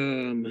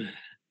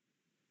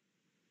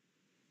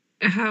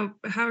 how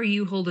are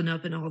you holding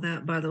up and all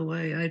that, by the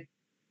way?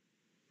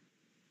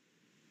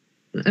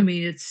 I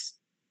mean, it's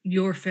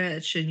your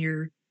fetch and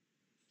you're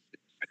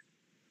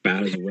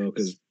about as well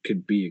as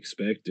could be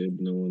expected,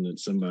 knowing that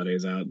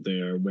somebody's out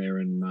there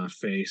wearing my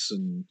face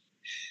and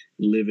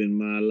living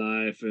my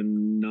life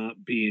and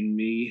not being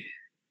me.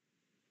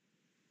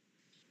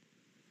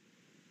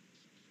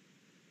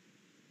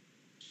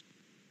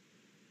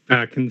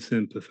 I can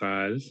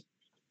sympathize.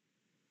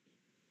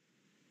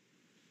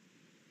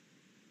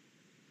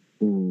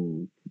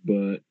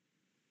 But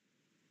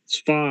as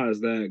far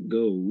as that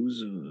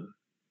goes,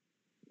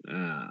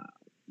 I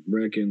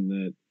reckon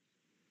that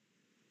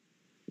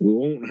we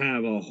won't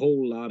have a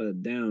whole lot of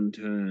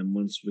downtime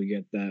once we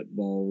get that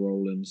ball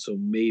rolling. So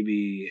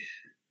maybe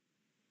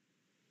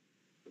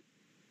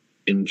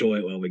enjoy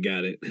it while we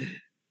got it.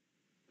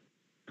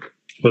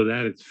 Well,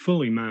 that is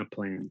fully my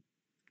plan.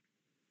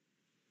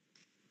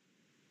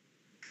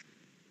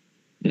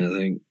 I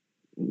think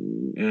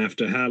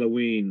after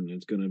Halloween,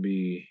 it's going to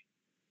be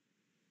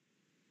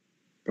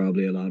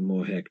probably a lot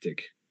more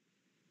hectic.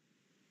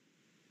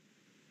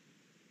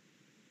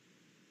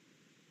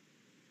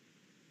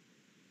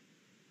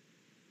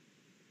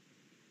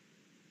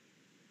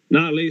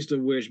 Not least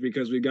of which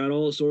because we got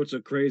all sorts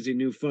of crazy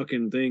new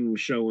fucking things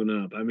showing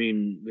up. I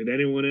mean, did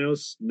anyone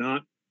else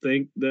not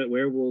think that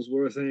werewolves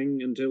were a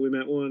thing until we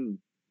met one?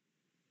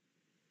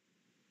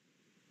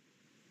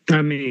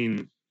 I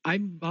mean,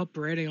 I'm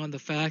operating on the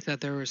fact that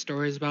there were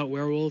stories about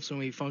werewolves and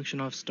we function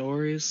off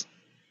stories.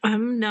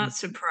 I'm not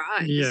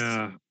surprised.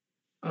 yeah.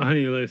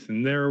 Honey,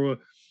 listen,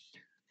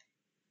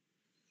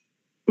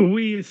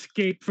 we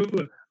escaped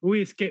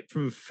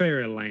from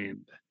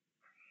fairyland.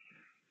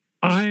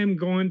 I am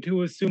going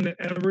to assume that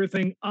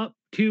everything up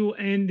to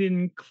and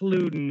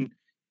including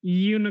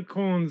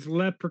unicorns,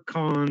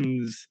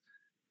 leprechauns,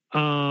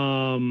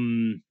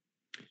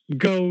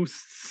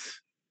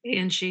 ghosts,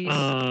 Banshees,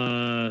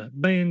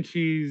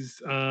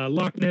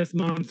 Loch Ness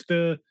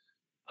monster,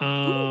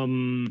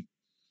 Bigfoot,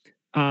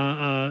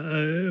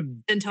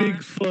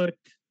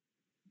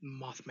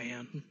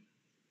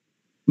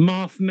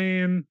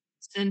 Mothman,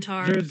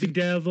 Centaur. Jersey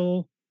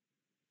Devil.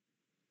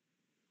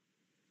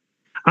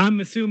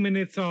 I'm assuming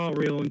it's all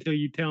real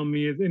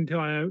until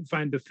I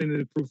find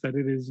definitive proof that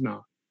it is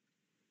not.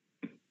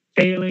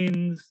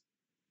 Aliens,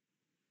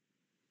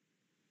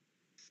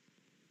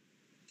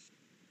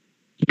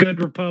 good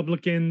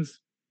Republicans.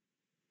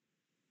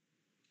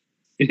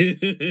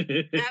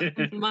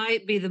 That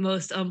might be the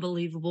most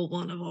unbelievable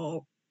one of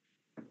all.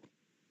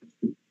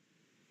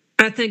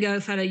 I think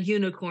I've had a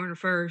unicorn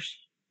first.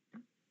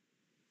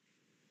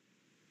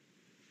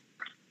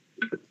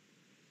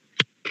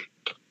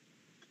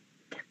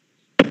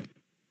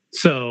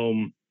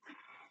 So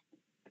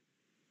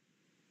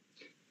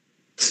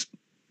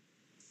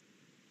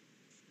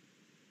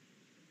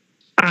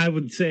I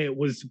would say it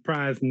was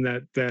surprising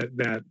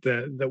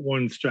that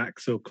one struck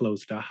so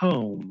close to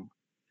home.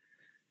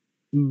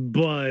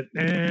 But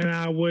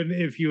I wouldn't,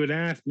 if you had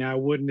asked me, I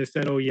wouldn't have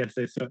said, "Oh yes,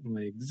 they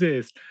certainly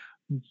exist."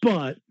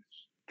 But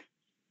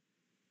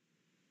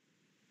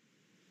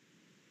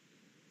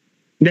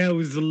that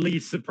was the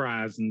least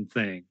surprising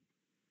thing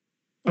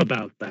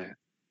about that.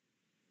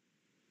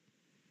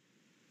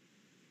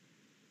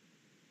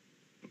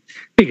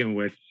 Speaking of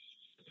which,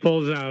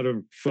 pulls out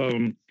a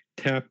phone,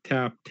 tap,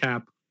 tap,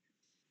 tap.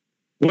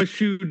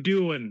 What you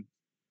doing?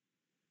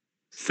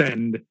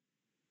 Send.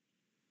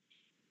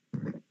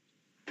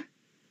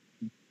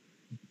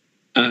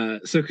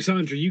 So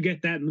Cassandra, you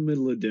get that in the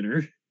middle of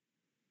dinner.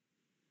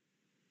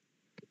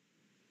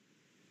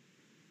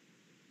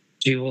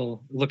 She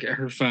will look at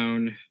her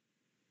phone,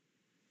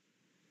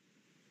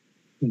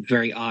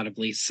 very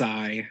audibly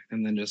sigh,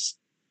 and then just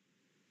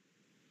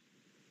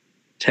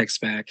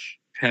text back,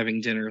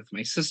 having dinner with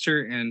my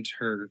sister and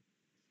her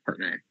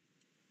partner.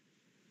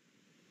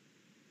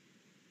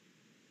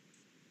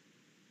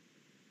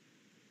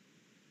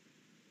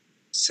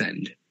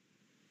 Send.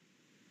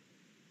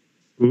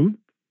 Ooh.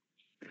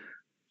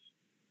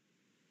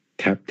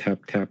 Tap,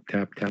 tap, tap,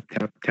 tap, tap,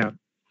 tap, tap.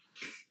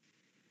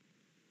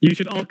 You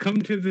should all come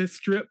to the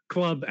strip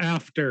club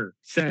after.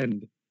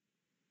 Send.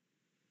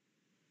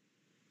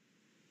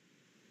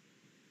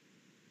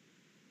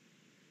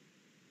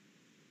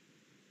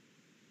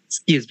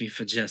 Excuse me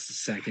for just a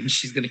second.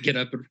 She's going to get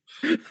up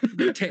and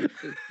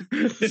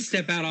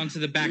step out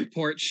onto the back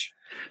porch.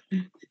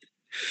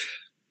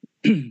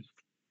 You're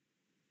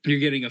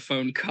getting a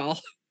phone call.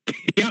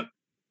 Yep.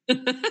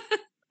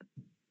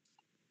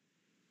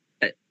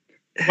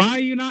 Why are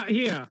you not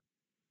here?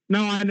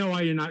 No, I know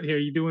why you're not here.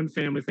 You're doing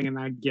family thing, and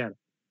I get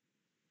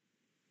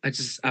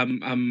it.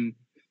 I'm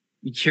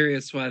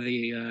curious why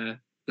the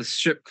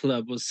strip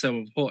club was so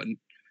important.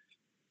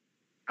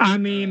 I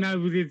mean,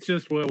 it's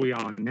just where we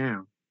are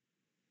now.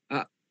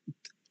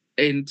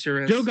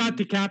 Interesting. Joe got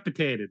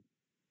decapitated.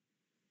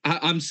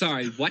 I'm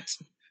sorry. What?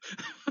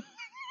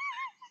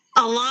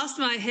 I lost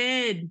my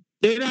head.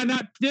 Did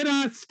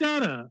I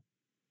stutter?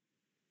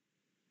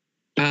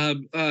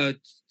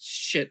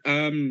 Shit.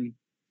 Okay.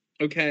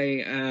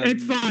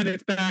 It's fine.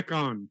 It's back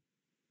on.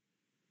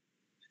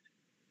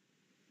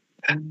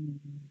 I'm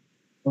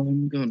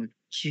gonna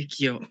kick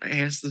your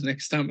ass the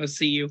next time I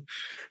see you.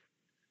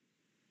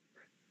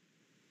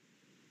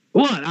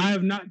 What? I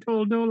have not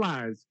told no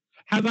lies.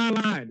 Have I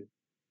lied?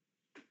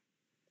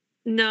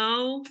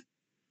 No.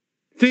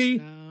 See?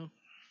 So,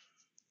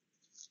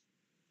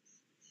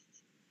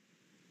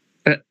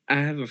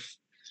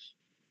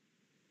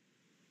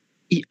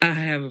 I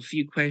have a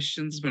few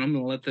questions, but I'm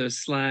gonna let those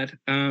slide.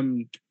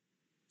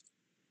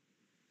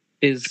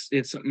 Is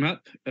something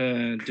up?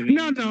 Do we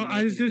No, need to know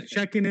I was just anything?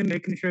 checking in,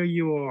 making sure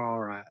you were all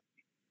right.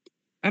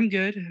 I'm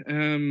good.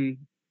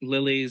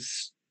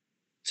 Lily's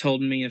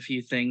told me a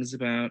few things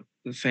about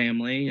the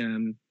family.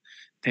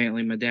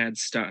 Apparently my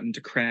dad's starting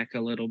to crack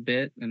a little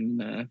bit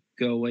and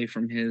go away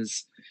from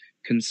his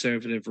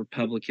conservative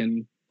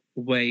Republican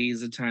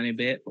ways a tiny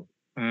bit.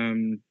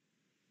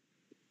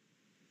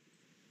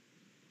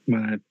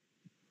 My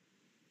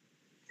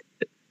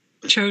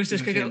Joe's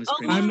just My gonna go, family's oh,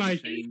 pretty I'm look,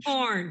 like- beef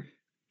porn.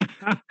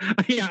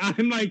 Yeah,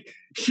 I'm like,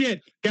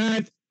 shit,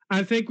 guys.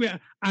 I think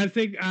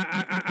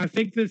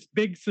this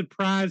big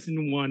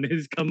surprising one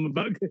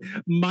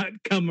might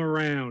come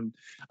around.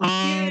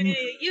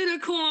 Yay,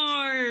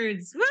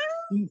 unicorns!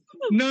 Woo!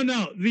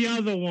 No, the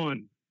other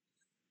one.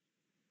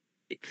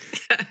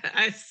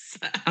 I'm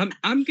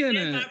Stand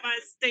gonna by my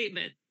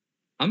statement.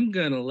 I'm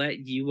gonna let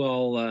you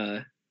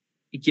all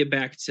get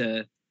back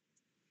to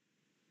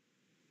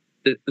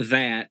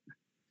that.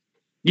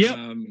 Yep.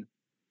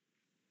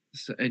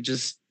 So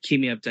just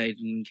keep me updated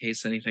in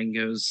case anything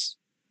goes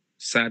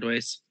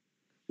sideways.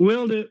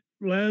 Will do.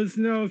 Let us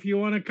know if you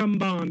want to come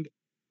bond.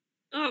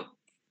 Oh,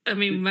 I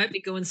mean, we might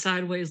be going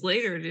sideways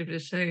later, to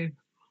say.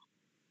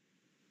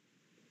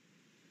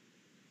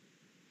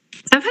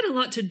 I've had a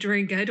lot to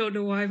drink. I don't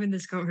know why I'm in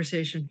this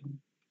conversation.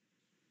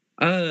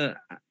 I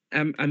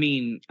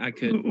mean, I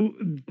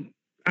could.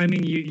 I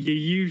mean, you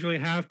usually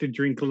have to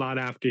drink a lot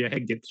after your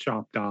head gets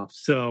chopped off.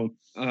 So,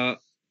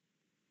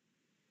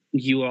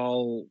 You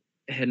all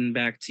heading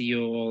back to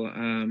your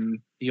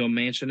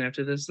mansion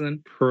after this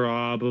then?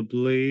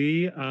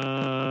 probably. if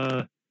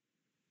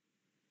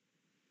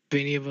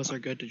any of us are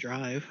good to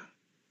drive.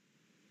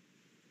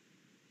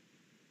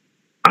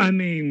 I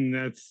mean,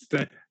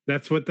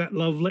 that's what that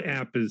lovely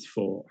app is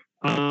for.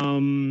 I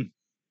don't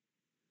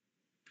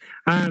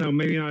know.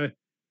 Maybe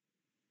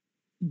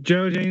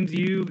Joe, James,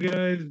 you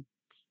guys.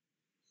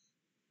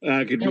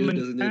 I could be the Coming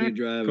designated back,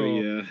 driver.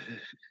 or- Yeah,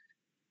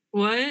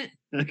 What?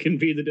 I can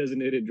be the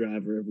designated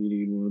driver if you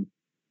need one.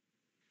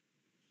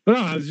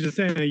 Well, I was just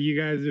saying, you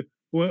guys,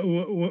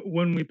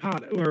 when we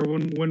pot or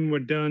when we're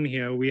done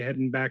here, we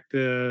heading back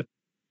to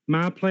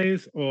my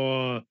place,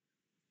 or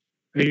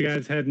are you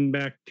guys heading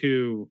back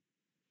to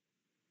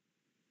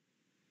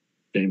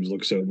James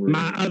looks over.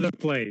 my at other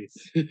place?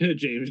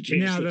 James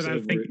Now looks that I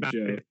over think at about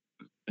Joe. it.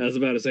 I was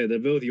about to say they're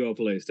both your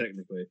place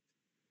technically.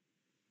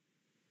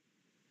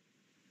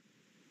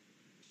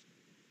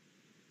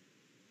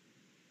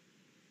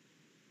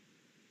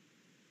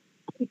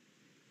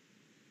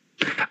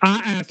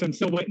 I asked. I'm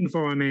still waiting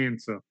for an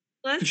answer.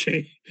 Let's.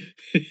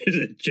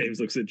 James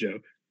looks at Joe.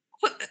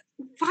 What?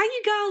 Why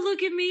you gotta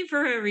look at me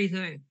for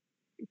everything?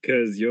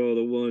 Because you're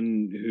the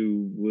one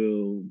who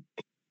will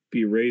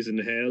be raising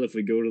hell if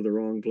we go to the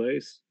wrong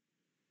place.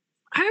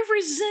 I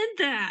resent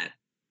that.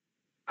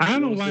 I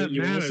don't know You why also- it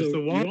you matters. also- The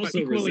you walls also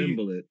are equally.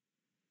 resemble it.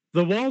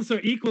 The walls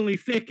are equally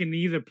thick in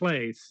either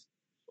place.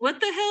 What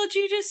the hell did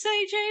you just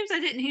say, James? I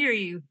didn't hear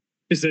you.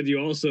 He said you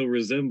also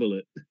resemble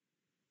it.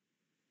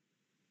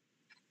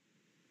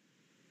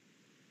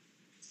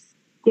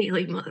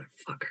 Daily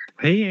motherfucker.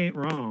 He ain't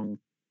wrong.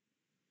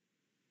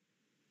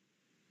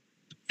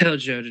 Tell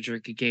Joe to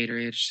drink a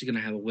Gatorade. She's gonna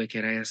have a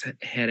wicked ass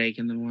headache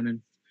in the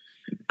morning.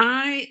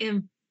 I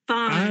am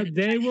fine.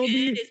 They My will head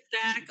be. is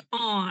back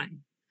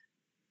on.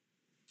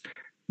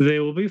 They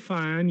will be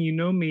fine. You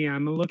know me.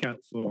 I'm a lookout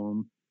for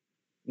them.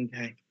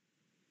 Okay.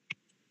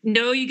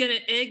 No, you're gonna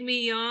egg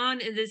me on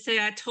and then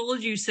say I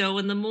told you so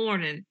in the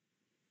morning.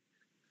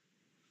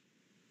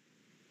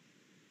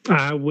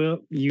 I will.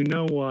 You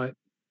know what,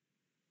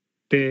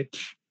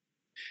 bitch?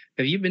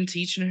 Have you been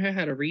teaching her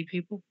how to read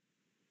people?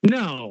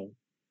 No.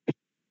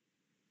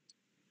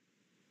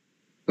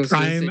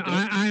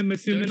 I'm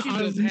assuming Don't you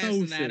go passing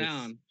osmosis. that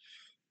on.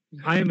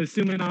 I am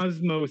assuming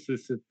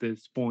osmosis at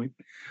this point.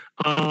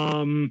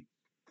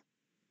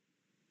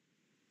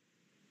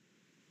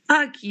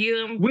 Fuck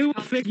you. We will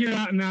figure it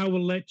out, and I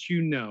will let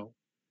you know.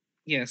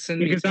 Yeah, send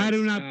me a Because I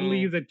do text. not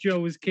believe that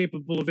Joe is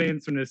capable of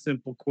answering a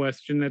simple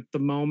question at the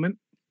moment.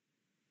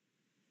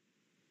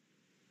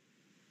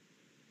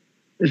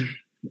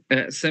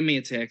 Send me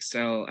a text.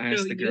 I'll ask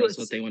No, the you girls what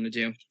listen. they want to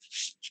do.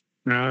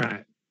 All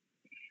right.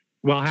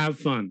 Well, have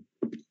fun.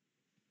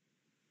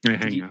 I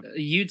hang up.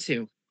 You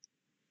too.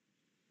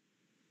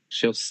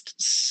 She'll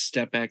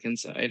step back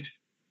inside.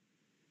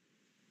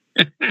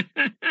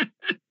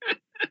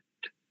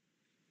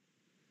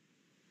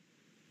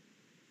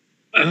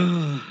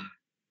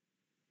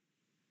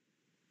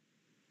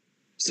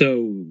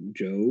 So,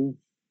 Joe,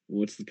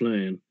 what's the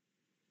plan?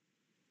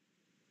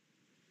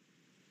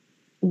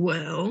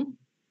 Well,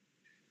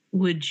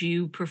 would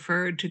you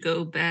prefer to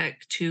go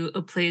back to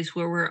a place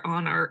where we're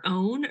on our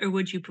own, or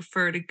would you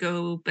prefer to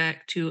go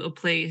back to a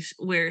place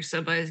where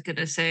somebody's going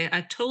to say,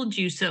 I told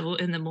you so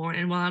in the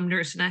morning while I'm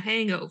nursing a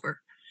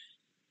hangover?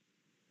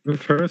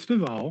 First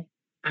of all,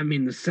 I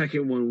mean, the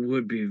second one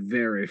would be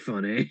very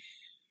funny.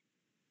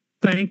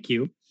 Thank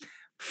you.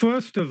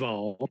 First of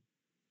all,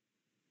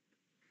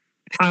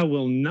 I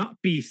will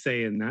not be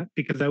saying that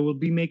because I will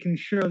be making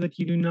sure that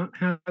you do not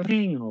have a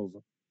hangover.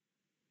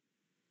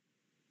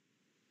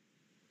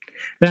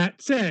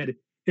 That said,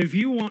 if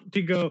you want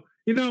to go,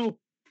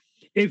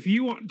 if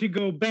you want to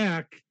go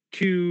back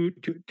to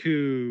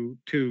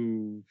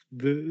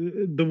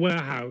the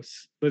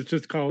warehouse, let's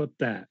just call it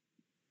that.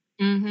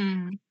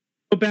 Mm-hmm.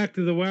 Go back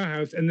to the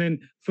warehouse and then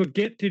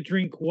forget to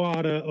drink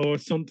water or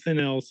something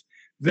else,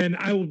 then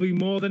I will be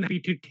more than happy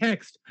to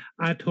text,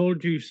 "I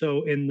told you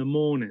so" in the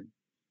morning.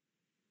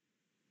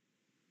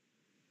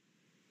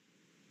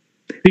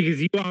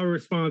 Because you are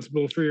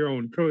responsible for your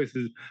own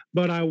choices,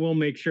 but I will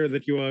make sure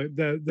that you are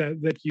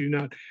that you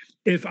not,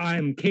 if I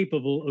am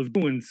capable of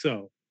doing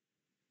so.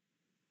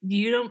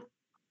 You don't.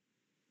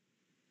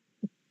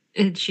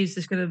 And she's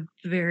just gonna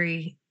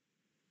very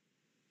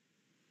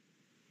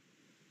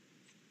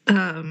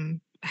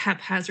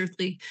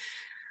haphazardly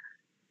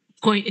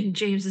point in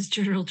James's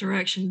general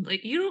direction.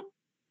 Like, you don't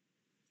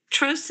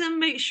trust him,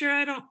 make sure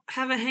I don't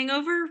have a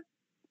hangover?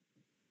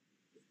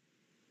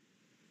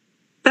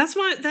 That's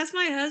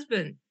my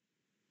husband.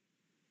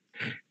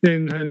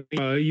 Then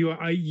you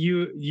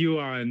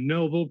are a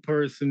noble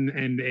person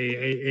and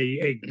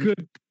a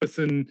good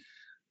person.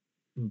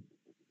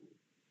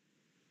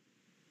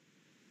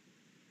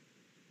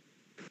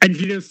 And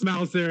she just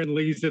smiles there and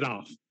leaves it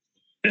off.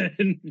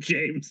 And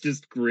James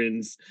just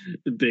grins,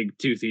 the big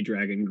toothy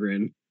dragon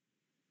grin.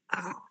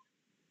 Oh.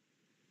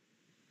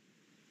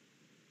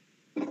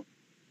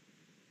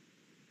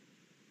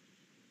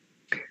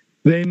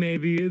 They may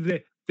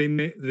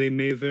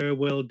very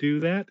well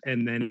do that,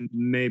 and then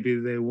maybe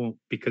they won't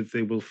because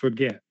they will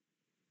forget.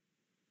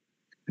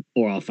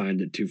 Or I'll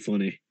find it too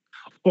funny.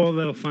 Or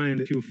they'll find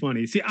it too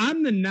funny. See,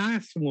 I'm the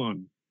nice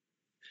one.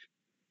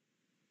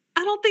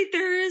 I don't think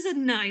there is a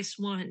nice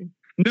one.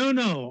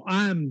 No,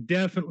 I'm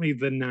definitely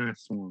the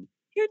nice one.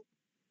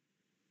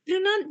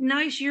 You're not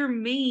nice, you're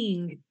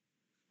mean.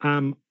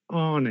 I'm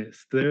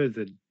honest. There is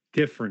a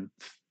difference.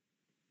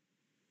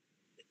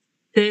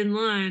 Thin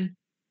line.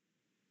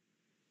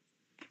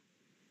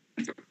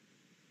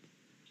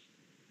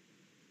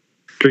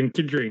 Drink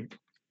your drink.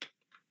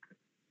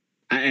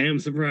 I am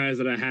surprised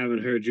that I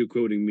haven't heard you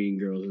quoting Mean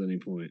Girls at any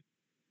point.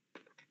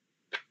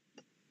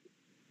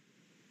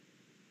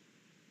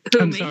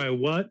 I'm sorry,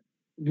 what?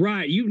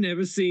 Right, you've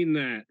never seen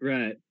that,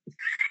 right?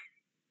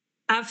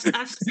 I've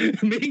seen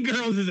Mean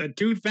Girls is a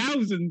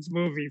 2000s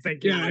movie.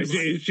 Thank you. Yeah,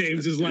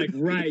 James is like,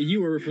 right,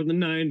 you were from the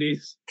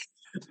 90s.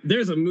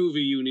 There's a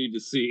movie you need to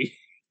see.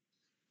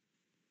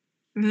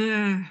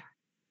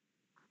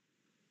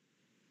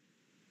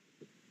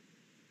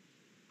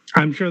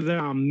 I'm sure there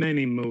are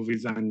many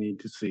movies I need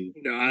to see.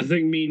 No, I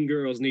think Mean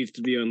Girls needs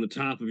to be on the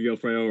top of your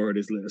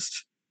priorities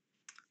list.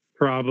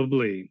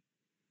 Probably.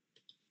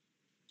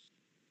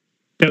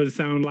 That would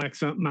sound like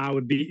something I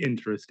would be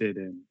interested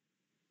in.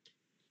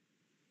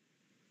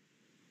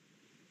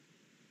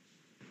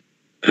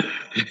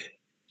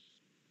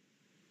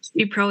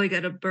 You probably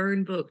got a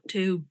burn book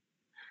too.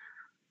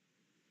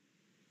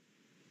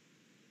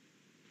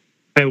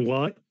 A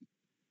what?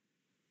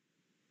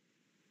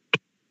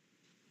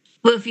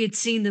 Well, if you'd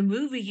seen the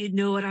movie, you'd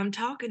know what I'm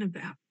talking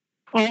about.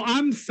 Oh,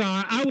 I'm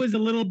sorry. I was a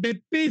little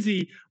bit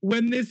busy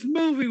when this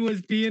movie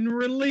was being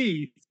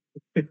released.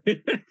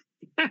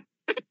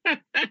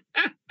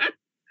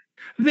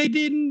 They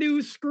didn't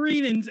do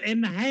screenings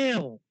in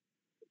hell.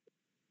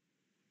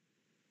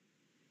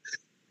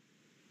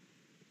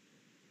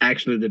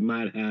 Actually, they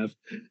might have.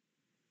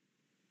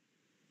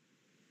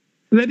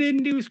 They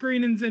didn't do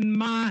screenings in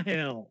my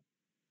hell.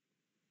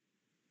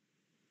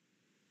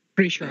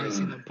 Pretty sure I've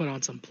seen them put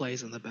on some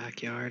plays in the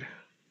backyard.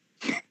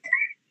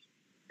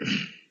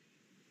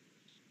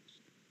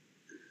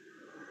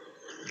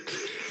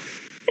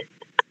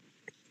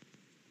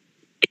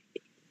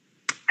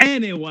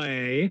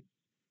 Anyway.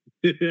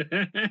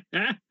 Yeah,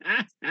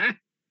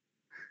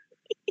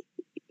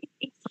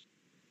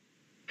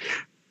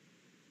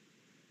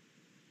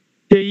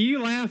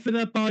 you laugh it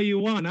up all you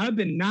want. I've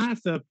been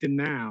nice up to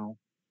now.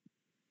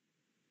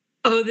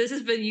 Oh, this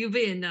has been you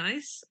being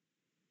nice?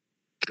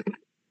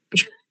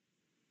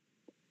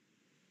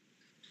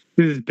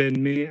 This has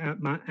been me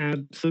at my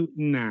absolute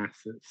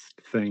nicest.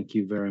 Thank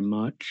you very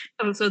much.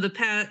 Oh, so the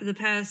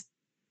past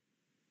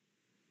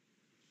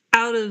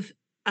out of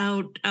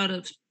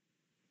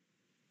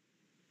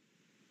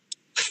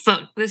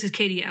fuck, this is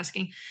Katie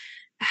asking.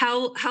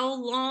 How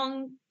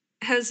long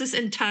has this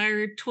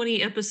entire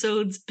 20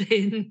 episodes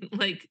been,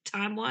 like,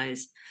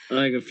 time-wise?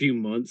 Like a few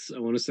months, I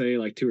want to say,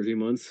 like 2 or 3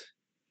 months.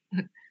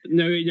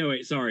 No,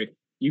 wait, sorry.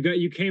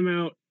 You came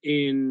out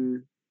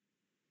in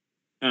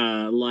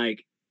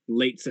like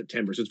late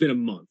September, so it's been a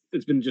month.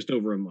 It's been just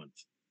over a month.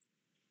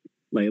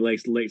 Like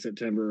late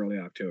September, early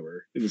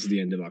October. This is the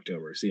end of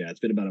October, so yeah, it's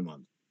been about a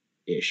month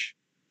ish.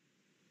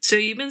 So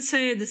you've been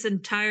saying this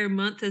entire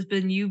month has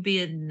been you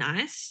being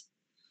nice?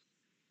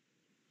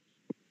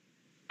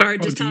 Or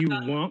just do you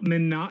want me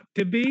not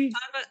to be?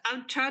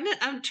 I'm trying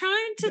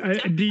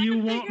to. Do you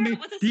want me?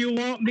 Do you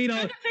want me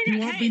to? Do you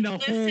want me to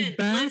hold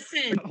back?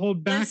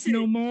 Hold back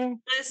no more?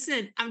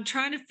 Listen, I'm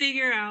trying to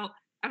figure out.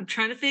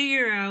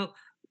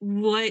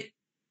 What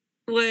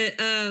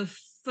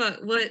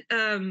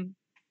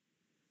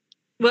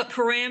what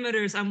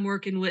parameters I'm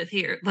working with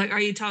here. Like,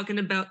 are you talking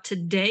about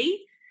today?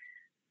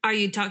 Are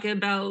you talking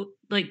about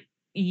like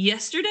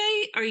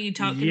yesterday? Are you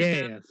talking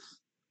about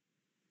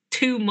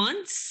 2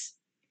 months?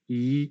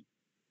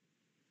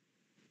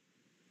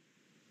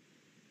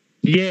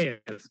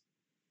 Yes.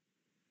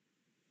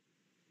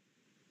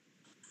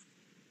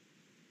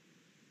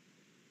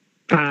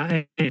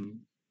 I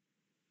am.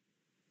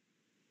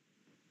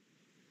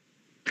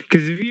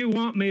 Because if you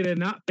want me to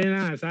not be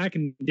nice, I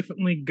can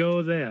definitely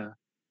go there.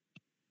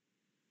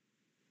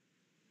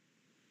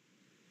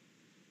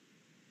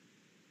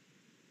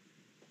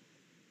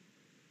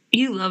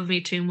 You love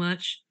me too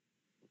much.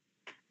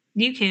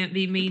 You can't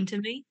be mean to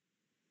me.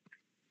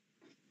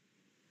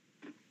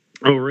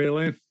 Oh,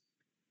 really?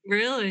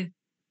 Really?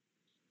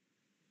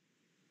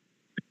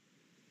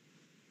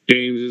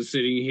 James is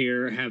sitting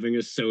here having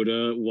a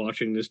soda,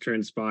 watching this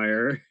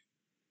transpire.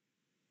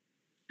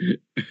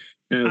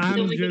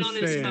 I'm just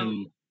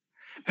saying,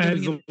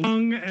 as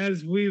long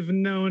as we've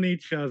known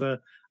each other,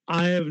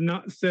 I have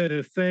not said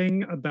a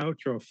thing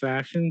about your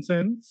fashion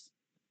sense.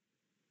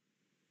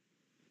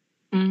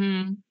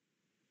 Mm-hmm.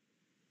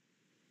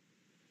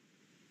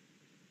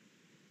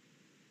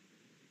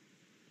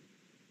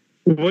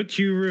 What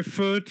you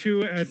refer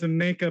to as a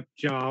makeup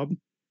job.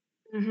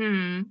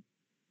 Mm-hmm.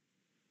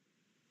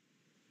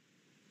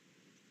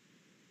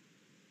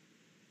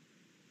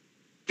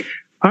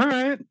 All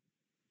right.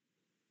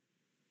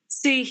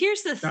 See,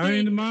 here's the Starting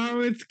thing.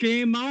 tomorrow, it's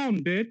game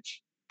on,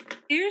 bitch.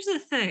 Here's the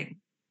thing.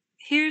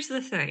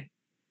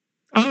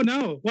 Oh,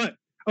 no. What?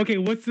 Okay,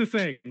 what's the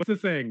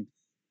thing?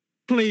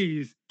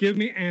 Please, give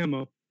me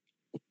ammo.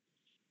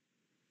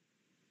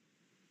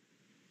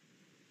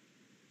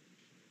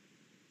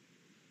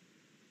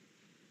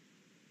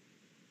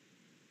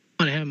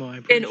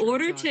 In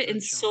order to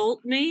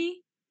insult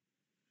me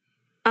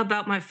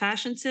about my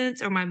fashion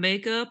sense or my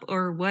makeup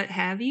or what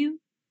have you,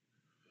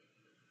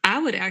 I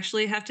would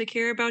actually have to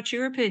care about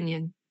your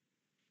opinion.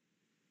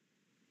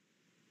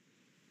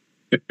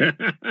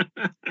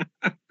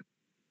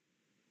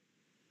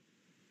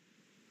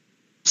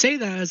 Say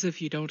that as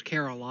if you don't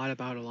care a lot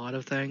about a lot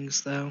of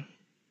things, though.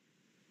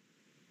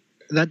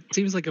 That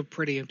seems like a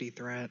pretty empty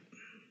threat.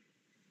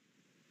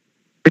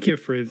 Thank you,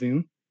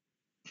 Frisian.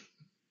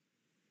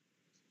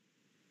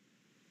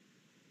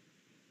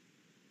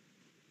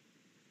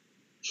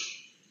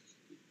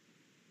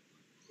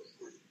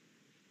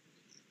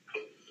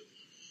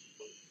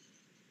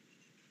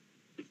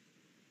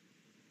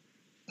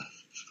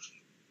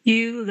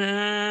 You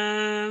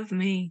love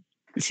me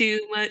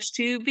too much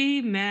to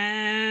be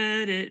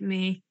mad at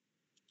me.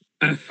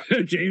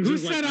 James Who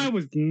said I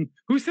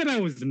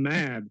was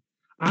mad?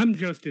 I'm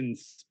just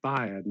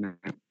inspired now.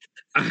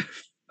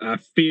 I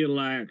feel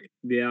like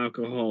the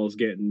alcohol's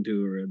getting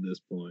to her at this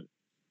point.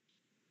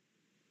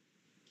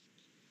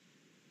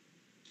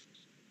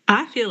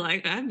 I feel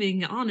like I'm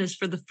being honest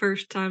for the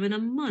first time in a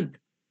month.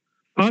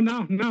 Oh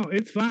no,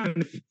 it's fine.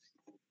 If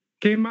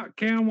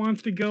Karen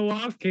wants to go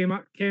off,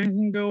 Karen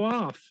can go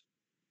off.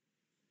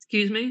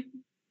 Excuse me?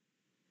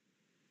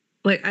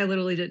 Like, I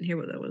literally didn't hear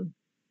what that was.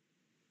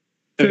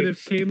 Said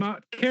if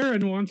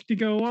Karen wants to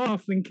go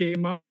off, then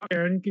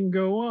Karen can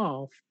go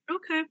off.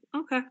 Okay.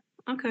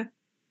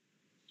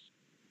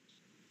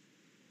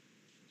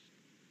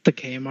 The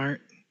Kmart.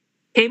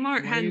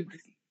 Kmart hadn't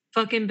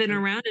fucking been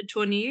around in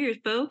 20 years,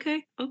 but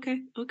okay.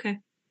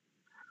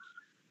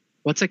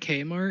 What's a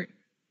Kmart?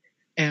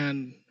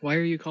 And why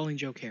are you calling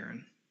Joe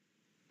Karen?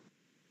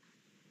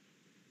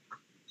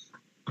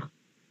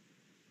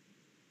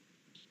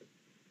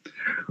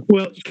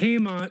 Well,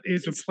 Kmart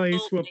is a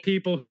place where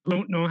people who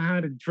don't know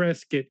how to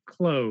dress get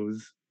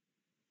clothes.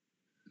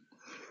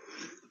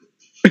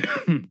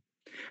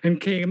 And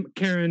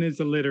Karen is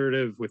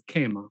alliterative with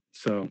Kmart,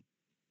 so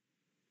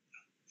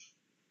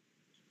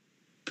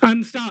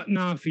I'm starting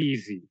off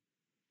easy.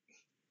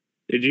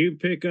 Did you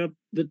pick up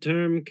the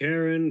term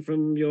Karen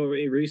from your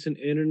recent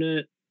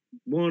internet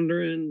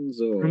wanderings?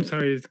 Or I'm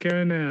sorry, is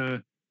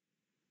Karen?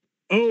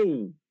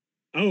 Oh,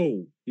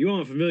 you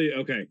aren't familiar?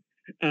 Okay,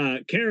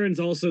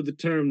 Karen's also the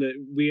term that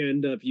we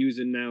end up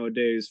using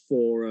nowadays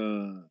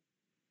for.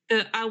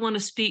 I want to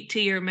speak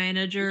to your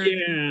manager.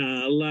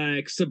 Yeah,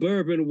 like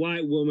suburban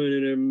white woman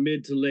in her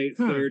mid to late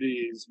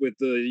 30s with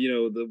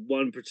the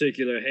one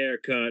particular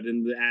haircut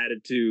and the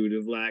attitude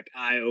of like,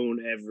 I own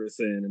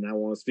everything and I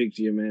want to speak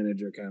to your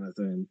manager kind of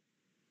thing.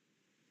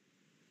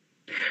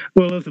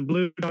 Well, if the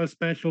Blue Cross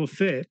special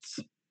fits.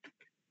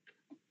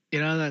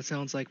 That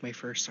sounds like my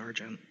first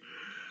sergeant.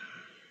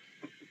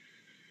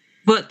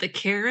 But the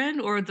Karen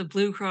or the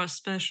Blue Cross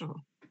special?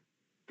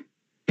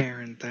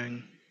 Karen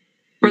thing.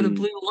 Or the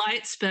blue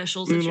light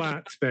specials. Blue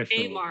light special.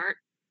 Kmart.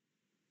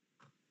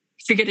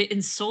 If you're going to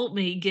insult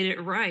me, get it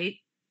right.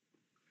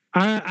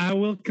 I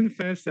will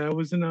confess that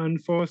was an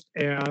unforced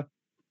error.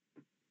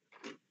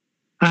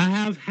 I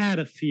have had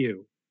a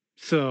few,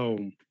 so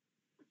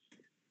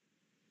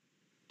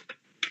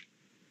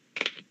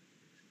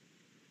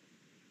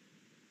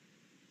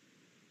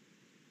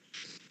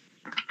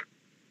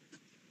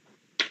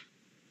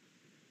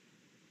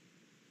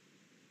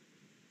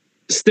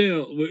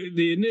Still,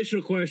 the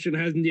initial question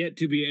hasn't yet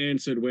to be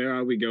answered. Where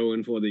are we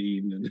going for the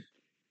evening?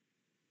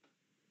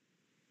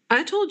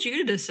 I told you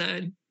to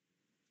decide.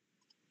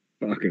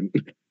 Fucking.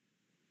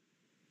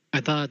 I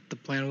thought the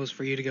plan was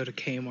for you to go to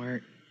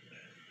Kmart.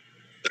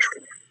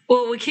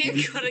 Well, we can't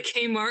go to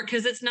Kmart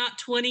because it's not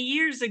 20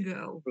 years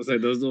ago. I was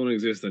like, those don't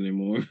exist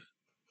anymore.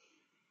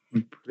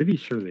 I'm pretty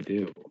sure they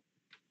do.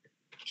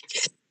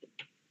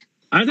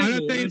 I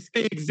don't think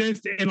they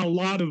exist in a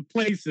lot of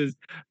places,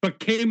 but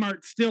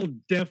Kmart still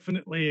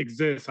definitely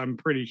exists, I'm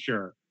pretty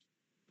sure.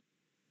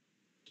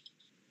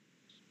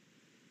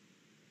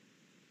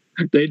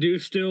 They do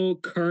still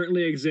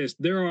currently exist.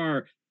 There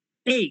are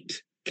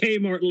 8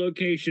 Kmart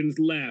locations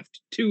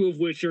left, 2 of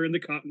which are in the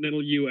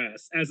continental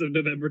U.S. as of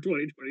November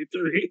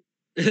 2023.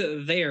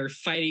 They are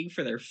fighting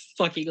for their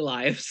fucking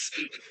lives.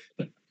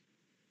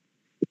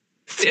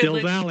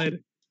 Still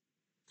valid.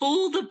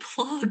 Pull the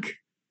plug.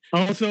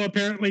 Also,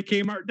 apparently,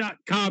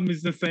 Kmart.com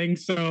is the thing,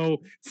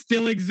 so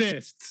still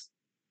exists.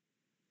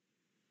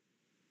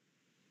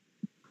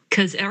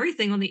 Because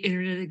everything on the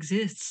internet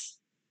exists.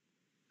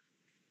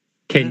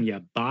 Can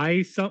you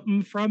buy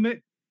something from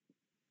it?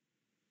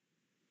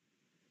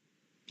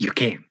 You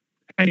can.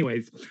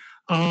 Anyways,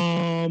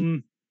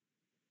 it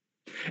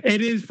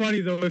is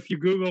funny though, if you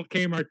Google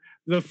Kmart,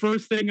 the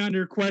first thing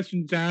under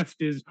questions asked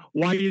is,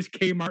 why is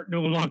Kmart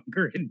no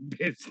longer in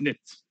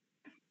business?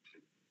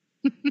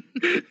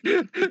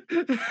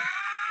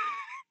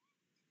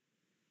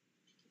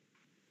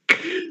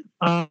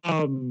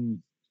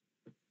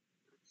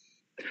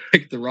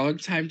 Pick the wrong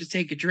time to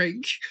take a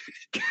drink.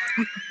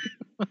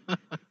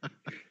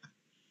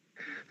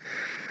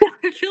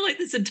 I feel like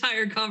this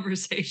entire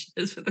conversation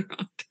is for the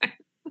wrong time.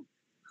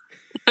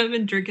 I've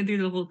been drinking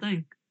through the whole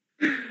thing.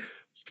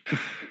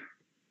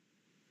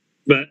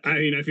 But I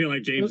mean, I feel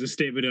like James's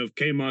statement of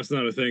Kmart's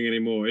not a thing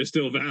anymore is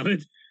still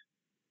valid.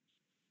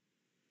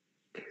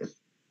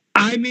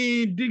 I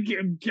mean,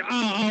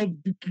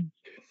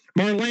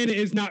 Marlena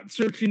is not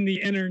searching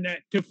the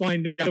internet to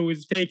find out who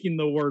is taking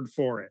the word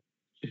for it.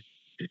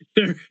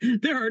 There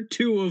are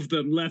 2 of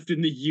them left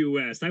in the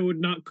U.S. I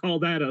would not call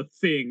that a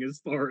thing as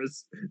far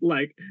as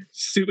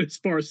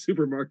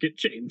supermarket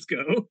chains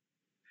go.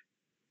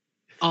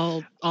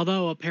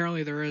 Although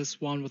apparently there is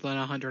one within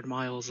 100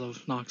 miles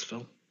of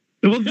Knoxville.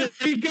 Well, there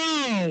you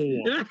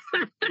go.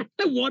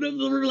 One of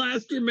the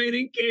last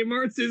remaining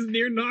Kmart's is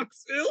near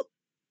Knoxville.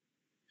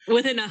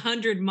 Within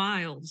 100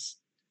 miles.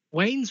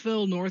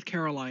 Waynesville, North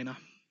Carolina.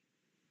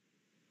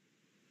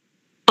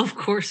 Of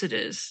course it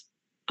is.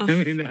 Of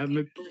course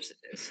it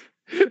is.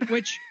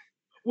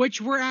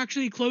 Which we're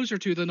actually closer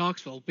to than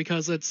Knoxville,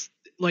 because it's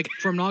like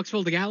from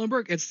Knoxville to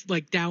Gatlinburg, it's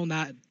like down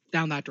that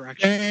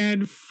direction.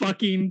 And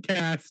fucking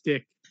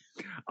tastic.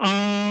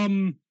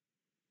 Well,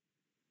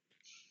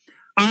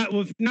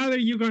 now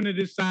that you're going to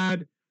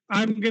decide,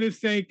 I'm going to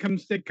say come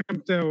stay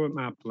at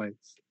my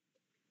place.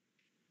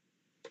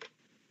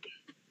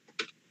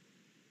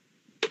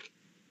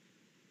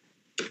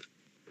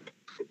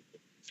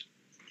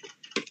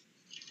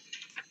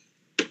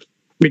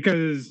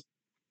 Because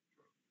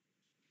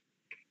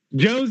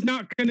Joe's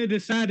not going to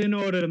decide in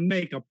order to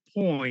make a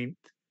point.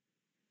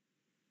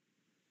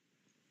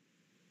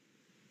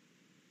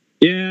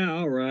 Yeah,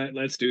 all right.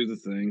 Let's do the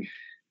thing.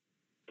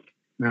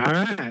 All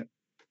right.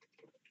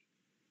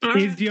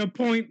 Is your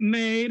point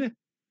made?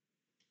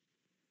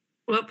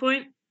 What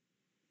point?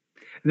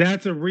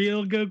 That's a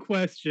real good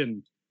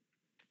question.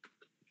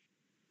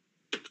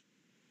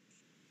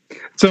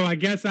 So I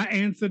guess I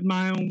answered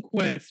my own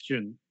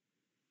question.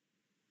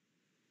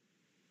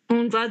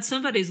 I'm glad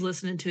somebody's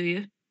listening to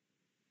you.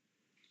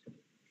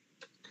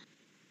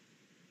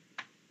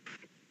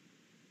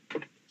 Do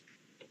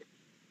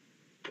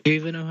you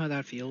even know how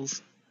that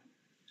feels?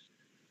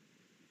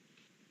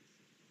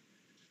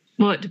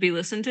 What, to be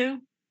listened to?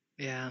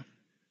 Yeah.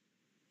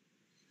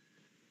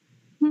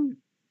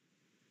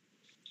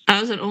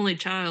 I was an only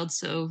child,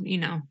 so, you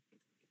know.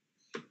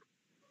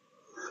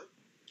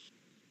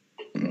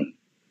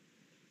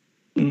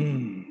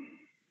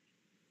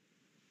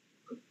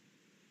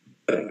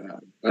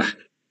 I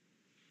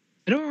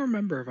don't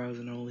remember if I was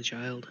an only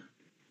child.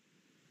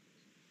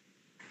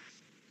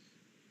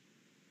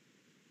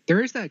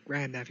 There is that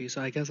grandnephew,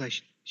 so I guess I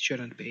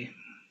shouldn't be.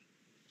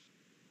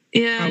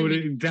 Yeah.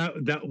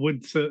 That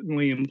would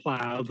certainly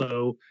imply,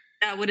 though.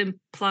 That would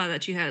imply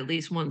that you had at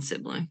least one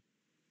sibling.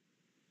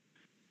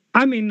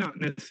 I mean, not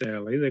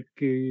necessarily. Like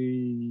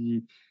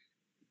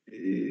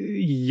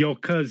your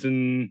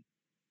cousin.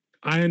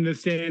 I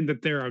understand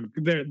that there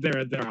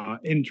are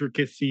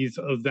intricacies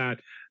of that,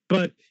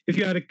 but if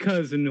you had a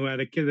cousin who had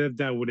a kid,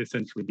 that would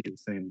essentially be the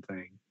same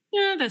thing.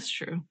 Yeah, that's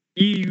true.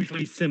 You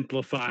usually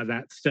simplify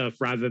that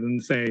stuff rather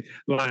than say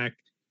like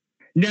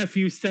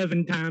nephew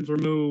 7 times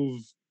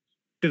removed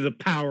to the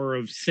power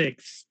of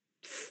 6,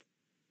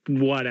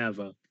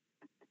 whatever.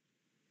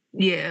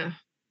 Yeah.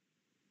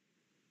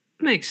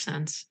 Makes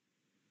sense.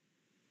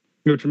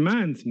 Which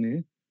reminds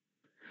me,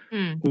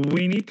 Hmm.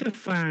 we need to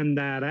find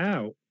that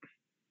out.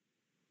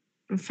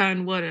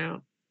 Find what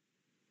out?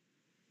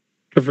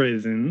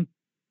 Prison.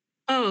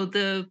 Oh,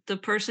 the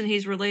person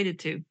he's related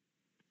to.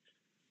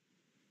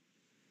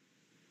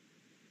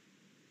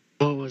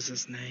 What was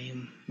his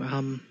name?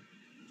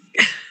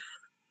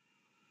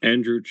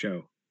 Andrew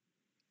Cho.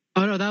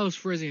 Oh no, that was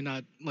Frisian,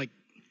 not like.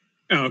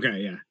 Oh, okay,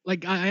 yeah.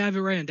 Like I have it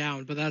written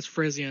down, but that's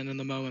Frisian in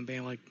the moment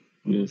being like,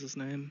 what was his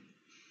name?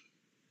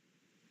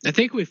 I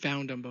think we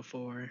found him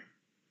before.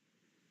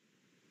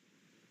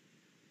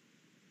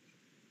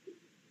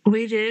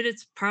 We did.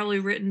 It's probably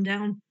written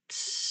down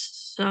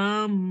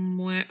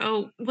somewhere.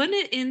 Oh, wasn't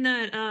it in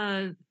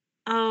that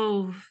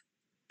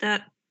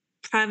that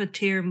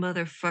privateer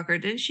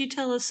motherfucker? Didn't she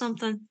tell us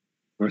something?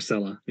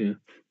 Marcella, yeah.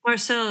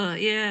 Marcella,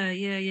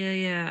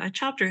 yeah. I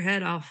chopped her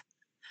head off.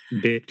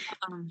 Bitch.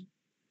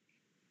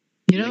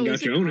 You You know, got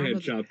isn't your own karma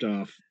head chopped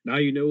off. Now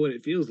you know what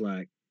it feels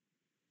like.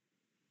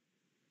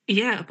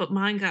 Yeah, but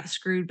mine got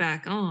screwed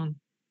back on.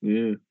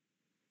 Yeah.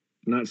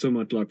 Not so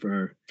much luck for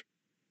her.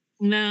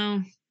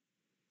 No.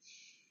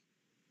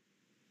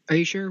 Are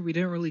you sure? We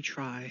didn't really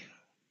try.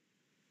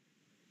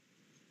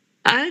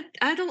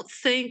 I don't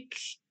think.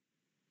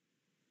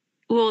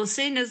 Well,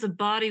 seeing as the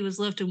body was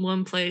left in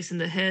one place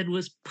and the head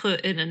was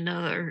put in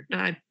another,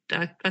 I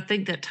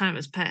think that time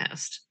has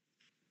passed.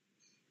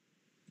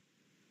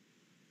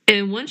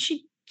 And once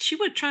she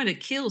was trying to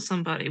kill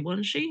somebody,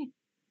 wasn't she?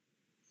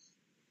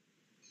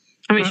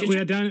 I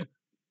mean,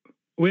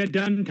 we're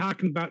done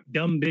talking about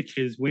dumb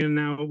bitches. We're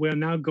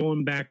now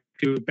going back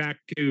to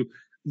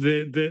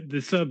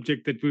the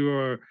subject that we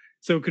were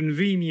so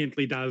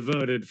conveniently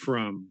diverted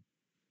from.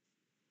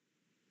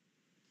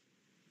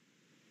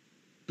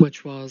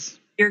 Which was?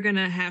 You're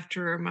gonna have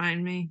to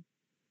remind me.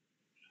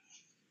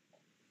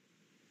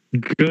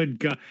 Good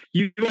God.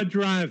 You are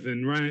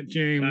driving, right,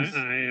 James?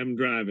 I am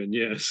driving,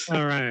 yes.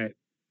 All right.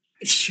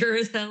 Sure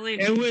as hell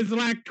ain't. It was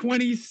like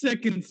 20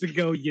 seconds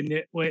ago, you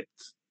nitwits.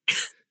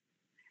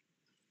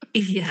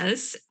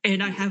 Yes,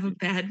 and I have a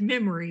bad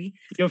memory.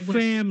 Your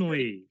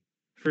family,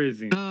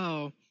 Frizzy.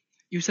 Oh,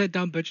 you said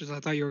dumb bitches. I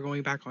thought you were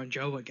going back on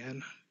Joe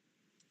again.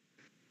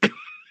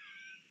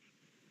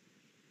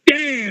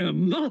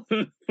 Damn,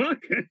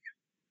 motherfucker.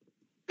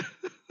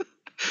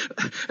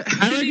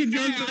 I like a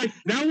joke like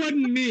that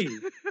wasn't me.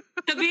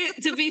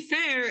 To be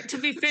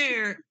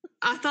fair,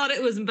 I thought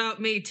it was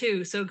about me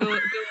too. So go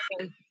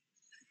ahead.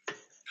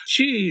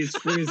 Jeez,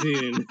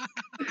 Frisian.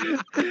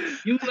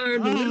 You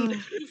learned a little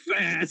too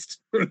fast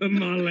from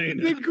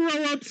Marlena. They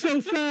grow up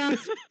so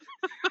fast.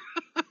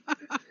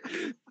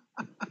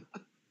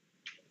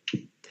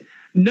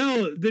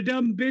 No, the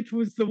dumb bitch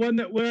was the one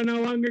that we're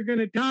no longer going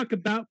to talk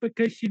about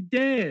because she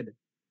did.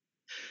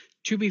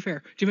 To be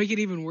fair, to make it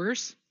even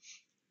worse,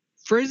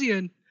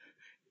 Frisian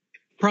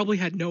probably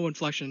had no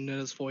inflection in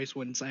his voice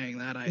when saying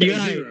that.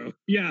 Yeah, zero.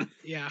 Yeah.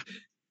 Yeah.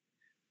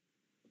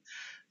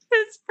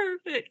 It's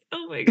perfect.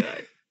 Oh my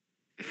god.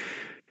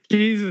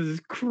 Jesus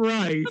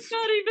Christ. I'm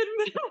not even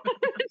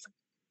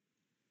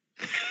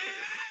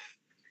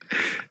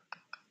mad.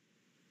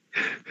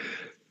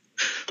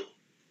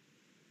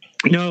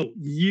 No,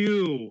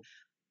 you.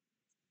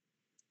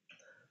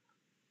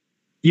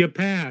 Your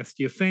past,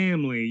 your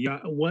family, your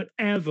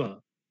whatever.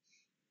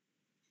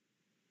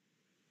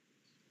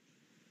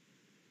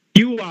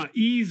 You are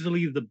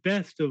easily the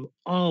best of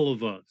all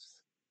of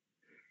us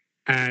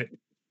at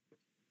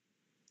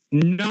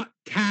not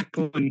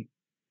tackling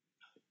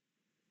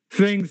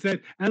things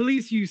that at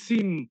least you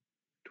seem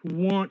to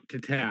want to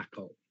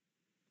tackle.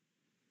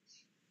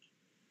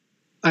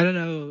 I don't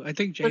know. I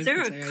think James Was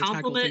there can a say I tackle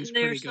compliment things in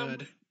there pretty somewhere?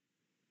 good.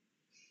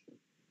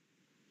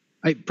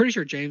 I'm pretty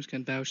sure James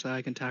can vouch that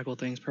I can tackle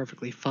things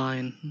perfectly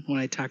fine when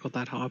I tackled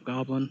that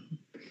hobgoblin.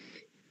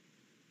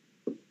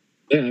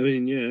 Yeah, I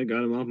mean, yeah, I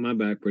got him off my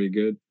back pretty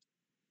good.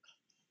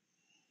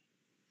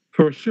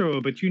 For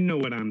sure, but you know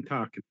what I'm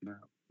talking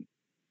about.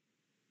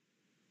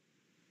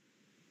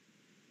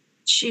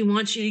 She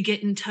wants you to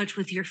get in touch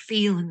with your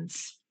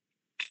feelings.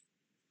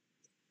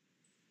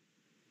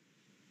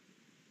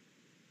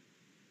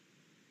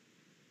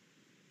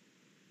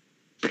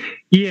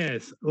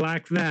 Yes,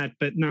 like that,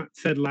 but not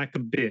said like a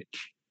bitch.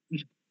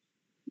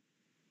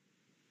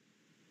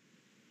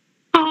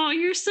 Oh,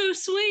 you're so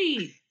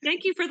sweet.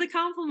 Thank you for the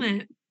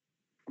compliment.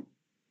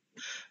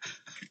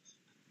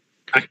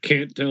 I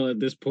can't tell at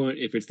this point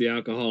if it's the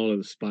alcohol or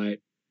the spite.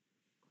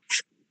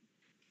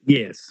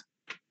 Yes.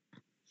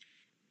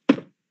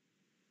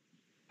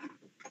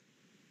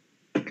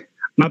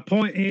 My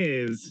point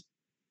is,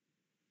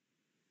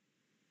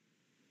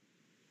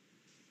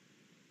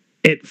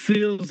 it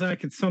feels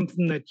like it's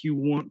something that you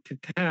want to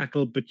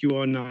tackle, but you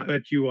are not,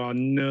 that you are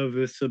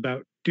nervous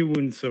about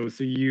doing so.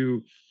 So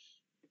you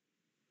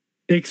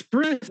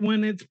express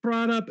when it's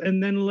brought up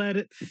and then let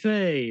it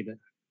fade.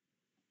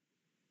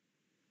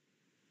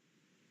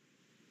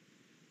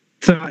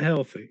 It's not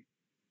healthy.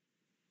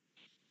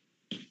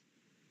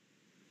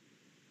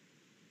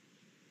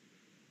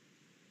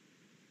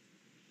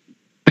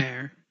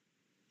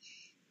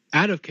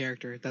 out of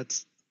character.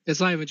 It's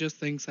not even just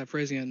things that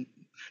Frisian.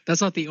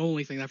 That's not the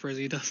only thing that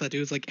Frisian does. That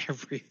do is like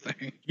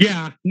everything.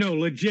 Yeah, no,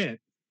 legit.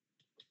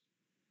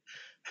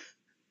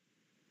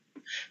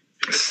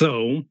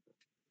 So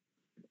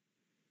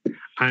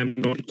I'm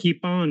going to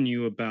keep on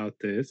you about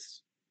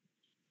this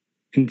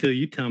until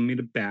you tell me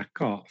to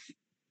back off.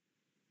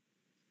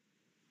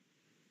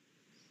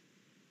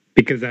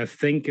 Because I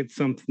think it's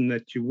something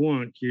that you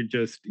want. You're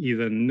just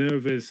either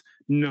nervous,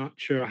 not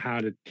sure how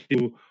to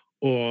do,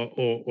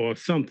 or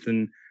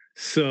something.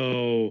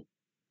 So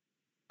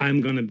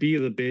I'm gonna be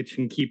the bitch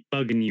and keep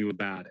bugging you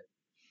about it.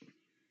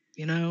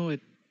 You know,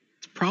 it's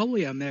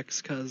probably a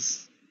mix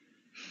because,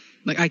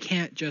 like, I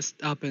can't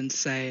just up and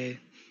say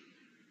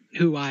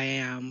who I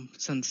am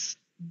since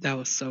that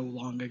was so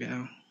long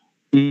ago.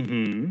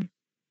 Mm-hmm.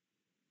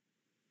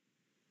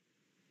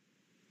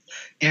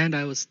 And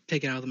I was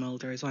taken out of the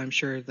military, so I'm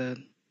sure that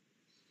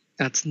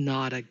that's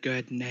not a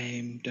good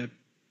name to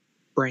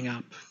bring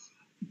up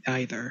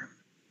either.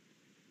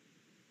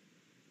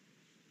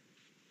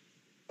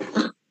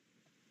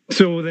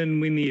 So then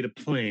we need a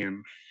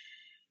plan.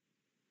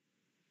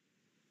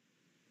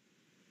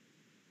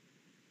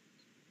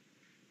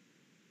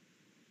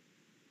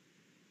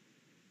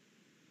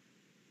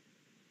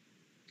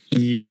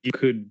 You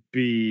could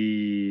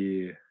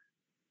be...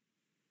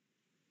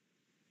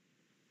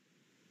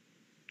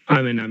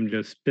 I mean, I'm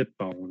just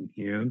spitballing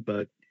here,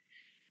 but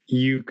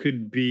you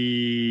could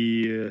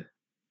be a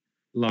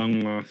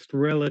long-lost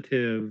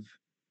relative.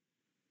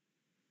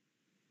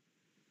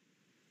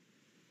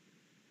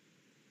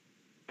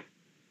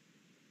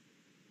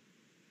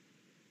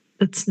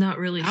 It's not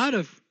really Out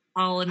of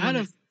all in out when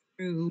of it's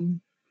true.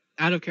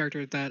 out of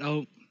character,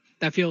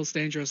 that feels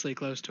dangerously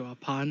close to a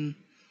pun.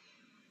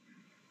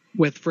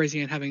 With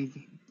Frisian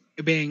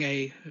being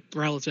a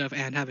relative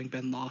and having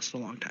been lost a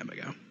long time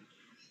ago.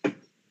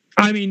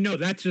 I mean, no,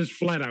 that's just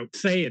flat out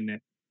saying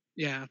it.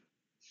 Yeah.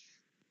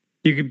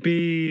 You could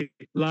be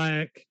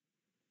like,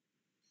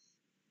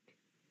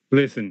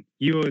 listen,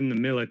 you're in the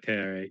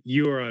military,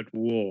 you're at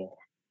war.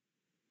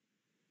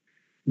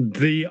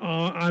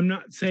 I'm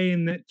not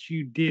saying that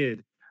you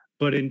did,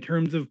 but in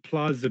terms of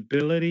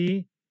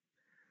plausibility,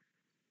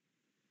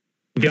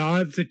 the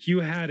odds that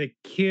you had a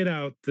kid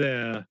out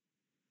there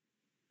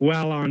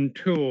while on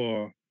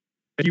tour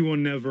that you were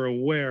never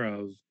aware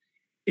of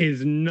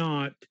is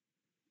not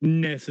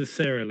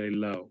necessarily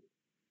low.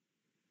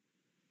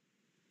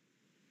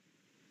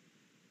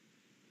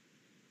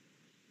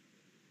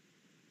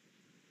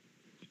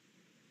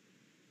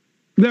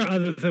 There are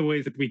other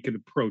ways that we could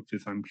approach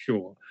this, I'm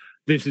sure.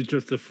 This is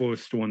just the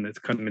first one that's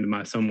coming into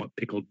my somewhat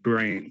pickled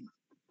brain.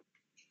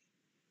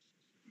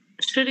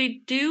 Should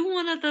he do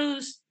one of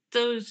those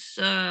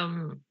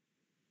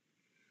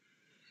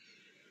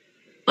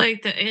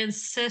like the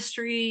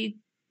ancestry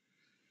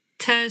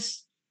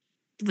test,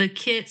 the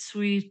kits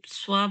we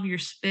swab your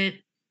spit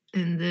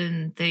and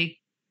then they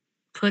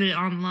put it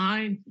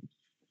online?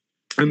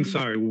 I'm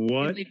sorry,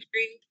 what?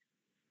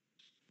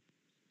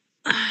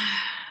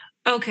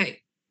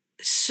 Okay.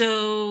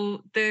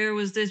 So there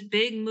was this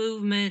big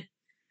movement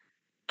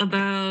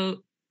about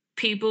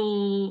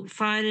people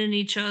finding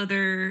each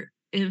other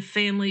in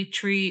family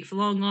tree,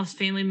 long lost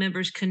family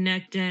members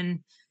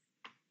connecting.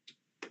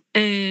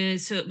 And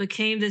so it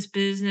became this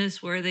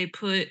business where they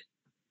put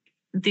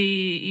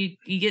you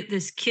get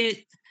this kit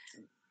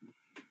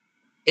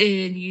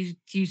and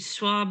you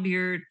swab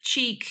your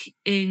cheek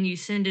and you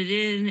send it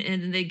in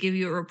and then they give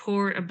you a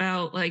report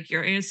about like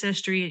your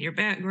ancestry and your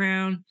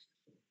background.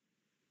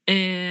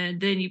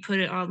 And then you put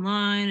it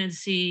online and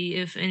see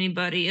if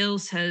anybody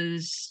else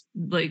has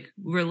like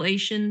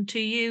relation to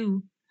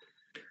you.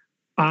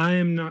 I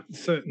am not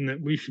certain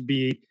that we should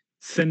be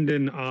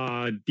sending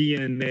our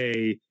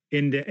DNA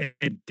into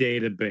a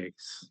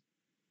database.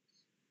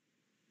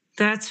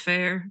 That's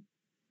fair.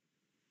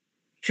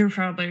 You're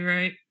probably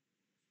right.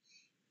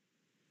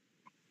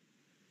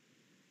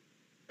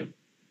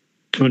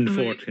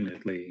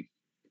 Unfortunately,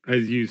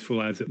 as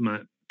useful as it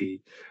might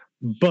be.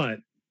 But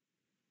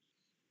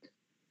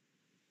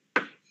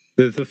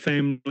there's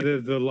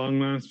the long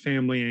lost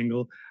family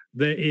angle.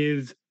 There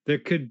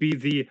could be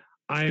the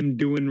I am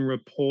doing a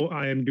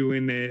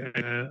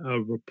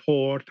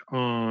report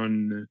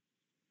on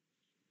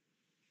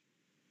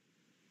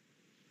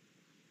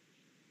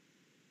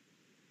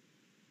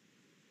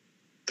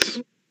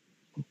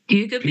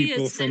You could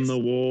people from the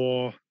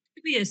war. You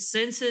could be a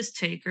census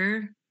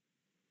taker.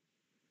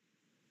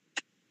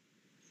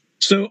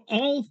 So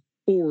all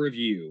four of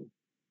you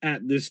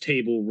at this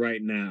table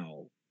right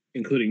now,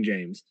 including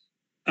James,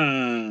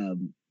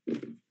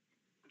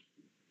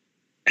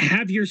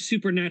 have your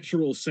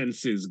supernatural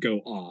senses go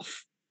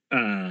off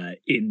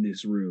in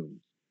this room.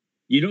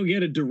 You don't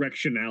get a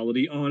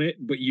directionality on it,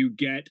 but you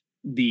get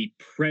the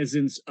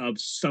presence of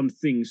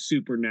something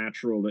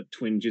supernatural that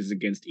twinges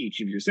against each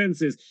of your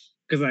senses,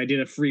 because I did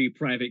a free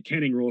private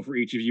kenning roll for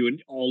each of you,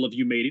 and all of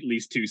you made at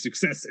least 2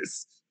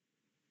 successes.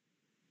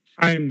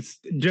 I'm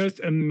just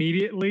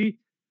immediately,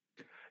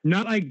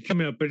 not like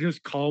coming up, but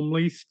just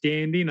calmly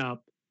standing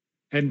up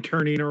and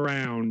turning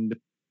around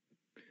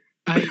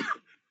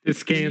to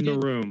scan the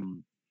did-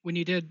 room. When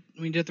you did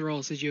the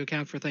rolls, did you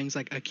account for things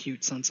like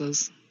acute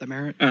senses, the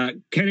merit?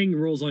 Kenning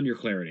rolls on your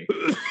clarity.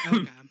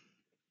 Okay.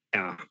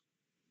 Yeah.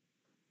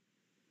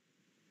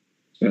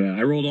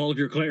 I rolled all of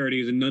your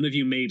clarities, and none of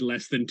you made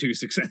less than 2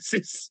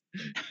 successes.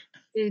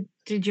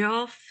 Did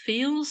y'all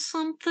feel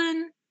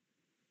something?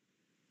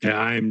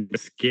 I'm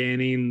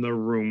scanning the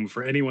room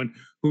for anyone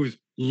who's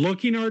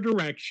looking our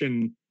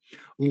direction,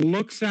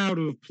 looks out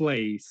of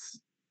place.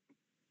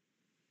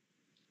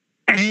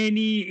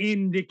 Any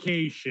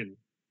indication?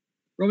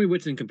 Roll me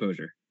wits and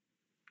composure.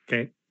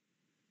 Okay.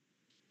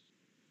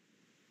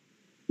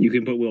 You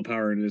can put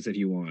willpower in this if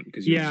you want,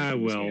 because I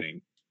will.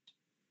 Scanning.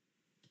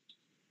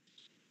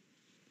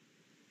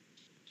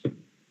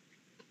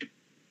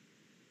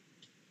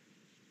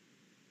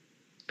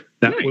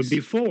 That Nice. would be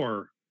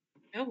 4.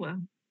 Oh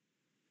well.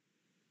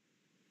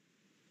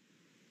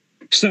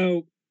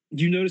 So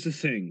you notice a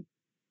thing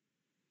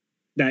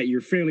that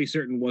you're fairly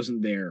certain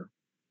wasn't there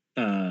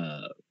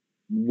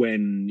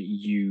when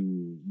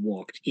you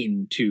walked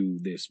into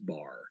this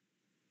bar.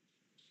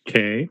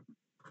 Okay.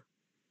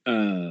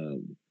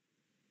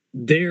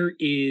 There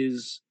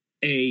is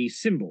a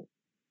symbol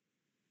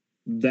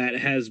that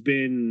has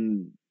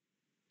been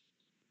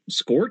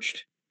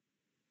scorched,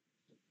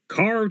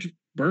 carved,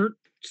 burnt,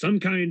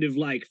 some kind of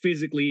like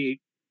physically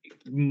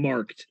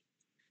marked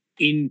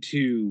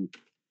into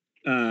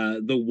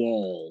the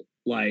wall,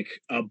 like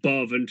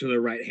above and to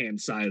the right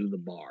hand side of the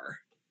bar.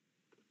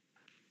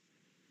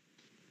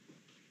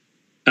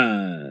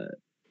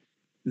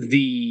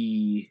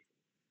 The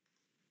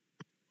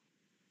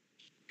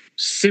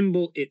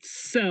symbol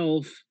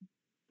itself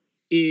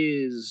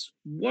is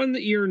one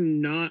that you're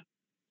not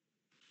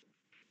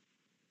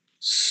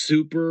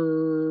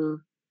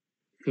super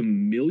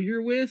familiar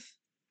with.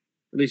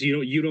 At least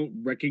you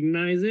don't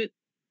recognize it.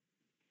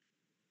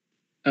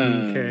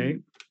 Okay.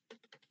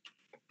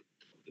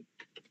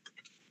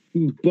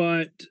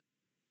 But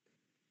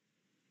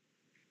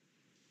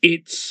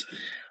it's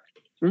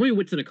really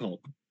wits and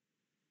occult.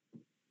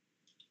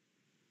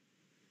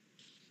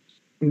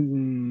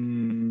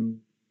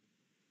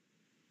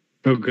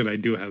 Oh, good. I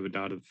do have a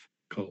dot of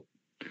cult.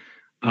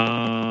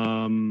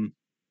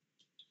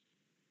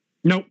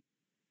 Nope.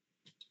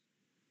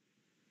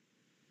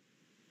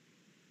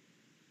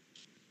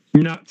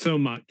 Not so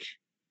much.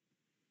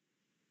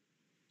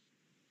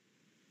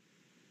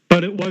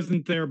 But it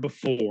wasn't there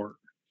before.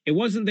 It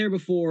wasn't there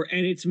before,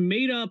 and it's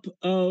made up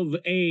of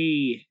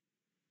it's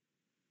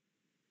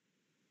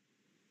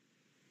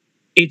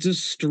a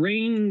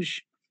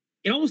strange,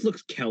 it almost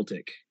looks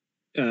Celtic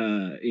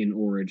in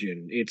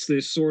origin. It's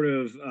this sort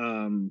of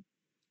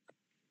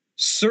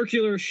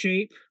circular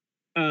shape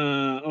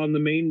on the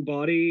main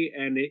body,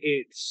 and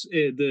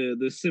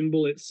the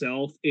symbol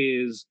itself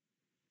is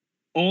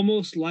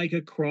almost like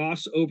a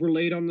cross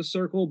overlaid on the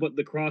circle, but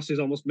the cross is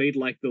almost made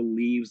like the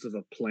leaves of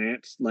a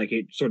plant, like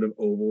it sort of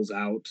ovals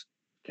out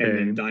and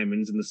then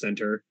diamonds in the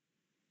center.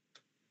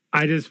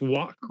 I just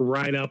walk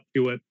right up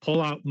to it,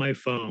 pull out my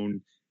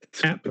phone,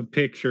 snap a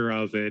picture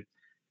of it,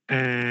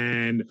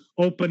 and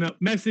open up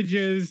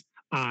messages.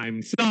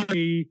 I'm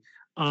sorry.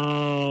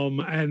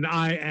 And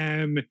I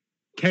am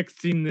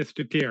texting this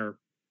to Tier.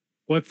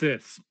 What's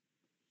this?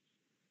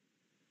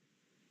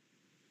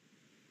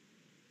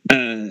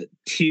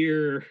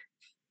 Tier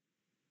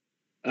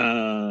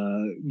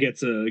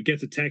gets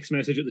a text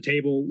message at the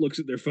table, looks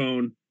at their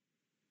phone.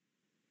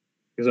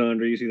 Because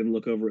Andre, you see them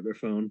look over at their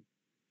phone.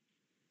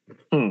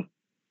 Huh.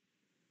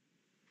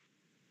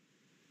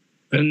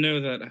 I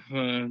know that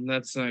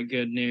that's not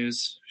good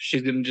news.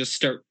 She's gonna just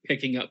start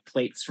picking up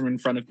plates from in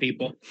front of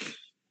people.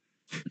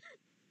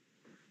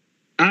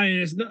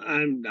 I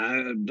don't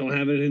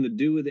have anything to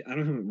do with it. I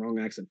don't have a wrong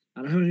accent.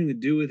 I don't have anything to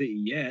do with it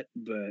yet,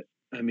 but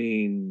I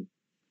mean,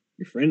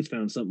 your friends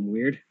found something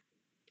weird.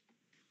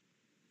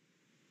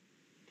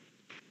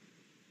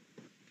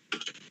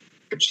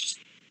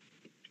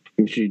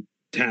 And she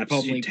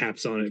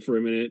taps on it for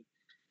a minute.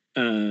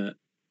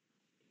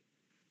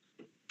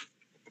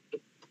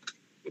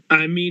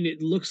 I mean,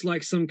 it looks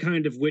like some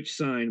kind of witch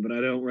sign, but I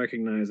don't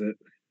recognize it.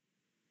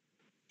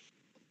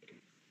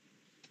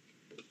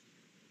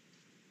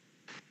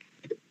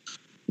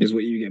 Is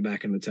what you get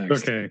back in the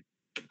text. Okay.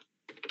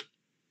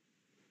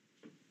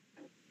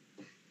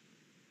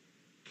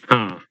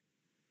 Huh.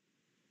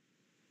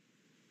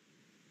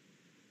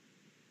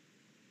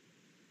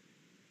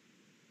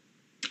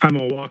 I'm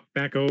gonna walk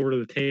back over to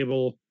the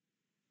table,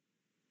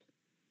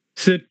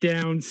 sit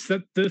down,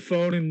 set the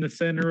phone in the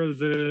center of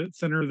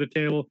the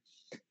table.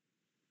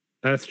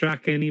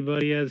 Strike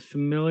anybody as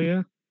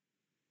familiar?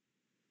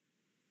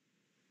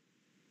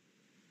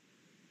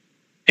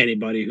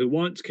 Anybody who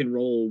wants can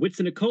roll wits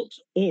and occult,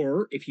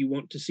 or if you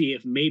want to see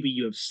if maybe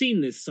you have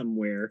seen this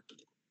somewhere,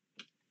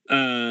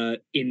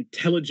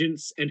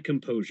 intelligence and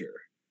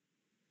composure.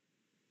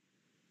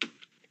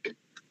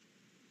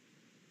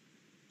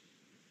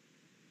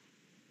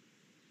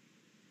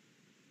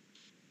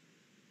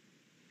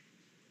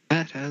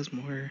 That has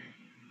more.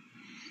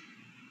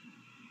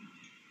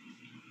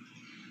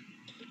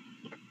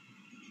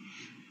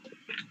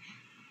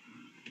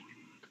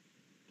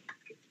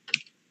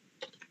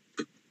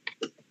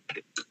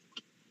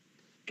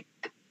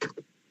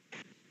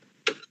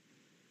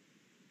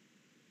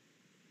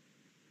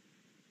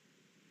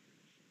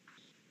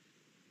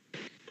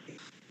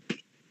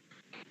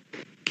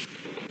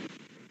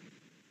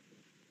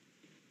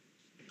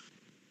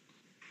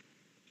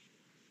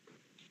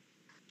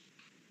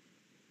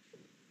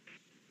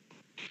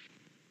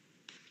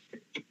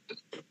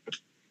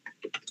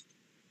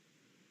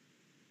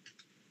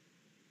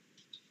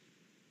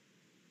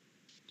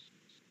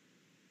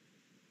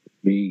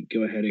 Let me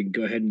go ahead and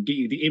get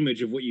you the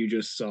image of what you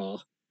just saw.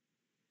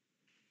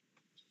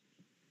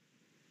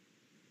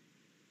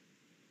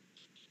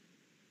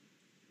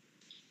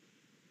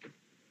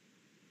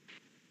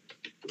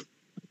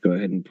 Go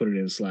ahead and put it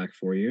in Slack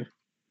for you.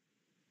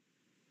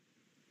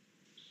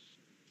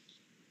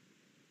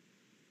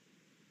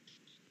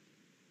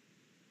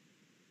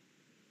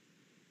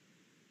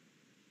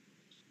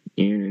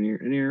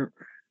 Here.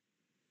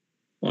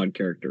 Odd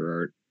character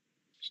art.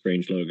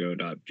 Strange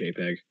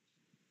logo.jpg.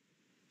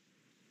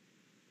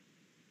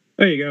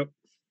 There you go.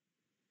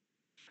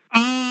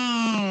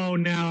 Oh,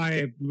 now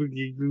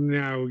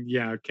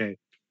yeah, okay.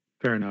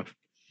 Fair enough.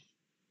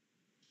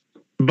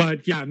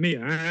 But yeah, me.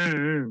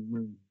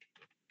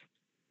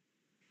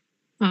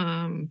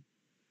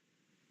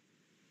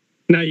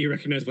 Now you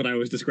recognize what I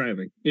was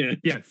describing. Yeah.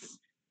 Yes.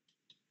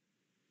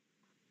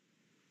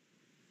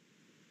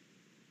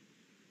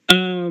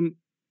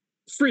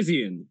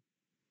 Frisian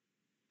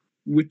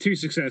with 2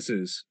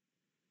 successes.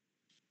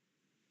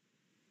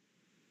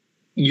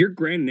 Your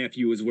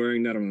grandnephew was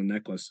wearing that on a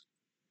necklace.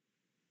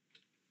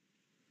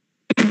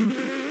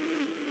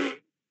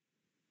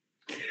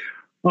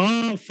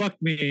 Oh,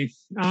 fuck me.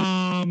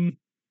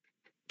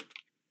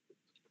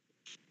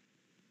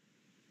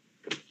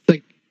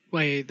 Like,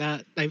 wait,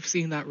 that I've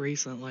seen that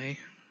recently.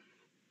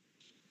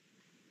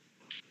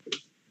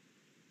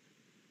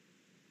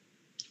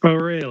 Oh,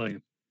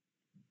 really?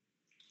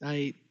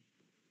 I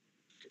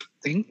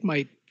think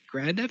my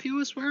grandnephew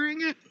was wearing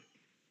it.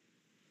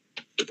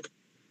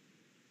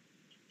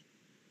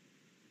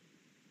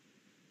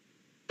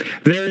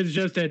 There is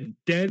just a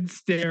dead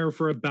stare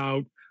for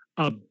about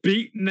a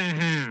beat and a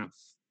half.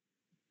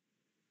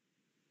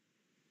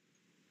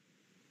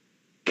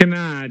 Can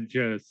I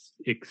just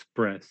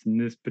express in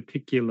this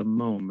particular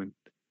moment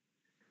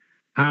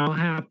how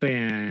happy I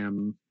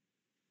am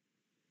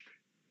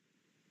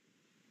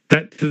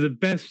that, to the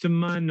best of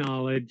my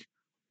knowledge,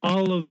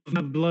 all of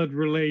my blood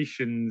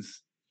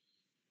relations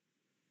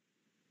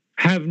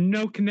have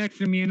no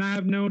connection to me, and I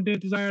have no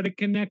desire to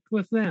connect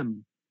with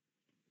them.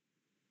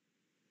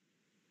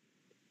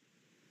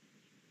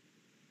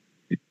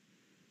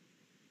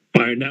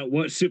 Find out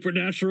what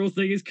supernatural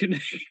thing is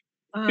connected.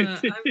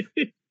 I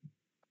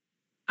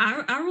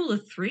roll a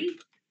 3.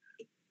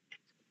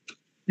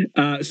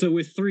 So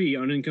with 3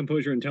 on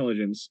Incomposure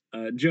Intelligence,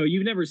 Joe,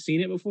 you've never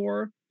seen it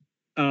before,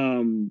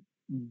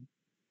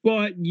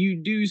 but you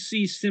do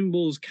see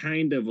symbols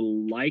kind of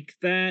like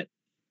that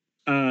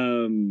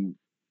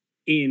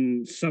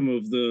in some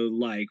of the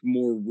like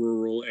more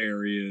rural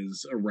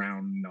areas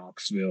around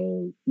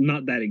Knoxville.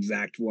 Not that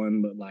exact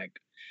one, but like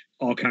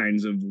all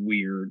kinds of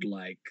weird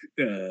like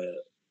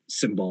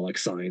symbolic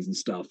signs and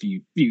stuff.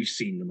 You've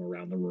seen them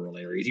around the rural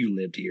areas. You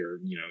lived here,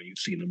 you've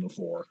seen them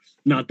before.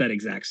 Not that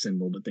exact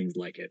symbol, but things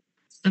like it.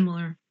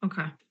 Similar.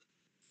 Okay.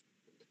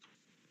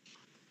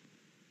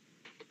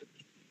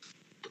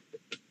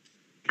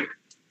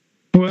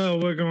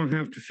 Well, we're going to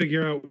have to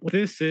figure out what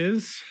this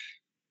is.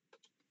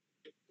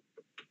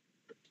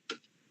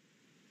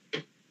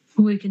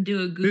 We can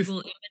do a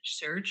Google image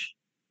search.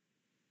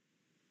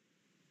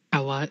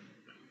 A what?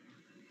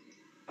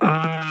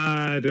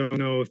 I don't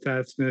know if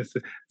that's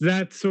necessary.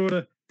 That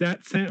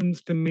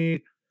sentence to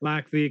me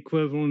like the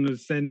equivalent of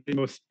sending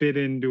your spit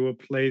into a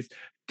place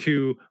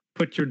to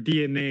put your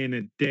DNA in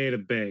a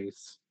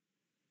database.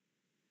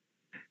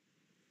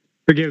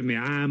 Forgive me,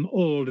 I'm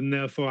old and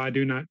therefore I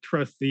do not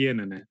trust the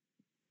internet.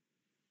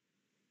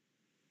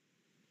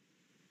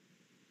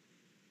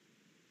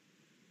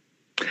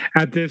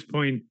 At this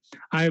point,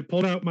 I have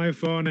pulled out my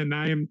phone and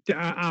I'm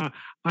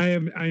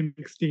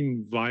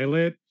texting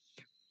Violet.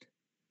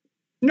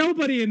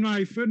 Nobody in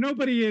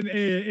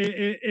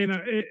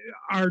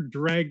our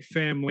drag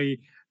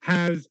family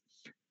has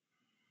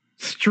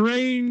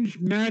strange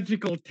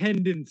magical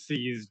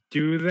tendencies,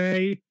 do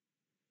they?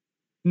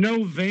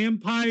 No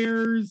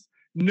vampires,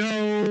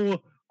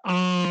 no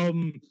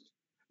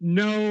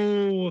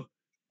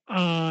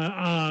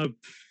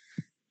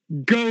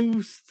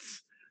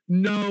ghosts,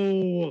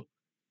 no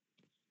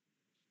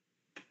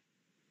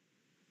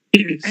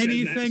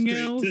anything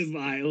else. To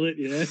Violet,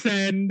 yeah.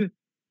 Send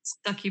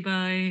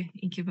Succubi,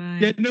 incubi.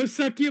 Yeah, no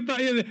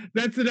succubi.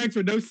 That's the next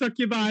one. No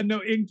succubi,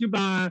 no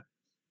incubi.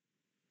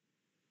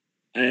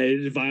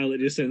 Violet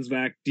just sends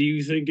back, do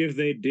you think if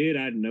they did,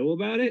 I'd know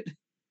about it?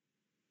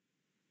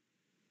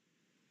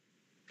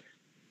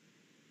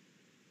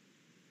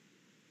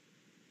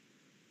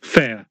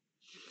 Fair.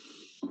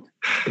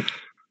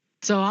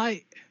 So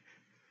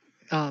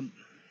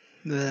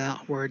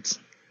words.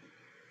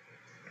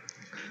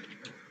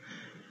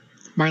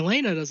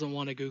 Marlena doesn't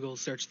want to Google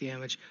search the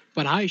image,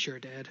 but I sure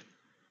did.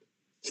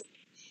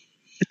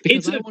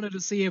 Because I wanted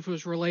to see if it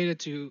was related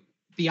to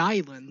the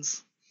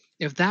islands,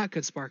 if that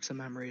could spark some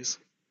memories.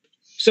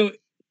 So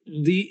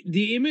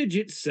the image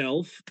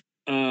itself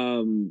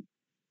doesn't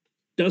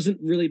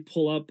really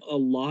pull up a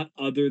lot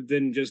other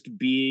than just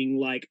being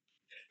like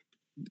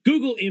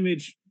Google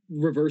image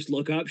reverse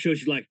lookup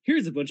shows you like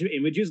here's a bunch of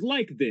images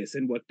like this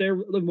and what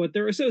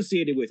they're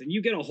associated with, and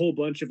you get a whole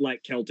bunch of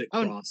like Celtic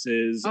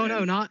crosses. Oh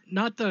no, not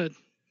the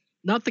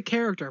not the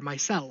character,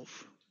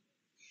 myself.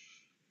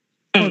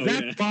 Oh,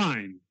 that's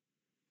fine.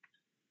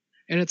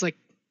 And it's like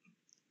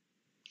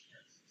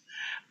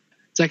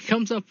it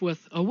comes up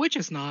with a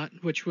witch's knot,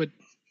 which would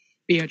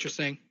be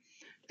interesting.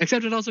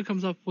 Except it also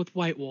comes up with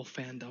White Wolf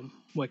fandom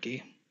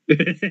wiki.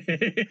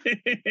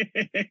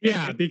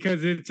 Yeah,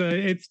 because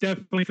it's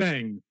definitely a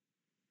thing.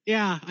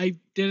 Yeah, I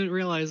didn't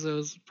realize it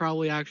was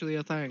probably actually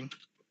a thing.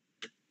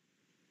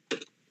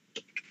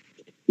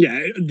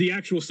 Yeah, the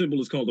actual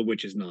symbol is called a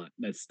witch's knot.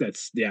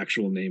 That's the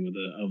actual name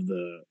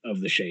of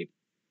the shape.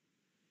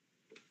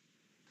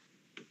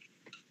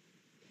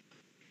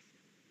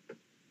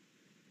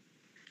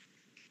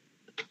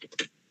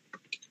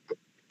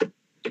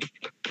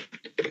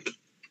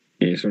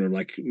 Yeah, sort of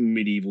like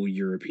medieval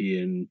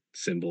European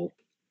symbol.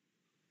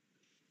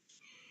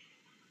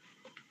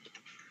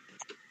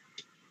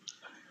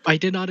 I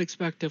did not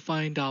expect to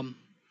find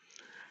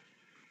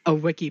a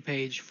wiki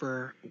page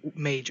for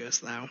mages,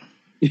 though.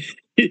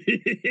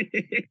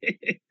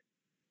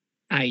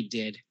 I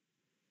did.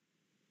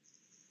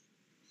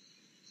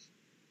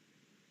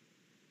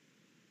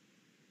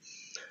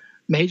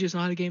 Mage is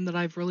not a game that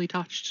I've really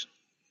touched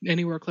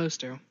anywhere close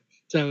to,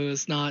 so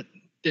it's not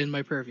in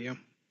my purview.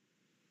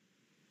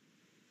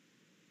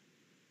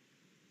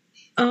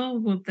 Oh,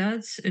 well,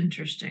 that's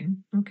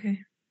interesting. Okay.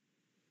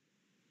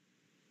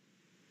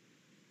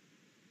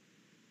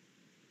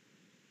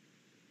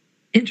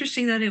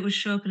 Interesting that it would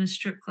show up in a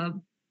strip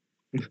club.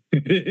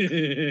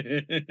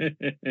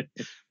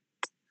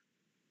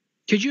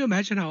 Could you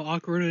imagine how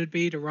awkward it would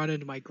be to run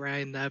into my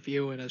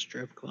grandnephew in a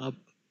strip club?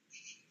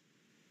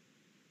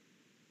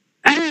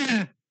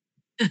 Ah!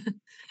 There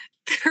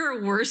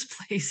are worse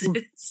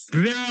places.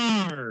 There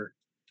are.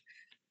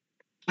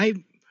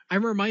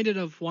 I'm reminded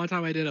of one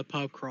time I did a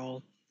pub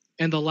crawl,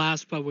 and the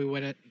last pub we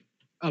went at,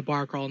 a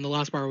bar crawl, and the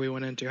last bar we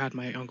went into had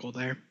my uncle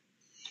there,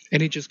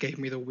 and he just gave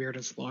me the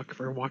weirdest look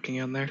for walking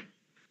in there.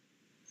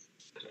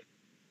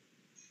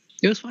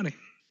 It was funny.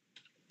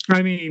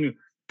 I mean,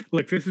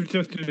 look, this is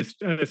just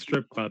a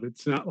strip club.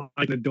 It's not like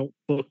an adult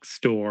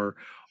bookstore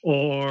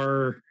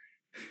or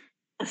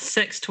a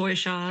sex toy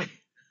shop.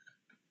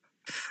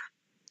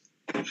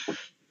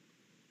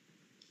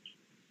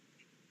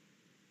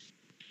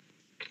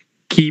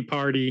 Key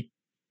party.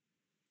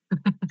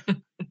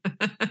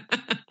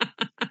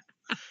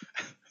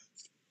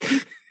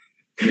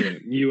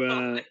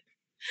 You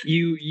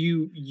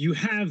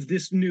have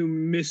this new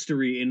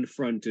mystery in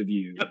front of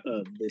you,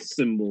 this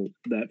symbol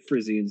that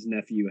Frisian's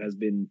nephew has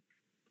been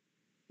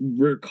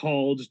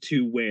recalled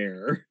to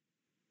wear.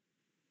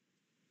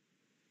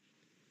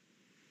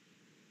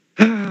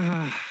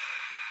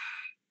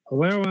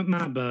 Where went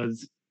my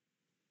buzz?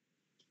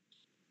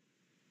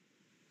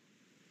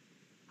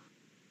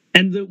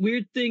 And the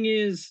weird thing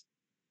is,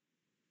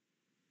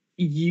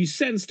 you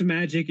sensed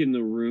magic in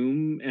the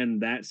room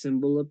and that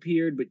symbol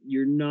appeared, but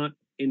you're not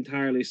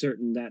entirely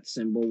certain that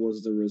symbol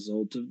was the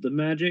result of the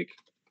magic.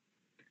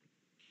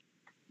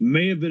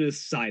 May have been a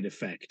side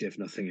effect, if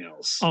nothing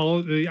else.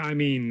 Oh, I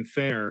mean,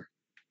 fair.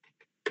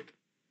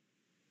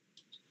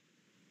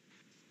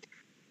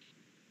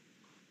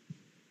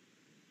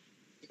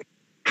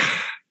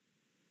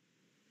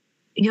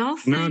 Y'all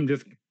think, no, I'm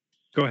just...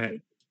 Go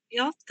ahead.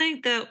 Y'all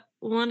think that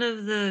one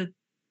of the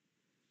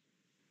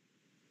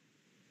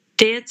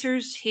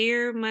dancers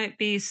here might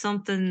be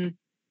something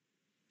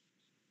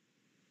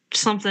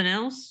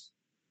else?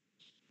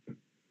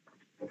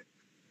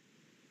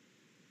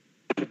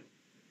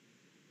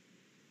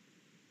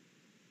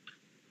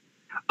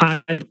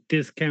 I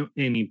discount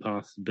any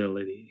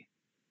possibility.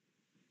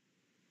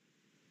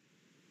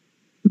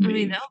 I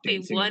mean, that would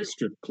be one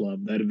strip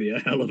club. That'd be a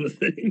hell of a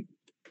thing.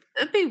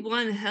 That'd be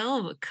one hell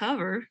of a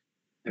cover.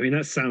 I mean,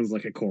 that sounds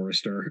like a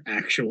chorister,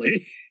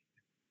 actually.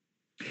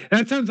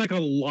 That sounds like a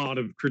lot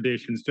of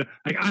traditions.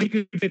 Like, I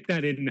could fit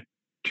that in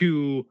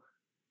to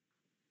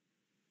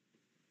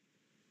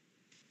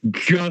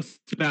just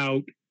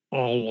about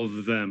all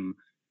of them.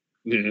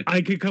 Yeah.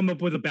 I could come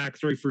up with a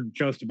backstory for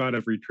just about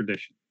every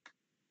tradition.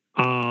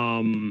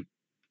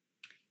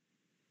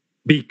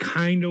 Be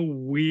kind of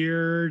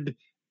weird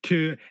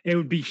to... It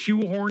would be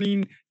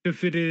shoehorning to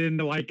fit it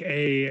into like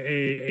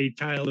a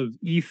child of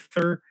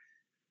ether.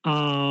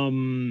 Or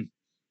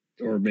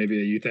maybe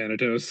a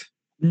euthanatos.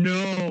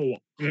 No,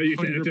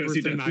 euthanatos,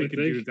 I could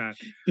do that.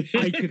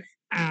 I could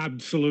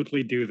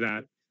absolutely do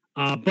that.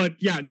 But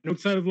yeah,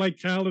 outside of like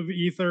child of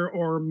ether,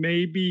 or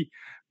maybe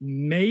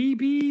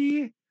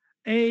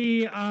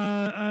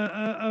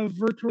a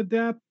virtual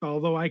depth.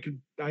 Although I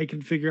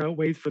can figure out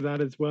ways for that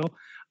as well.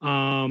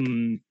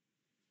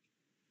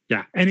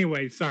 Yeah.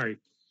 Anyway, sorry.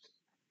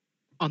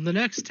 On the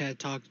next TED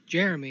Talk,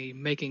 Jeremy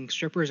making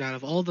strippers out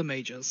of all the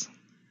mages.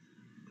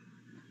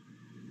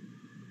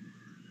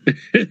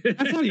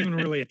 That's not even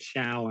really a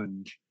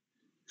challenge.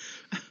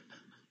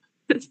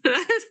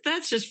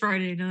 That's just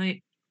Friday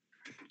night.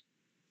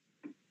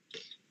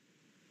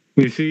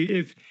 You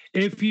see,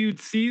 if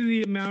you'd see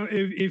the amount,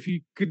 if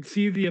you could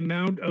see the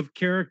amount of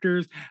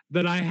characters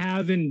that I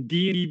have in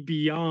D&D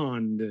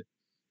Beyond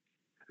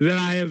that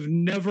I have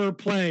never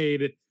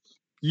played,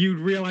 you'd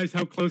realize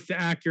how close to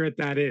accurate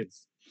that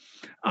is.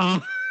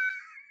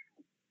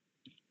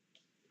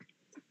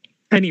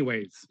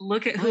 Anyways,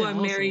 Look at who I I'm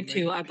also married make-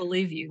 to. I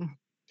believe you.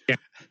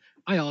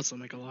 I also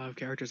make a lot of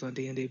characters on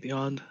D&D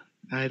Beyond.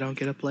 I don't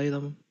get to play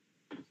them.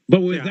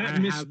 But with yeah, that,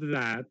 I have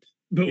that.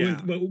 but yeah.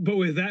 but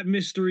with that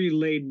mystery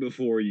laid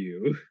before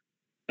you,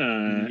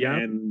 Yep.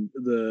 and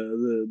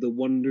the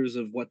wonders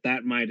of what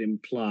that might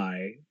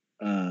imply,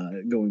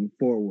 going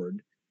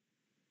forward.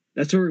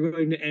 That's where we're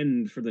going to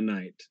end for the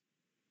night.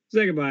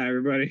 Say goodbye,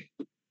 everybody.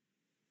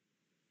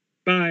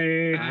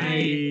 Bye.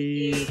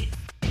 Bye. Bye.